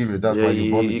the bacteria. That's Yeah, why you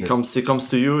he vomited. comes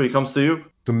to you. He comes to you.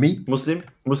 To me?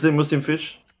 Muslim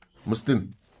fish.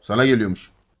 Muslim. Sana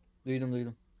geliyormuş.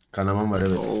 Duydum. Kanamam var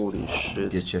evet. Holy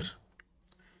shit. Geçer.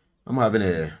 I'm having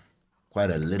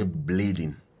quite a little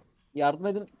bleeding. Yardım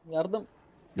edin. Yardım.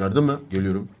 Gördün mü?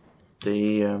 Geliyorum.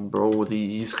 Damn, bro.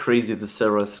 He's crazy. The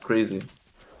Sarah's crazy.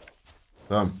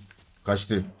 Tamam.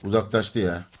 Kaçtı. Uzaklaştı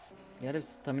ya. Yarın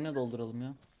stamina dolduralım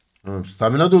ya. Tamam.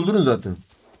 Stamina doldurun zaten.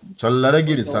 Çalılara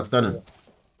girin, saklanın.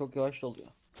 Çok yavaş doluyor.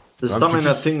 The Tamam,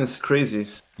 stamina çünkü- thing is crazy.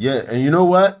 Yeah, and you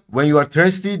know what? When you are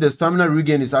thirsty, the stamina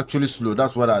regain is actually slow.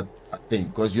 That's what I think.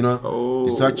 Because, you know,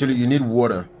 it's Oh. actually, you need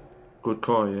water. Good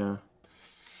call, yeah.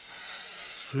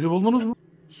 Suyu buldunuz mu?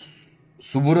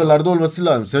 Su buralarda olması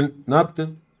lazım. Sen ne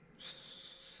yaptın?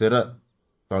 Sera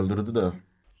kaldırdı da.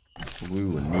 We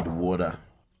will need water.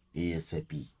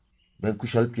 ASAP. Ben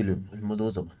kuş alıp geliyorum. Olmadı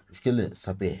o zaman. Hoş geldin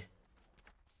Sapi.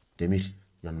 Demir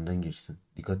yanından geçtin.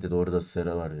 Dikkat et orada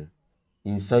Sera var ya.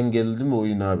 İnsan geldi mi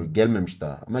oyun abi? Gelmemiş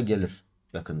daha ama gelir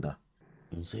yakında.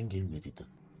 İnsan gelmedi de.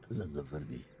 Allah var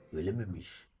bir. Öyle miymiş?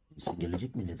 İnsan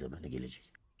gelecek mi, ne zamana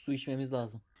gelecek? Su içmemiz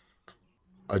lazım.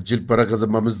 Acil para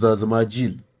kazanmamız lazım,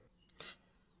 acil.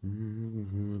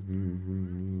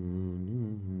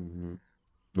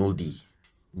 Ne oldu?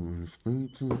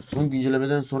 Son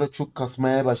güncellemeden sonra çok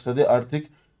kasmaya başladı. Artık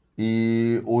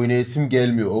oynayasım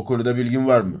gelmiyor. O konuda bilgin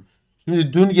var mı?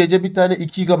 Şimdi dün gece bir tane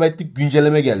 2 GB'lık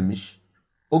güncelleme gelmiş.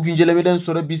 O güncellemeden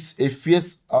sonra biz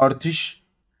FPS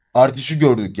artışı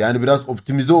gördük. Yani biraz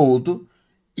optimize oldu.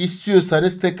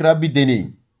 İstiyorsanız tekrar bir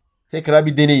deneyin. Tekrar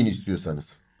bir deneyin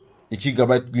istiyorsanız. 2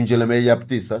 GB güncellemeyi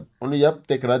yaptıysan onu yap,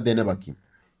 tekrar dene bakayım.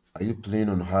 Are you playing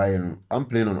on high? I'm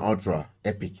playing on ultra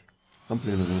epic. I'm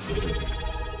playing on ultra epic.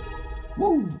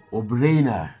 Woo!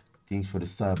 Obrena. Thanks for the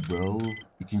sub bro.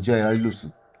 İkinci ay hayırlı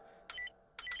olsun.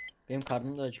 Benim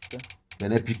karnım da acıktı.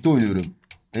 Ben epic'te oynuyorum.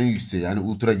 En yüksek yani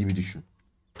ultra gibi düşün.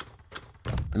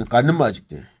 Hani karnın mı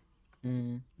acıktı?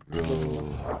 Bro.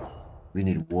 We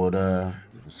need water.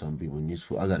 Some people need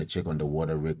food. I gotta check on the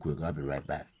water real quick. I'll be right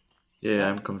back. Yeah,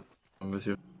 I'm coming with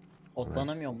you.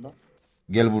 Otlanamıyorum da.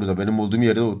 Gel burada. Benim olduğum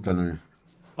yerde otlanıyor.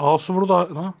 Aa su burada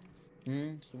ha.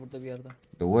 Su burada bir yerde.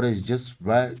 The water is just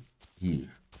right here.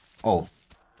 Oh.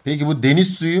 Peki bu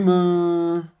deniz suyu mu?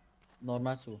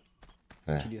 Normal su.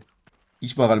 He. İçiliyor.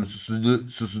 İç bakalım,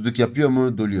 susuzluk yapıyor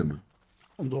mu, doluyor mu?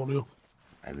 Doğruyor.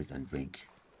 I can drink.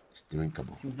 It's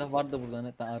drinkable. Kimse var da burada,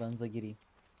 net ben aranıza gireyim.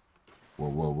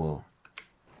 Wow.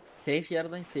 Safe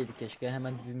yerden içseydik keşke,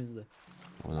 hemen dibimizde.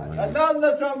 O zaman Ya ne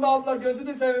anlatıyorsun be abla,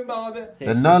 gözünü seveyim be abi. Safe.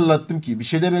 ben ne anlattım ki? Bir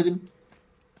şey demedim.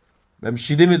 Ben bir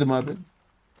şey demedim abi.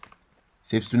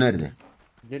 Sefsu nerede?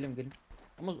 Gidelim.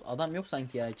 Ama adam yok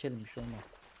sanki ya, içelim bir şey olmaz.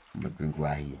 I'm gonna drink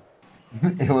right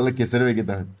here. Eyvallah, kesene ve git.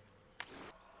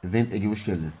 Event Ege hoş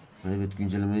geldin. Evet,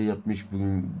 güncellemeyi yapmış,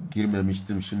 bugün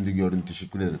girmemiştim, şimdi gördüm,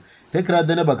 teşekkür ederim. Tekrar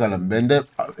dene bakalım. Bende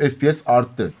FPS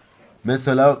arttı.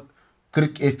 Mesela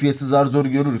 40 FPS'i zar zor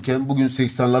görürken bugün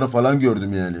 80'ları falan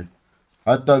gördüm yani.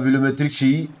 Hatta volumetrik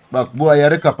şeyi bak, bu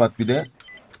ayarı kapat bir de.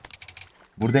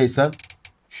 Buradaysan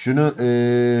şunu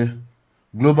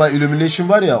Global Illumination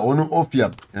var ya, onu off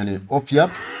yap. Yani off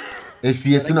yap,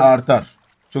 FPS'in artar.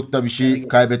 Çok da bir şey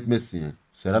kaybetmezsin yani.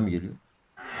 Sera mı geliyor?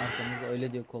 Arkamızda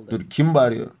öyle diyor kolda. Dur, kim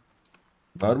bağırıyor?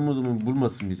 Var mı o zaman,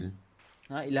 bulmasın bizi.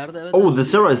 Ha ileride evet. Oh, abi. the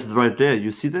Sarah is right there.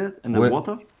 You see that in the Where?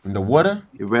 water? In the water?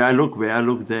 Where I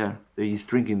look there. He's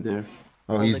drinking there.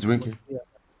 Oh, he's Oradaki drinking. balık ya.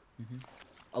 Hı hı.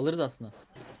 Alırız aslında.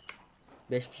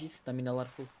 5 kişi staminalar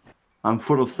full. I'm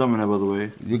full of stamina, by the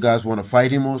way. You guys want to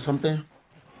fight him or something?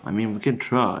 I mean, we can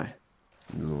try.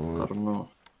 No. I don't know.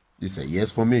 You say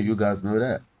yes for me. You guys know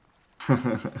that.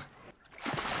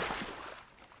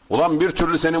 Ulan bir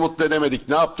türlü seni mutlu edemedik.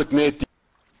 Ne yaptık ne ettik?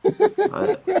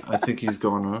 I think he's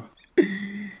gone, huh?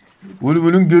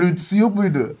 Bunun görüntüsü yok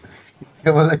muydu?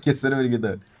 Valla kesene böyle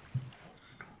gider.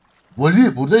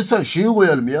 Volvi buradaysan şeyi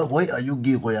koyalım ya. Why are you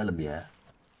gay koyalım ya.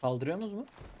 Saldırıyorsunuz mu?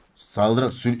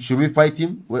 Saldırak. Should we fight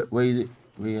him? Where is it?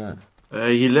 Where are...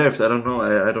 He left. I don't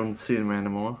know. I don't see him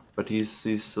anymore. But he's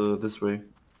this way.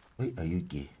 Why are you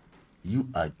gay? You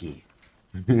are gay.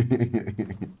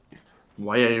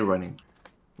 Why are you running?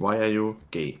 Why are you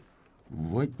gay?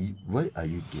 Why are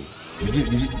you gay?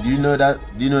 Do you know that?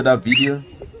 Do you know that video?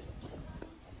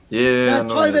 Yeah,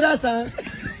 no. Çay verersen.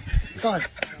 Çay.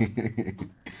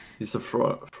 He's a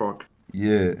frog.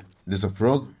 Yeah. There's a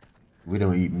frog. We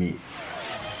don't eat meat.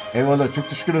 Eyvallah çok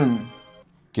teşekkür ederim.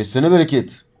 Kesene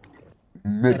bereket.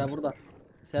 Sera burada.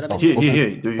 Sera Oh, benim.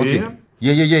 Here. Do you hear him?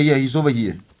 Yeah. He's over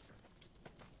here.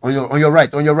 On your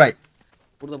right.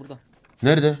 Burada.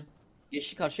 Nerede?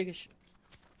 Geçti karşıya geç.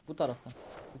 Bu taraftan.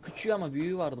 Bu küçüğü ama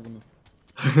büyüğü vardı bunun.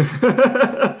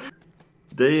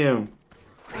 Damn.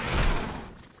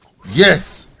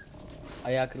 Yes.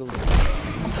 Ayağı kırıldı.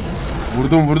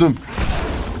 Vurdum.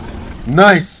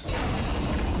 Nice.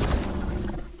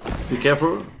 Be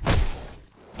careful.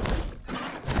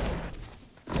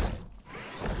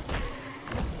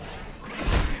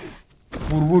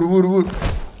 Vur.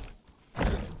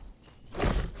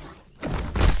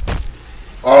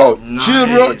 Oh, chill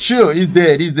bro, chill. He's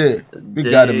dead. We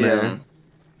got him, man.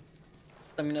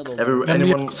 Stamina doldu. Every, Ben bir anyone?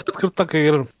 yarım saat 40 dakika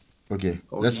gelirim. Okay,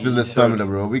 Oh, let's fill the stamina,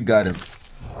 bro. We got him.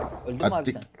 Öldün mü abi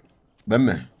Attık. sen? Ben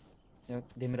mi? Yok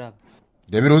Demir abi.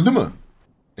 Demir öldü mü?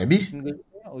 Demir? İsmi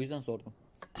gözükmüyor ya, o yüzden sordum.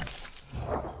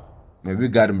 Man, we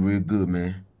got him real good,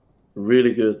 man.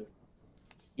 Really good.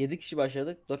 7 kişi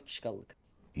başladık, 4 kişi kaldık.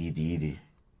 İyiydi.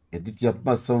 Edit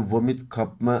yapmazsam vomit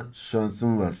kapma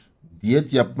şansım var.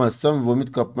 Diyet yapmazsam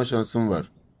vomit kapma şansım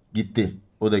var. Gitti.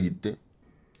 O da gitti.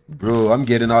 Bro, I'm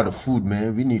getting out of food,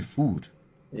 man. We need food.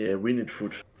 Yeah, we need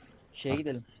food. Şeye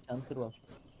gidelim. Center var.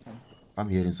 I'm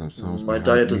hearing some sounds My behind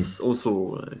diet me. is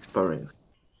also expiring.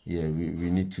 Yeah,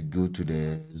 we need to go to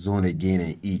the zone again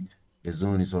and eat. The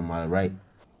zone is on my right.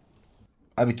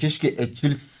 Abi keşke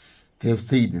etçil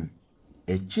sevseydin.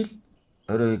 Etçil?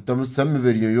 Öyle reklamı sen mi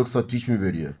veriyorsun yoksa Twitch mi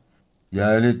veriyor?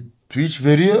 Yani Twitch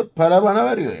veriyor, para bana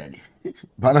veriyor yani.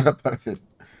 Bana da para ver.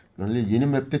 Yani yeni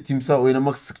map'te timsah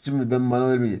oynamak sıkıcı mı? Bana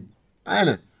vermiyor.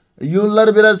 Aynen.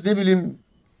 Yolları biraz ne bileyim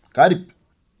garip.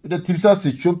 Bir de timsah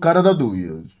seçiyor, karada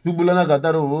doğuyor. Su bulana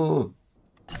kadar o.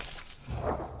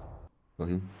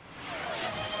 Bakayım.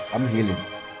 I'm healing.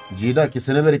 Ceyda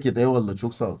kesene bereket, eyvallah,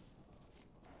 çok sağ ol.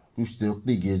 Üstte yok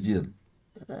değil, geziyorum.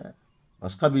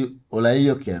 Başka bir olayı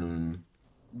yok yani onun.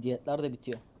 Diyetler de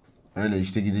bitiyor. Öyle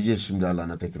işte, gideceğiz şimdi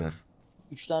Allah'ına tekrar.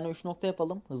 3 tane 3 nokta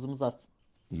yapalım, hızımız artsın.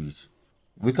 Evet.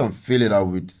 We can fill it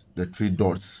out with the 3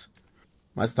 dots.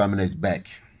 My stamina is back.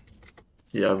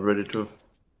 Yeah, I'm ready to.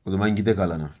 O zaman gidelim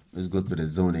alana. Let's go to the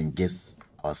zone and get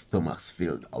our stomachs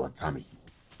filled, our tummy.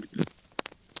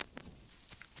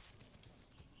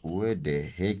 Where the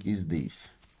heck is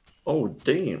this? Oh,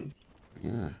 damn.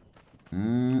 Yeah.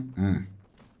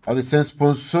 Abi sen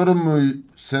sponsor mu?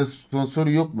 Sen sponsor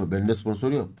yok mu? Bende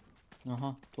sponsor yok.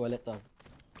 Aha, tuvalet var.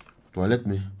 Tuvalet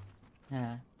mi?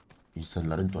 He.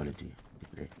 İnsanların tuvaleti.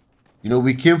 You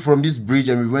know, we came from this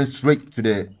bridge and we went straight to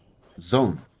the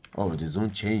zone. Oh, the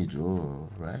zone changed. Oh,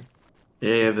 right.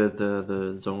 Yeah,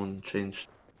 the zone changed.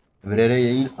 RR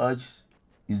yayın aç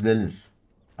izlenir.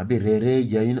 Abi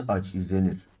RR yayın aç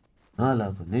izlenir. Ne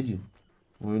alaka? Ne diyor?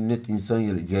 O net insan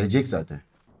gelecek zaten.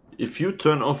 If you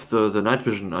turn off the night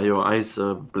vision, are your eyes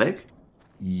black?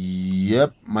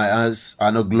 Yep, my eyes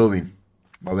are not glowing.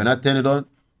 But when I turn it on,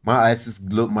 my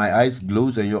eyes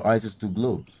glows and your eyes is to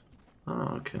glow.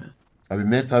 Ah, okay. Abi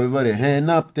Mert abi var ya,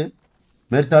 ne yaptı?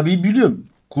 Mert abiyi biliyorum.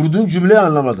 Kurduğun cümleyi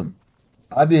anlamadım.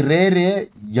 Abi RR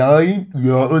yayın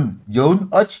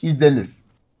aç izlenir.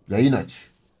 Yayın aç.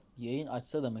 Yayın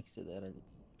açsa demek istedi herhalde.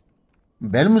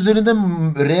 Benim üzerinden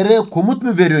RR komut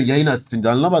mu veriyor yayın açsın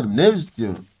diye, anlamadım. Ne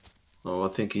istiyorsun? Oh,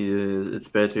 I think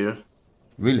it's bad here.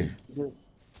 Really?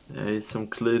 Yeah, some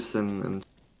cliffs and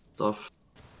stuff.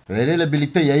 RR ile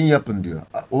birlikte yayın yapın diyor.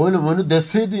 Oğlum onu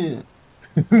deseydi.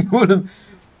 Oğlum.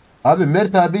 Abi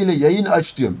Mert abiyle yayın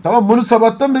aç diyorum. Tamam, bunu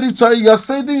sabahtan beri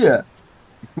yazsaydın ya.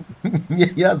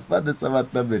 Niye yazmadı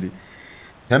sabahtan beri?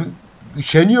 Hem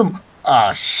üşeniyorum.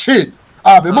 Ah shit.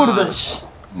 Abi burada. Ah,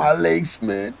 My legs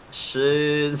man.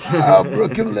 shit.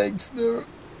 Broken legs bro.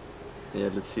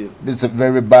 Yeah, let's heal. This is a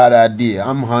very bad idea.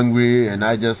 I'm hungry and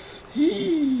I just.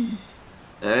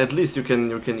 At least you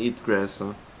can eat grass.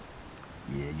 Huh?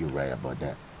 Yeah, you're right about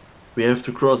that. We have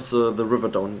to cross the river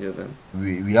down here then.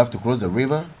 We have to cross the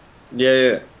river.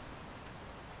 Yeah.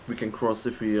 We can cross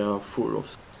if we are full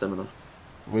of stamina.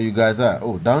 Where you guys are?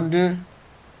 Oh, down there.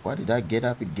 Why did I get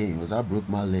up again? Was I broke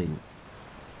my leg?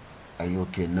 Are you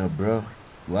okay? No, bro.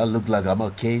 Do I look like I'm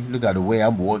okay? Look at the way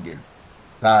I'm walking.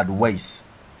 Sideways.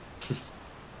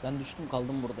 Ben düştüm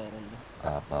kaldım burada herhalde.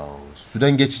 Aba,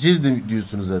 sudan geçeceğiz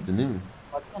diyorsunuz zaten değil mi?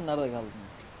 Baksana nerede kaldım.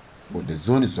 Oh, the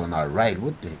zone is on our right.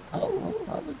 What the? How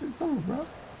was this zone, bro?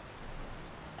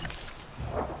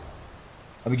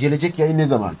 Abi gelecek yayın ne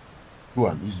zaman? Şu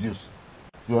an izliyorsun.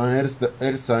 Şu an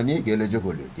her saniye gelecek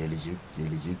oluyor. Gelecek,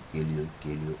 geliyor,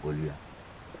 oluyor.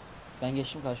 Ben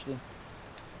geçtim karşılayayım.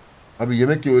 Abi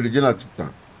yemek ye öleceksin açıktan.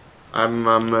 I'm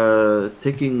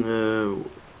taking a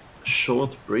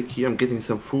short break here. I'm getting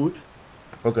some food.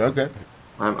 Okay.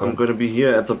 I'm gonna be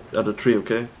here at the tree.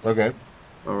 Okay. Okay.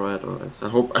 Alright. I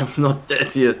hope I'm not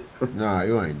dead yet. Nah,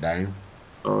 you ain't dying.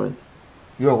 Alright.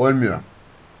 Yok olmuyor.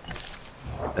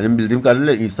 Benim bildiğim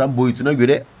kadarıyla insan boyutuna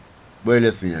göre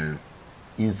böylesin yani.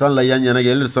 İnsanla yan yana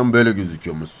gelirsen böyle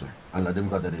gözüküyormuşsun. Anladığım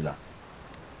kadarıyla.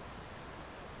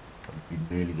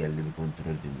 Bir mail geldi, bir kontrol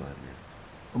edeyim bari.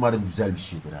 Umarım güzel bir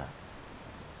şeydir ha.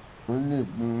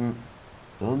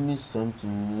 Tell me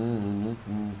something.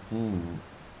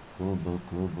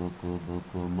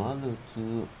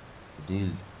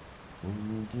 Değil.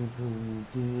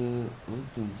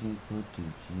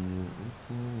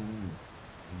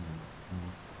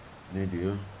 Ne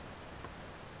diyor?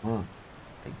 Ha.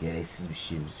 Gereksiz bir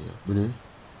şeymiş ya. Bu ne?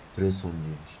 Preson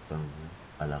diyormuş. Tamam.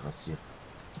 Alakası yok.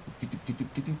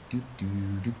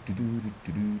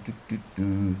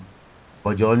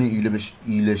 Bacağının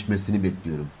iyileşmesini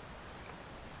bekliyorum.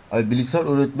 Ay bilgisayar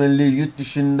öğretmenliği yurt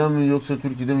dışında mı yoksa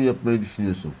Türkiye'de mi yapmayı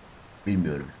düşünüyorsun?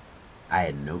 Bilmiyorum.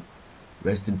 I don't know.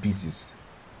 Rest in pieces.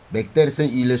 Beklersen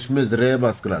iyileşmez. R'ye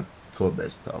bas kral. Tövbe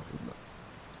estağfurullah.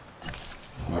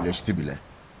 İyileşti bile.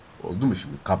 Oldu mu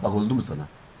şimdi? Kapak oldu mu sana?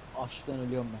 Açlıktan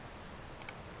ölüyorum ben.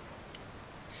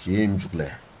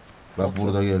 Şeyimcukle. Bak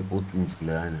burada gel.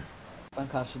 Otumcukle yani. Ben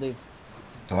karşıdayım.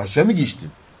 Karşıya mı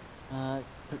geçtin? Ha,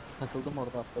 takıldım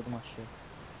orada atladım aşağı.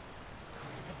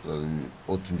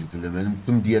 Otuncukle benim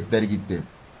tüm diyetler gitti.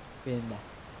 Benim de.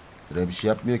 R bir şey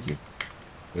yapmıyor ki.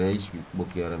 R hiçbir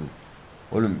bok yaramıyor.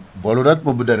 Oğlum Valorant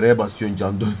mı bu da R basıyorsun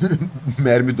can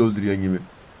mermi dolduruyorsun gibi.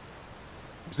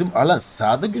 Bizim alan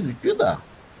sağda gözüküyor da.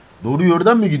 Doğru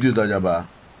yoldan mı gidiyoruz acaba?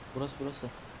 Burası.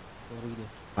 Doğru gidiyor.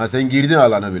 Ha sen girdin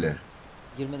alana bile.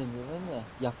 Girmedim de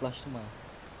yaklaştım bana.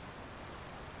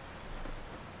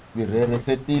 Bir R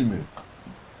reset değil mi?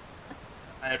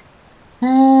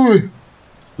 Huy!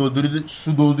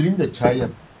 Su doldurayım da çay yap.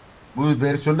 Bu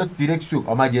versiyonda T-Rex yok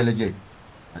ama gelecek.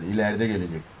 Hani ileride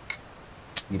gelecek.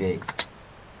 T-Rex.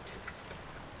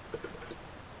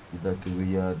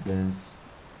 Dance.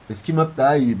 Eski map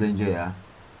daha iyi bence ya.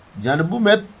 Yani bu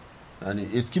map hani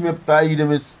eski map daha iyi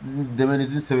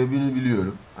demenizin sebebini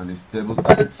biliyorum. Hani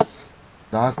stable,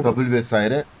 daha stabil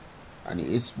vesaire.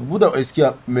 Hani bu da eski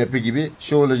map'i gibi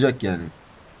şey olacak yani.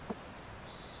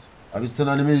 Abi sen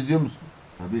anime izliyor musun?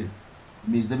 Abi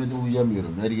ben izlemeden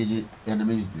uyuyamıyorum. Her gece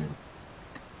anime izliyorum.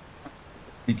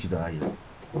 İki daha iyi.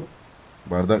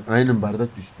 Aynen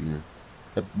bardak düştü yine.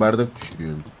 Hep bardak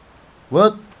düşürüyorum.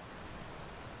 What?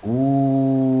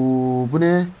 Oo, bu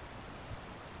ne?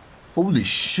 Holy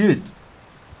shit.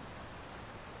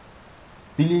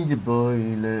 Bilinci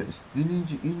böyle,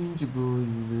 ininci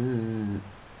böyle.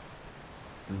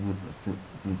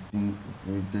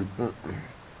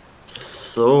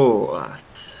 So,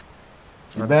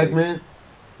 You back, man?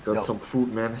 got Yo. some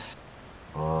food, man.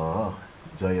 Oh,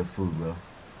 enjoy your food, bro.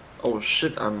 Oh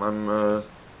shit, I'm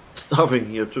starving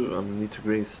here too. I need to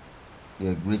graze.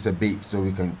 Yeah, grease a bit so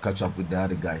we can catch up with the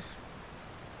other guys.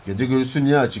 Gece görüsü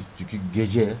niye açık? Çünkü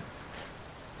gece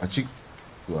açık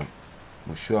şu an.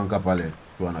 Şu an kapalı,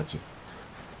 şu an açık.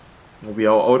 We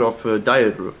are out of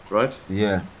diet, right?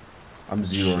 Yeah, I'm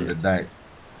zero on the diet.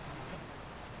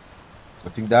 I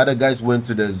think the other guys went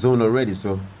to the zone already, so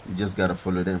you just gotta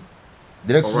follow them.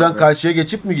 Direkt Alright, sudan man. karşıya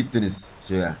geçip mi gittiniz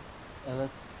şeye? Evet.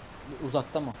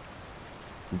 Uzakta mı?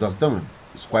 Uzakta mı?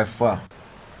 It's quite far.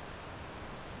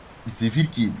 Bir sefir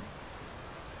ki.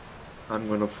 I'm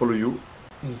gonna follow you.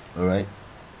 Alright.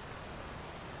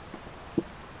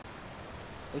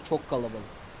 Ve çok kalabalık.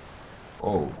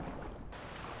 Oh.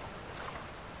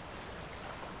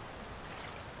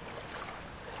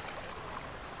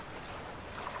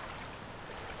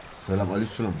 Selam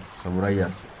aleyküm. Samuray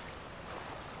yaz.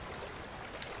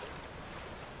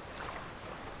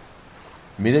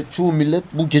 Çoğu millet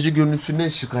bu gece görüntüsünden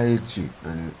şikayetçi.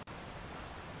 Yani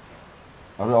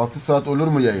abi 6 saat olur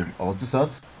mu yayın? 6 saat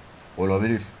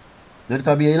olabilir. Nerede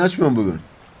tabi yayın açmıyorum bugün.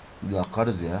 Bir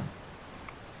akarız ya.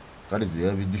 Akarız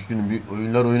ya. Bir düşünün, bir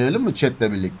oyunlar oynayalım mı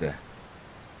chatle birlikte?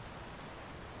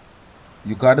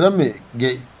 Yukarıdan mı?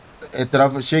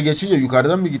 Etrafı geçince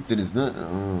yukarıdan mı gittiniz? Ne?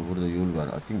 Burada yol var.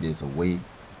 I think there's a way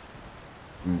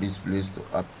in this place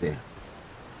to up there.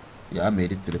 Yeah, I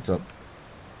made it to the top.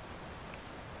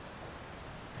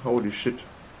 Holy shit.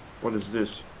 What is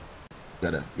this?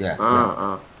 Gotta, yeah.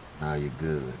 Ah. Now you're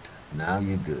good. Now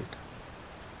you're good.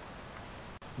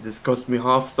 This cost me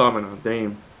half stamina.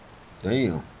 Damn.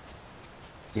 Damn.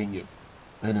 Dang it.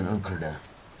 Aynen Ankara'da.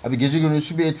 Abi gece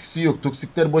görünüşü bir etkisi yok.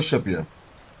 Toksikler boş yapıyor.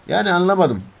 Yani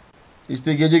anlamadım.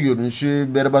 İşte gece görünüşü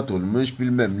berbat olmuş,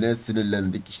 bilmem ne,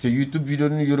 sinirlendik. İşte YouTube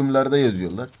videonun yorumlarda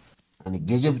yazıyorlar. Hani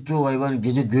gece bütün hayvan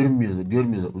gece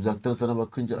görmüyorlar. Uzaktan sana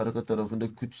bakınca arka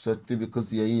tarafında küçük saçlı bir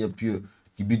kız yayın yapıyor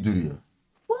gibi duruyor.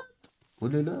 What? O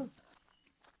ne la?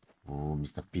 Oh,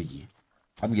 Mr. Piggy.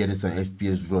 I'm getting some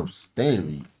FPS drops. Damn.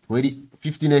 15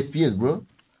 FPS, bro.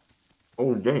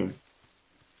 Oh, damn.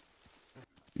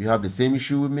 You have the same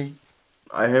issue with me?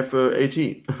 I have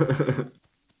 80.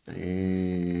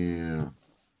 Yeah.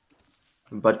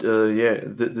 But yeah,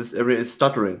 this area is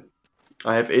stuttering.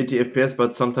 I have 80 FPS,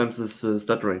 but sometimes it's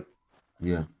stuttering.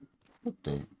 Yeah. What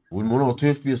the? Oğlum onu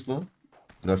 6 FPS lan.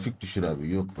 Grafik düşür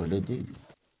abi. Yok öyle değil.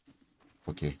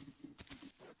 Okay.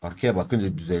 Arkaya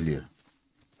bakınca düzeliyor.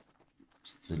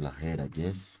 Still ahead I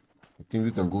guess. I think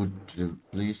we can go to the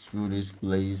place through this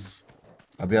place.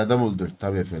 Abi adam öldür.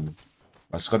 Tabii efendim.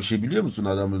 Başka bir şey biliyor musun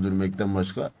adam öldürmekten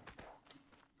başka?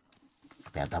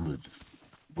 Abi adam öldür.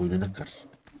 Boynunu kır.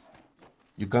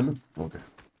 You coming? Okay.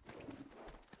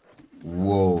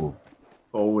 Wow.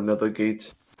 Oh, another gate.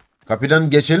 Kapıdan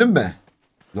geçelim mi?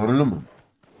 Zorunlu mu?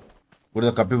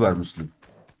 Burada kapı var Müslüm.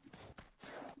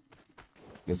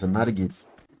 There's another gate.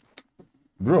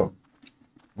 Bro.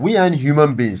 We ain't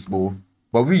human beings, bro.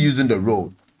 But we using the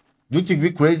road. Do you think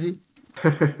we're crazy?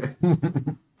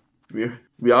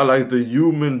 We are like the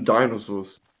human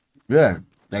dinosaurs. Yeah.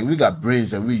 Like we got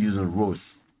brains and we using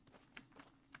roads.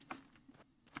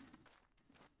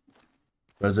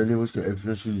 Özelliği hoş geldin.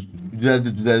 Enflasyon düştü.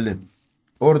 Düzeldi.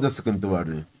 Orada sıkıntı var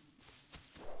diyor.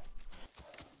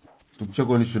 Türkçe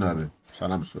konuşun abi.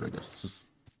 Sana mı soracağız? Sus.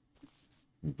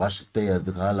 Başlıkta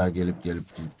yazdık hala gelip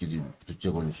gidiyor.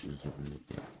 Türkçe konuşuyoruz.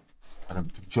 Ya. Adam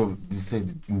Türkçe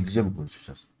bilseydi İngilizce mi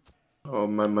konuşacağız? Oh,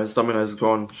 my stamina is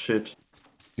gone. Shit.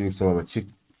 Yoksa baba çık.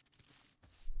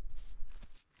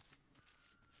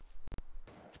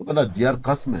 Bu kadar diğer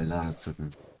kasma lan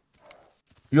sırtın.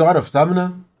 You out of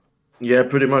stamina? Yeah,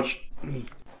 pretty much.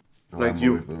 Like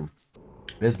you.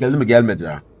 Res geldi mi? Gelmedi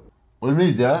ya.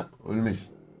 Ölmeyiz ya. Ölmeyiz.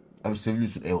 Abi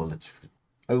seviliyorsun. Eyvallah çiftlik.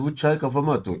 Abi bu çay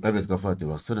kafama atıyor. Evet kafa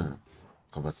atıyor. Baksana.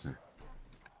 Kafasına.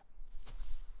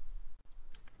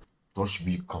 Toş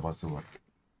büyük kafası var.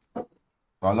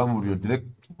 Sağlam vuruyor. Direkt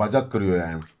bacak kırıyor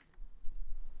yani.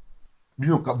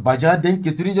 Bilmiyorum. Bacağı denk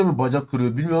getirince mi bacak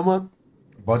kırıyor bilmiyorum ama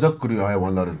bacak kırıyor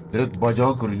hayvanların. Direkt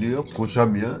bacağı kırılıyor.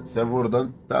 Koşamıyor. Sen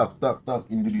oradan tak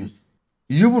indiriyorsun.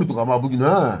 İyi vurduk ama bugün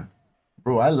ha.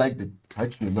 Bro, I like the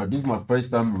Pachy. This is my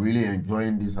first time really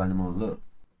enjoying this animal. Look.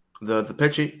 The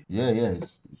Pachy. Yeah,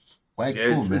 it's quite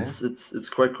cool, man. It's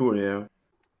quite cool. Yeah.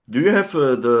 Do you have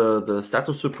the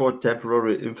status support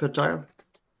temporary infertile?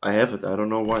 I have it. I don't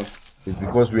know why. It's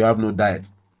because we have no diet.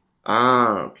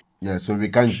 Ah. Okay. Yeah, so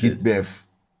we can't get birth.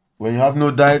 When you have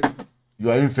no diet,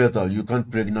 you are infertile. You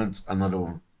can't pregnant another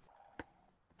one.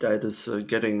 That is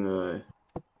getting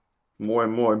more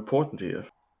and more important here.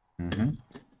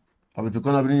 Abi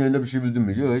Tukan abinin yerine bir şey bildim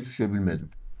mi? Yok, hiçbir şey bilmedim.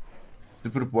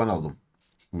 0 puan aldım.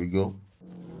 Here we go.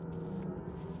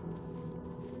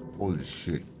 Holy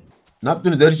shit. Ne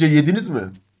yaptınız? Her şeyi yediniz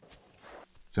mi?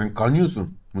 Sen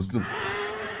kanıyorsun Müslüm.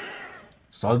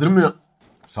 Saldırmıyor.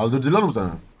 Saldırdılar mı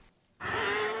sana?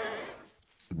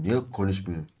 Niye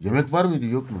konuşmuyor? Yemek var mıydı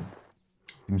yok mu?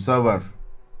 Timsah var.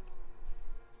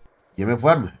 Yemek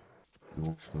var mı?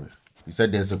 Yok. He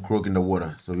said there's a croak in the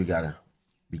water, so we gotta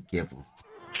be careful.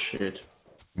 Shit.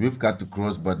 We've got to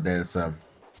cross, but there's a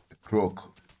croak.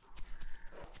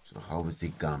 So how is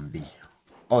it gonna be?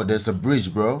 Oh, there's a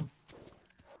bridge, bro.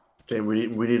 Damn,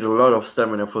 we need a lot of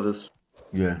stamina for this.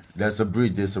 Yeah, there's a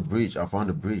bridge. There's a bridge. I found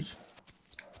a bridge.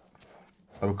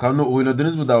 Abi Karno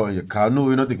oynadınız mı daha önce? Karno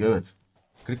oynadık evet.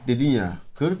 40 dedin ya.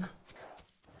 40.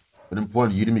 Benim puan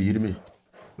 20.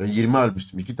 Ben 20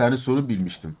 almıştım. 2 tane soru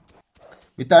bilmiştim.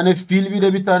 Bir tane fil bir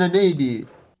de bir tane neydi?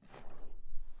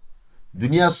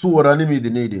 Dünya su oranı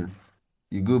mıydı neydi?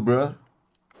 You good bro?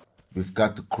 We've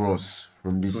got to cross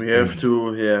from this We have end.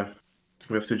 to, yeah,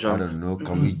 we have to I jump. don't know.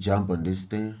 Can we jump on this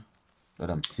thing that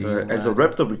I'm seeing? As a man?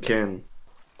 raptor, we can.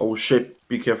 Oh shit!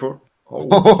 Be careful. Oh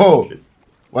Oh, shit!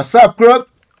 what's up, Crook?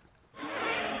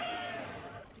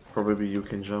 Probably you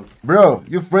can jump. Bro,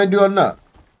 you friendly or not?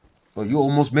 Oh, you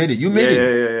almost made it. You made Yeah,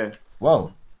 it. yeah, yeah, yeah.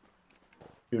 Wow.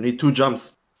 You need 2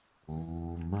 jumps.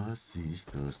 Oh, my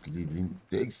sister's live in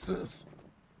Texas.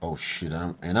 Oh shit,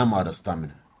 I'm out of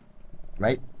stamina.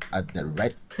 Right at the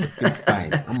right fucking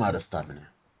time. I'm out of stamina.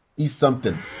 Eat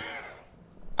something.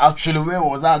 Actually, where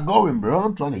was I going, bro?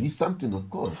 I'm trying to eat something, of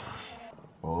course.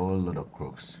 Oh, little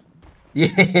crooks.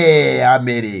 Yeah, I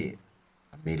made it.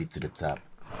 I made it to the top.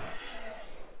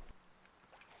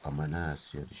 Aman ha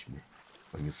suya düşme.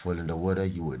 When you fall in the water,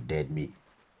 you were dead meat.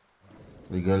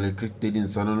 Regale 40 dedin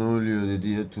sana ne oluyor dedi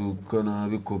ya Tuğkan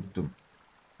abi koptum.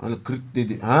 Hani 40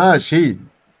 dedi. Ha şey.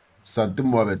 Santim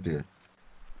muhabbeti.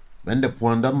 Ben de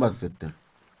puandan bahsettim.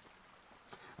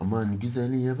 Aman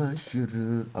güzel yavaş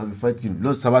yürü. Abi fight günü.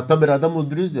 Lan sabahtan beri adam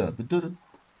öldürüyoruz ya. Bir durun.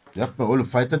 Yapma oğlum.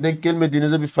 Fight'a denk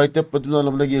gelmediğinizde bir fight yapmadığınız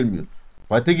anlamına gelmiyor.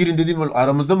 Fight'a girin dediğim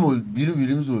aramızda mı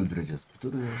birbirimizi öldüreceğiz. Bir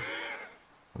durun ya.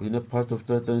 Yine Part of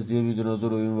Titans diye bir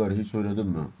dinozor oyun var. Hiç oynadın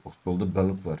mı? Solda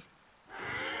balık var.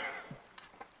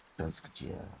 Can sıkıcı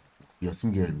ya.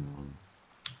 Yasım gelmiyor.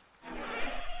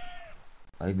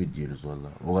 Kaybediyoruz valla.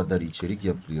 O kadar içerik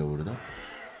yapılıyor burada.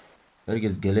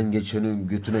 Herkes gelen geçenin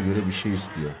götüne göre bir şey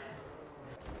istiyor.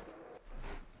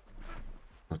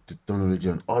 Attıktan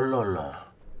öleceksin. Allah Allah.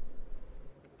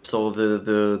 So the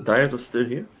diet is still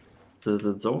here.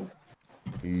 The zone.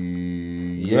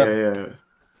 Yep. Yeah.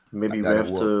 Maybe I we gotta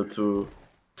have to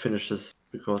finish this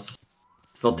because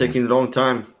it's not taking long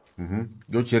time.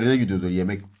 Göç yerine gidiyoruz öyle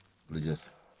yemek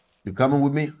bulacağız. You coming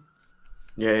with me?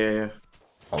 Yeah.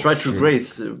 Oh, Try to shit.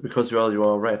 graze because you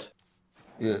are red.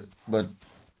 Yeah, but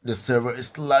the server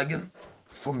is lagging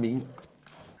for me.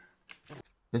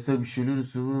 Mesela bir şeyler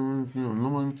söylüyorum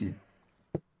anlamadım ki.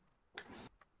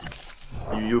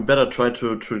 You better try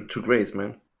to graze,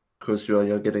 man, because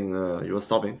you're getting you're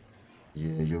stopping.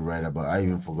 Yeah, you're right about. I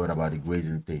even forgot about the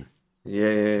grazing thing.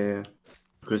 Yeah.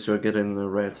 Because you're getting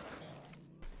red.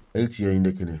 Elç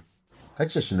yayındakini.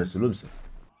 Kaç yaşındasın oğlum sen?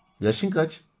 Yaşın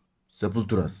kaç?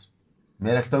 Sepulturas.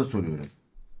 Meraktan soruyorum.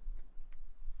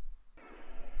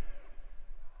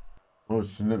 O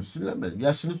sinirlenmedim.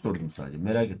 Yaşını sordum sadece.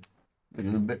 Merak ettim.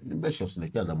 25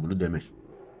 yaşındaki adam bunu demez.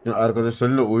 Ya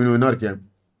arkadaşlarıyla oyun oynarken,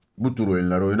 bu tür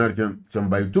oyunları oynarken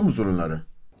sen bayıltıyor musun onları?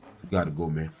 Gotta go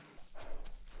man.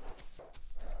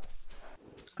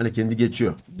 Hani kendi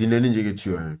geçiyor. Dinlenince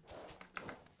geçiyor yani.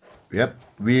 Yep,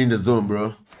 we in the zone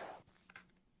bro.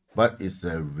 But it's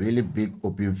a really big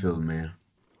open field man.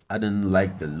 I didn't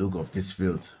like the look of this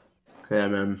field. Yeah,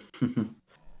 man.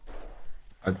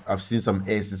 I've seen some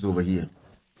aces over here.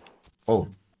 Oh,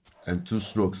 and 2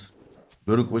 strokes.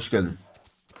 Doruk hoş geldin.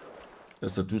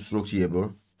 That's a 2 strokes here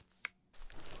bro.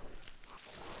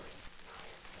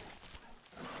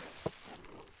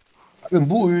 Abi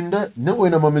bu oyunda ne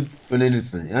oynamamı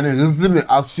önerirsin? Yani hızlı mı,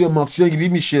 aksiyon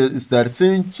gibi bir şey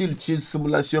istersin? Chill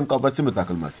simülasyon kafası mı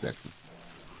takılmak istersin?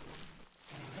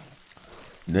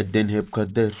 Neden hep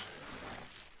kader?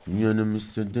 Dünyanın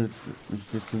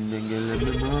üstesinden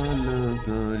gelemem hala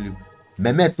galip.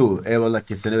 Mehmeto, eyvallah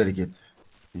kesene bereket.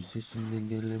 Üstesinden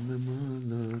gelemem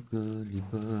hala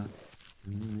galiba.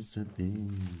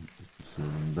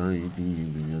 Sondaydı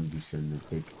dünya düşenle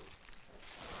tek.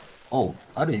 Oh,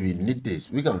 I don't even need this.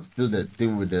 We can fill that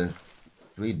thing with the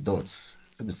 3 dots.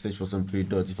 Let me search for some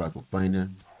 3 dots if I could find it.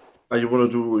 You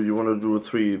wanna do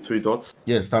three dots?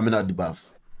 Yeah, stamina at the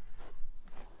buff.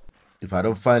 If I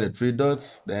don't find the 3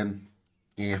 dots, then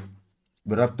yeah.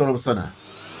 Bir raptor sana.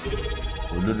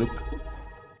 Oluruk.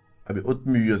 Abi ot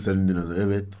mu yiyor senin dinozor?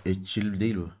 Evet. Etçil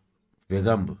değil bu.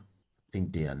 Vegan bu. I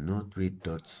think there are no 3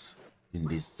 dots in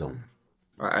this zone.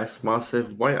 I asked myself,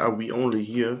 why are we only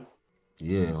here?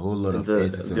 Yeah, a whole lot of The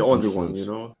aces and the 2 only one, strokes. you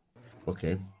know.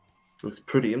 Okay. Looks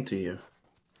pretty empty here.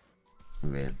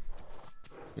 Well,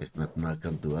 it's not my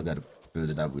come to. I gotta build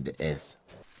it up with the S.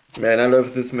 Man, I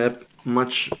love this map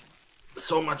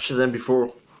so much than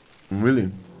before. Really?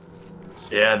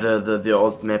 Yeah, the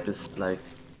old map is like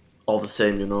all the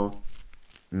same, you know.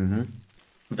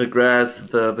 The grass,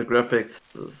 the graphics,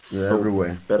 Yeah, so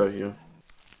everywhere. better here.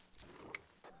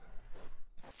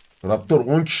 Raptor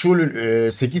 10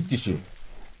 kişi 8 kişi.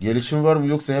 Gelişim var mı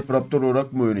yoksa hep Raptor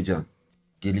olarak mı oynayacaksın?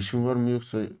 Gelişim var mı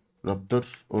yoksa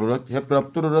Raptor olarak hep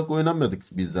Raptor olarak oynamadık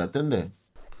biz zaten de.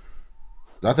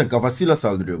 Zaten kafasıyla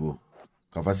saldırıyor bu.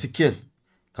 Kafası kel.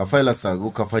 Kafayla saldırıyor.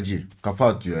 Bu kafacı. Kafa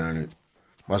atıyor yani.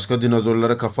 Başka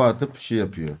dinozorlara kafa atıp şey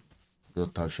yapıyor.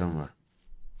 Burada tavşan var.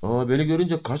 Aa, beni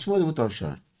görünce kaçmadı bu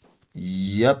tavşan.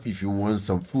 Yep, if you want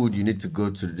some food, you need to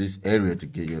go to this area to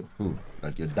get your food.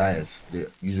 Like your diets, they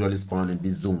usually spawn in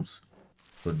these zones.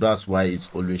 So that's why it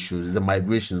always shows the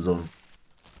migration zone.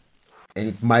 And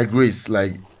it migrates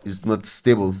like it's not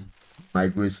stable.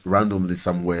 Migrates randomly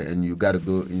somewhere, and you gotta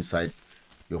go inside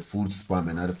your food spam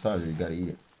and other stuff. You gotta eat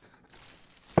it.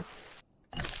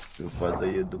 Çok fazla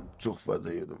yedim. Çok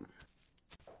fazla yedim.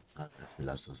 I feel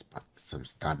like some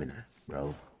stamina,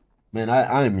 bro. Man,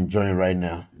 I am enjoying right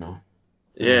now. You know.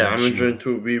 Yeah, I'm enjoying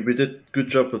too. We did good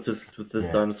job with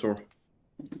this dinosaur.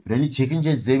 Freni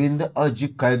çekince zeminde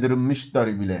acık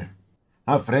kaydırılmışlar bile.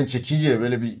 Ha, fren çekince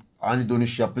böyle bir ani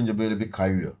dönüş yapınca böyle bir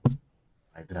kayıyor.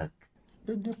 Kaydırak.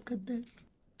 Dönüp kadar.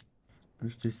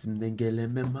 Üstesinden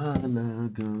gelemem hala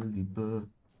galiba.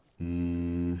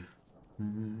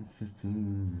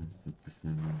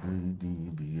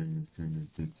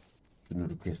 Şunu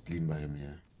requestleyeyim bayım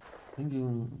ya.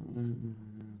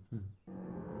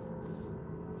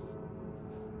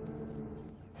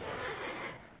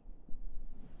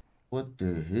 What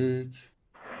the heck?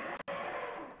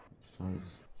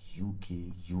 Size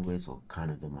UK, US or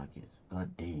Canada markets. God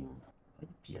damn.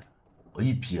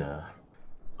 Ayıp ya.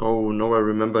 Oh no, I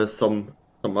remember some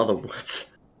other words.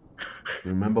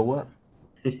 Remember what?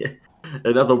 Yeah.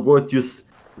 Another word used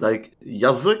like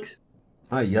yazık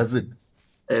Ha, yazık.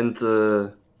 and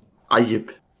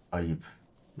ayıp, Ayıp.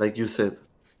 like you said.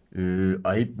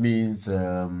 Ayıp means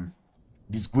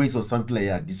disgrace or something like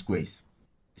that. Disgrace.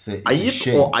 It's a Ayıp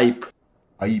shame. or ayıp?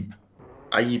 Ayıp.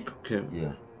 Ayıp, okay.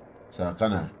 Yeah. So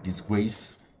kinda disgrace.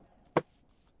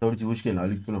 Tabii hoş geldin.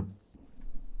 Aleykümselam.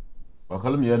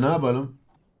 Bakalım ya, ne yapalım?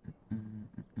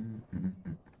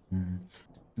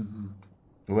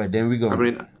 Alright, then we go.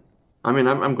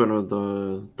 I'm gonna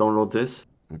download this.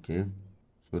 Okay.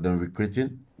 So then we're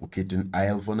quitting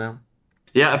IL for now.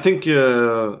 Yeah, I think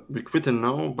we're quitting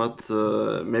now, but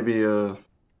maybe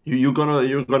you're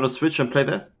gonna switch and play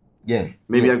that. Yeah.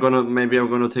 Maybe yeah. I'm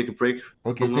gonna take a break.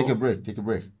 Okay, from take now. a break. Take a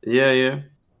break. Yeah.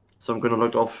 So I'm gonna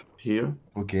log off here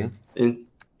Okay.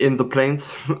 in the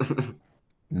plains.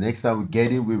 Next time we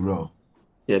get in, we roll.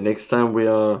 Yeah, next time we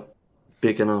are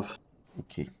big enough.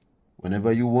 Okay.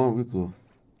 Whenever you want, we could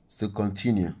still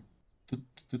continue.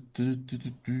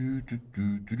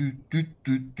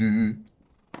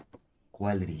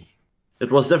 Quality.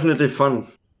 It was definitely fun,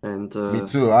 and Me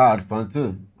too. I had fun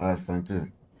too.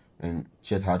 And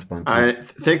Chet had fun too. I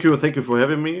thank you for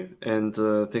having me, and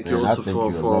thank you Man, I also thank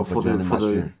you a lot for joining my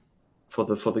stream. for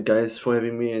the guys for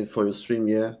having me and for your stream.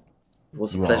 Yeah, it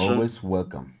was You a are pleasure. always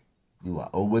welcome. You are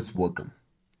always welcome.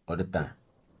 All the time.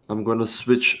 I'm gonna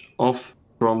switch off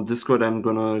from Discord. I'm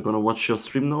gonna watch your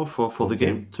stream now for the Okay.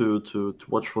 game to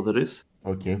watch what it is.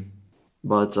 Okay.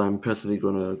 But I'm personally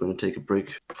gonna take a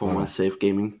break for my Alright. safe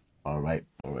gaming. All right.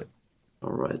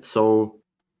 All right, so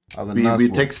Have a we nice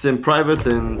one. text in private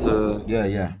and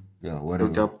Yeah. Whatever.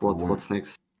 look up you want. what's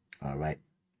next. All right.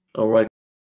 All right.